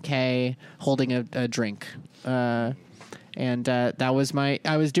young Kaye holding a drink. And that was I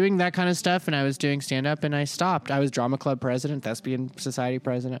was doing that kind of stuff, and I was doing stand-up, and I stopped. I was drama club president, thespian society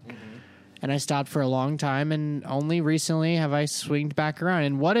president. Mm-hmm. And I stopped for a long time, and only recently have I swinged back around.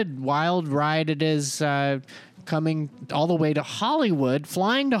 And what a wild ride it is coming all the way to Hollywood,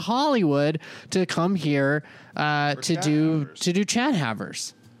 flying to Hollywood to come here to do Chat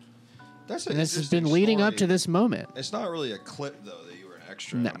Havers. And this has been leading up to this moment. It's not really a clip, though, that you were an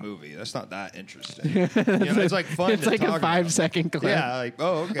extra in a movie. That's not that interesting. It's like fun it's to like talk a 5-second clip. Yeah, like,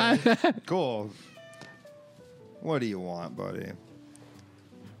 oh, okay. Cool. What do you want, buddy?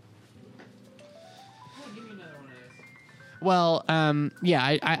 Well,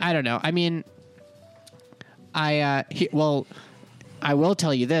 yeah, I don't know. I mean, I will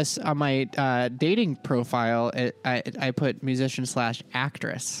tell you this. On my dating profile, I put musician /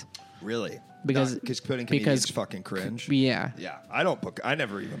 actress. Really? because putting comedians fucking cringe. Yeah. I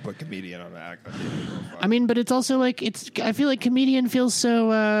never even put comedian on my act. I mean, but it's also like I feel like comedian feels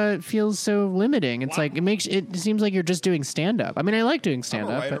so limiting. It's like it seems like you're just doing stand up. I mean, I like doing stand up.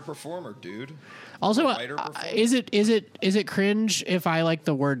 I'm a writer performer, dude. Also, is it cringe if I like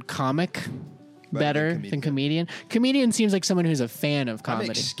the word comic better than comedian? Comedian seems like someone who's a fan of comedy. I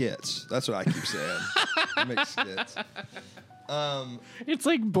make skits. That's what I keep saying. I make skits. It's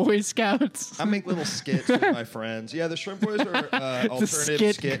like Boy Scouts. I make little skits with my friends. Yeah, the Shrimp Boys are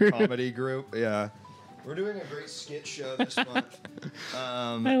alternative skit comedy group. Yeah. We're doing a great skit show this month.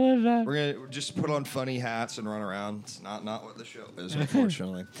 I love that. We're gonna just put on funny hats and run around. It's not what the show is,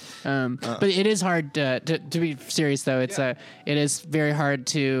 unfortunately. But it is hard to be serious, though. It is very hard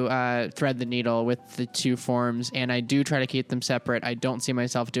to thread the needle with the two forms, and I do try to keep them separate. I don't see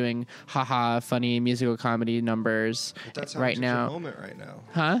myself doing funny musical comedy numbers right now. That's having such a moment right now.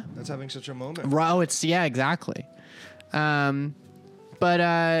 Huh? That's having such a moment. Oh, exactly. But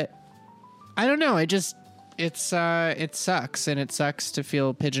I don't know. It sucks, and it sucks to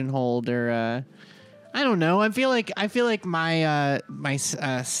feel pigeonholed, or I don't know. I feel like my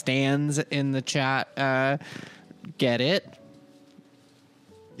stands in the chat get it.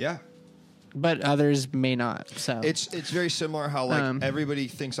 Yeah. But others may not. So it's very similar how like everybody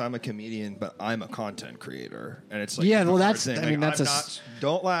thinks I'm a comedian, but I'm a content creator, and it's like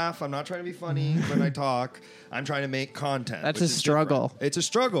don't laugh. I'm not trying to be funny when I talk. I'm trying to make content. That's a struggle. Different. It's a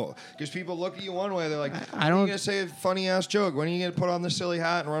struggle because people look at you one way. They're like, I don't. When are you gonna say a funny ass joke? When are you gonna put on the silly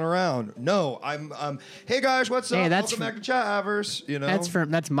hat and run around? No, I'm. Hey guys, what's up? Welcome back to Chat Havers. You know,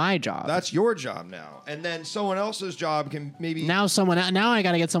 that's my job. That's your job now, and then someone else's job can maybe now I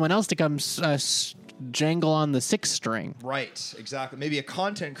got to get someone else to come jangle on the sixth string. Right, exactly. Maybe a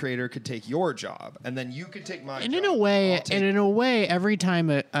content creator could take your job, and then you could take my job. In a way, every time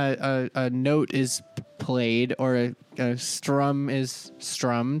a note is played or a strum is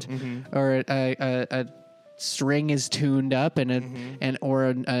strummed, or a string is tuned up, and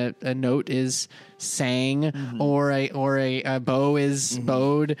a note is sang, or a bow is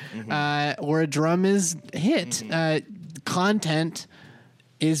bowed, or a drum is hit. Content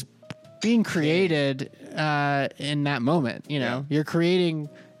is being created in that moment. You're creating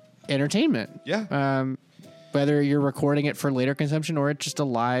entertainment. Yeah. Whether you're recording it for later consumption or it's just a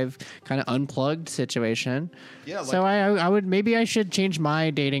live kind of unplugged situation. Yeah. So I should change my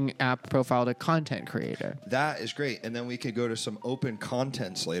dating app profile to content creator. That is great. And then we could go to some open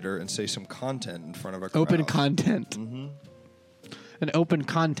contents later and say some content in front of a crowd. Open content. An open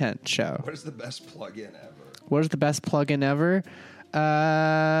content show. What is the best plugin ever?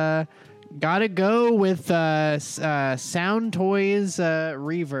 Gotta go with Sound Toys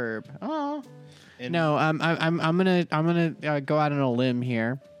Reverb. Oh. No, I'm gonna go out on a limb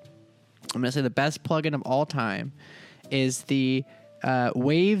here. I'm gonna say the best plugin of all time is the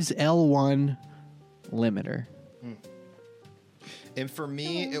Waves L1 limiter. And for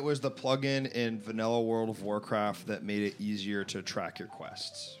me, it was the plugin in Vanilla World of Warcraft that made it easier to track your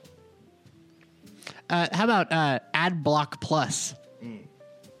quests. How about AdBlock Plus?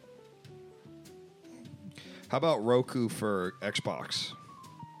 How about Roku for Xbox?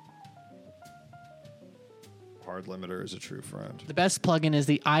 Hard limiter is a true friend. The best plugin is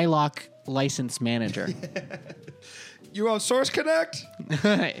the iLock License Manager. You on Source Connect?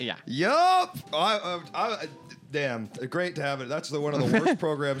 Yeah. Yup. Damn, great to have it. That's one of the worst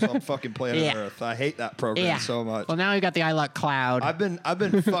programs on fucking planet Earth. I hate that program so much. Well, now you got the iLock Cloud. I've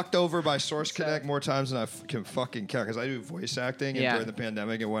been fucked over by Source Connect more times than I can fucking count because I do voice acting and during the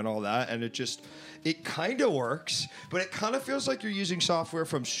pandemic and went all that, and it kind of works, but it kind of feels like you're using software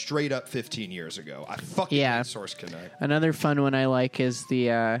from straight up 15 years ago. I fucking hate Source Connect. Another fun one I like is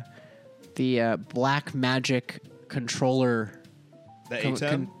the Black Magic controller. The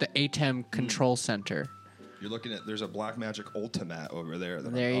ATEM? The ATEM Control Center. You're looking at, there's a Blackmagic Ultimate over there.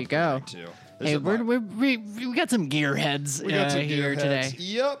 There you go. Hey, we got some gearheads here today.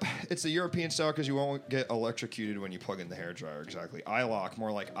 Yep. It's the European style because you won't get electrocuted when you plug in the hairdryer. Exactly. iLock,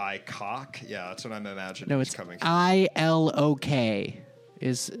 more like iCock. Yeah, that's what I'm imagining. No, it's coming. ILOK.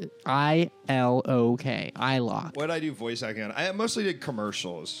 Is ILOK. iLock. What did I do voice acting on? I mostly did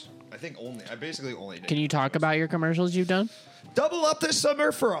commercials. I basically only did. Can you talk about your commercials you've done? Double up this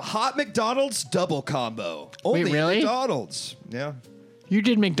summer for a hot McDonald's double combo. Only Wait, really? McDonald's. Yeah. You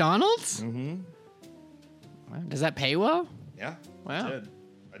did McDonald's? Mm-hmm. Wow. Does that pay well? Yeah. Wow.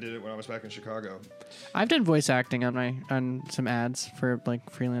 I did it when I was back in Chicago. I've done voice acting on some ads for like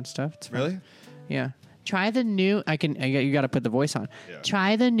freelance stuff. It's really? Yeah. Try the new. You got to put the voice on. Yeah.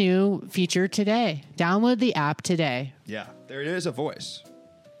 Try the new feature today. Download the app today. Yeah. There it is, a voice.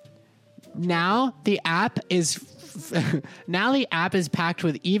 Now the app is packed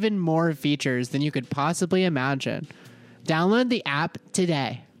with even more features than you could possibly imagine. Download the app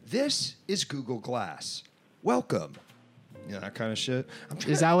today. This is Google Glass. Welcome. You know, that kind of shit.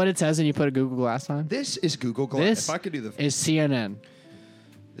 Is that what it says when you put a Google Glass on? This is Google Glass. This if I could do is CNN.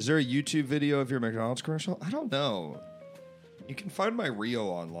 Is there a YouTube video of your McDonald's commercial? I don't know. You can find my reel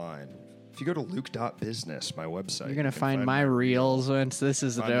online. If you go to luke.business, my website. You're going to find my reels once this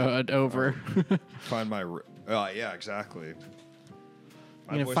is over. Find my... Oh, yeah, exactly. You're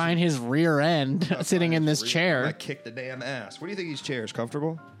going to find his rear end sitting in this chair. I kick the damn ass. What do you think these chairs?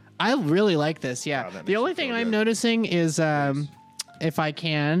 Comfortable? I really like this, yeah. Wow, the only thing I'm noticing is if I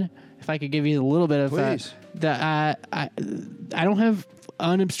could give you a little bit of... I don't have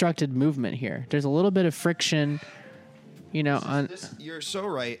unobstructed movement here. There's a little bit of friction... You know, you're so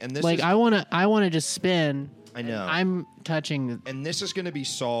right, and this like I want to just spin. I know. I'm touching, and this is going to be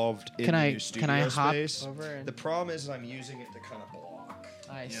solved in the new studio space. The problem is I'm using it to kind of block.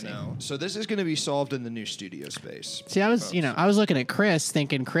 I see. So this is going to be solved in the new studio space. See, I was looking at Chris,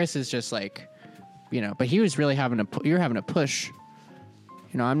 thinking Chris is just like, but he was really you're having to push.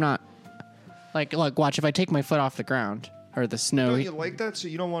 I'm not like watch if I take my foot off the ground. Or the snow. Don't you like that? So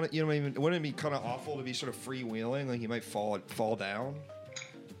you don't want to. Wouldn't it be kind of awful to be sort of freewheeling, like you might fall down?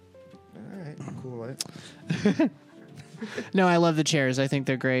 All right, cool. Right? No, I love the chairs. I think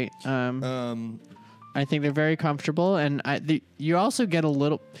they're great. I think they're very comfortable, and you also get a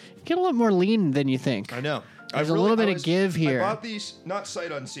little more lean than you think. I know. There's a little bit of give here. I bought these not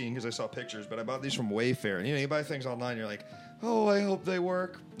sight unseen because I saw pictures, but I bought these from Wayfair. And you buy things online, you're like, oh, I hope they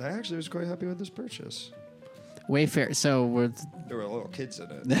work. I actually was quite happy with this purchase. Wayfair. So there were little kids in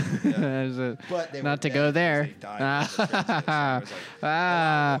it. Yeah. But they not to go there.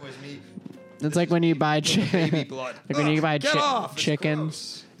 It's like when you buy baby blood. Like when you buy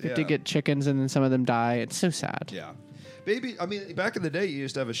chickens. You have to get chickens, and then some of them die. It's so sad. Yeah. Baby, back in the day, you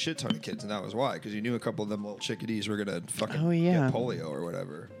used to have a shit ton of kids, and that was why, because you knew a couple of them little chickadees were gonna fucking get polio or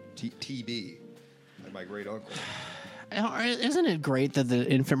whatever, TB. And my great uncle. Isn't it great that the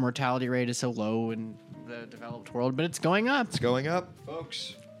infant mortality rate is so low in the developed world? But it's going up. It's going up,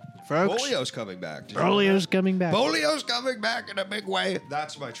 folks. Polio's coming back. Polio's coming back. Polio's coming back in a big way.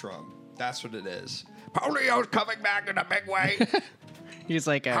 That's my Trump. That's what it is. Polio's coming back in a big way. He's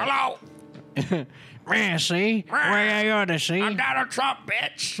like, hello. Man, see? Where you to see? I'm Donald Trump,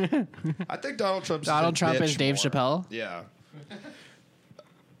 bitch. I think Donald Trump is Dave Chappelle. Yeah.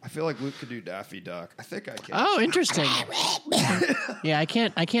 I feel like Luke could do Daffy Duck. I think I can. Oh, interesting. Yeah, I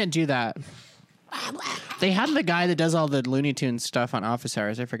can't do that. They had the guy that does all the Looney Tunes stuff on Office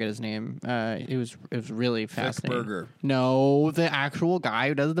Hours. I forget his name. It was really fascinating. Burger. No, the actual guy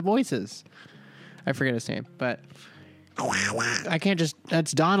who does the voices. I forget his name, but I can't just.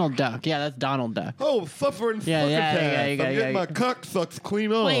 That's Donald Duck. Yeah, that's Donald Duck. Oh, suffering fucking I'm getting my cock sucked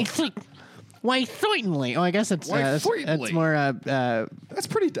clean off. Why, certainly. Oh, I guess that's more. That's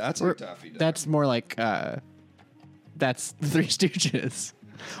pretty. That's a Daffy Duck. That's more like. That's the Three Stooges.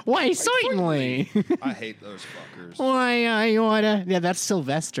 Why, certainly. I hate those fuckers. Why, you wanna? Yeah, that's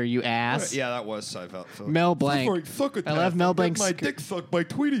Sylvester, you ass. Yeah, that was Seinfeld. Mel Blanc. I love Mel Blanc's. My dick sucked by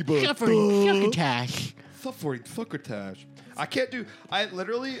Tweety Bird. Suffering succotash. I can't do. I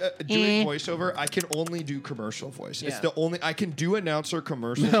literally doing voiceover. I can only do commercial voice. Yeah. It's the only. I can do announcer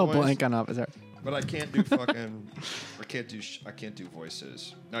commercial. Mel voice, Blanc on Office Hours. But I can't do fucking. I can't do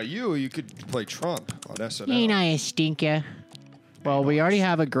voices. Now you could play Trump on SNL. Ain't I a stinker? Well, we already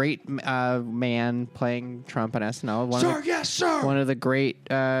have a great man playing Trump on SNL. Sir. One of the great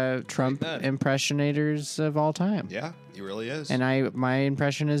Trump impersonators of all time. Yeah, he really is. And my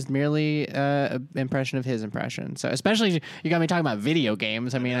impression is merely an impression of his impression. So, especially you got me talking about video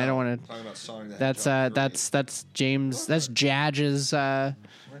games. I mean, I don't want to. Talking about Sonic the that's James. That's Jaj's. I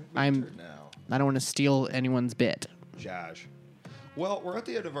don't want to steal anyone's bit. Jaj. Well, we're at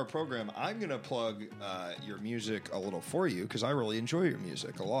the end of our program. I'm going to plug your music a little for you because I really enjoy your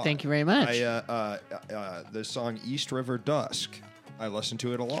music a lot. Thank you very much. The song East River Dusk, I listen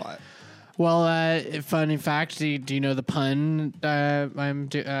to it a lot. Well, fun fact, do you know the pun?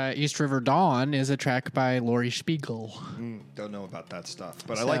 East River Dawn is a track by Laurie Spiegel. Don't know about that stuff,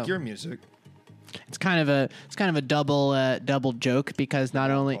 but I like your music. It's kind of a double joke because not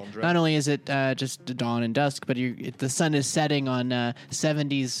only is it just dawn and dusk, but the sun is setting on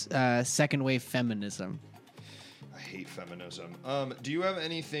 70s second wave feminism. I hate feminism. Do you have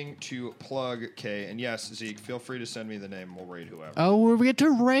anything to plug, Kaye? And yes, Zeke, feel free to send me the name. We'll raid whoever. Oh, we get to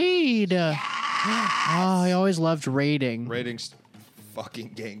raid. Yes! Oh, I always loved raiding. Raiding's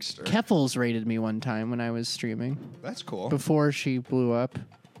fucking gangster. Keffels raided me one time when I was streaming. That's cool. Before she blew up.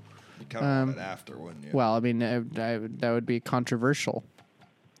 kind of want it after, wouldn't you? Well, I mean, that would be controversial.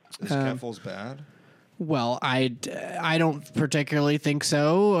 Is Keffel's bad? Well, I don't particularly think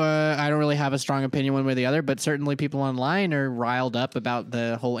so. I don't really have a strong opinion one way or the other, but certainly people online are riled up about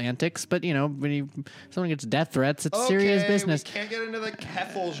the whole antics. But, you know, when someone gets death threats, it's serious business. We can't get into the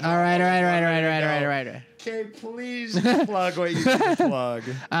Keffel's. All right. Okay, please plug what you can plug.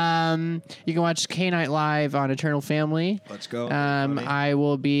 You can watch K-Night Live on Eternal Family. Let's go. I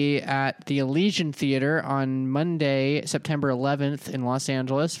will be at the Elysian Theater on Monday, September 11th in Los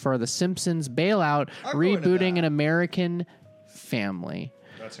Angeles for The Simpsons Bailout, rebooting an American family.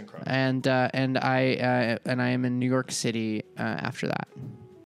 That's incredible. And I am in New York City after that.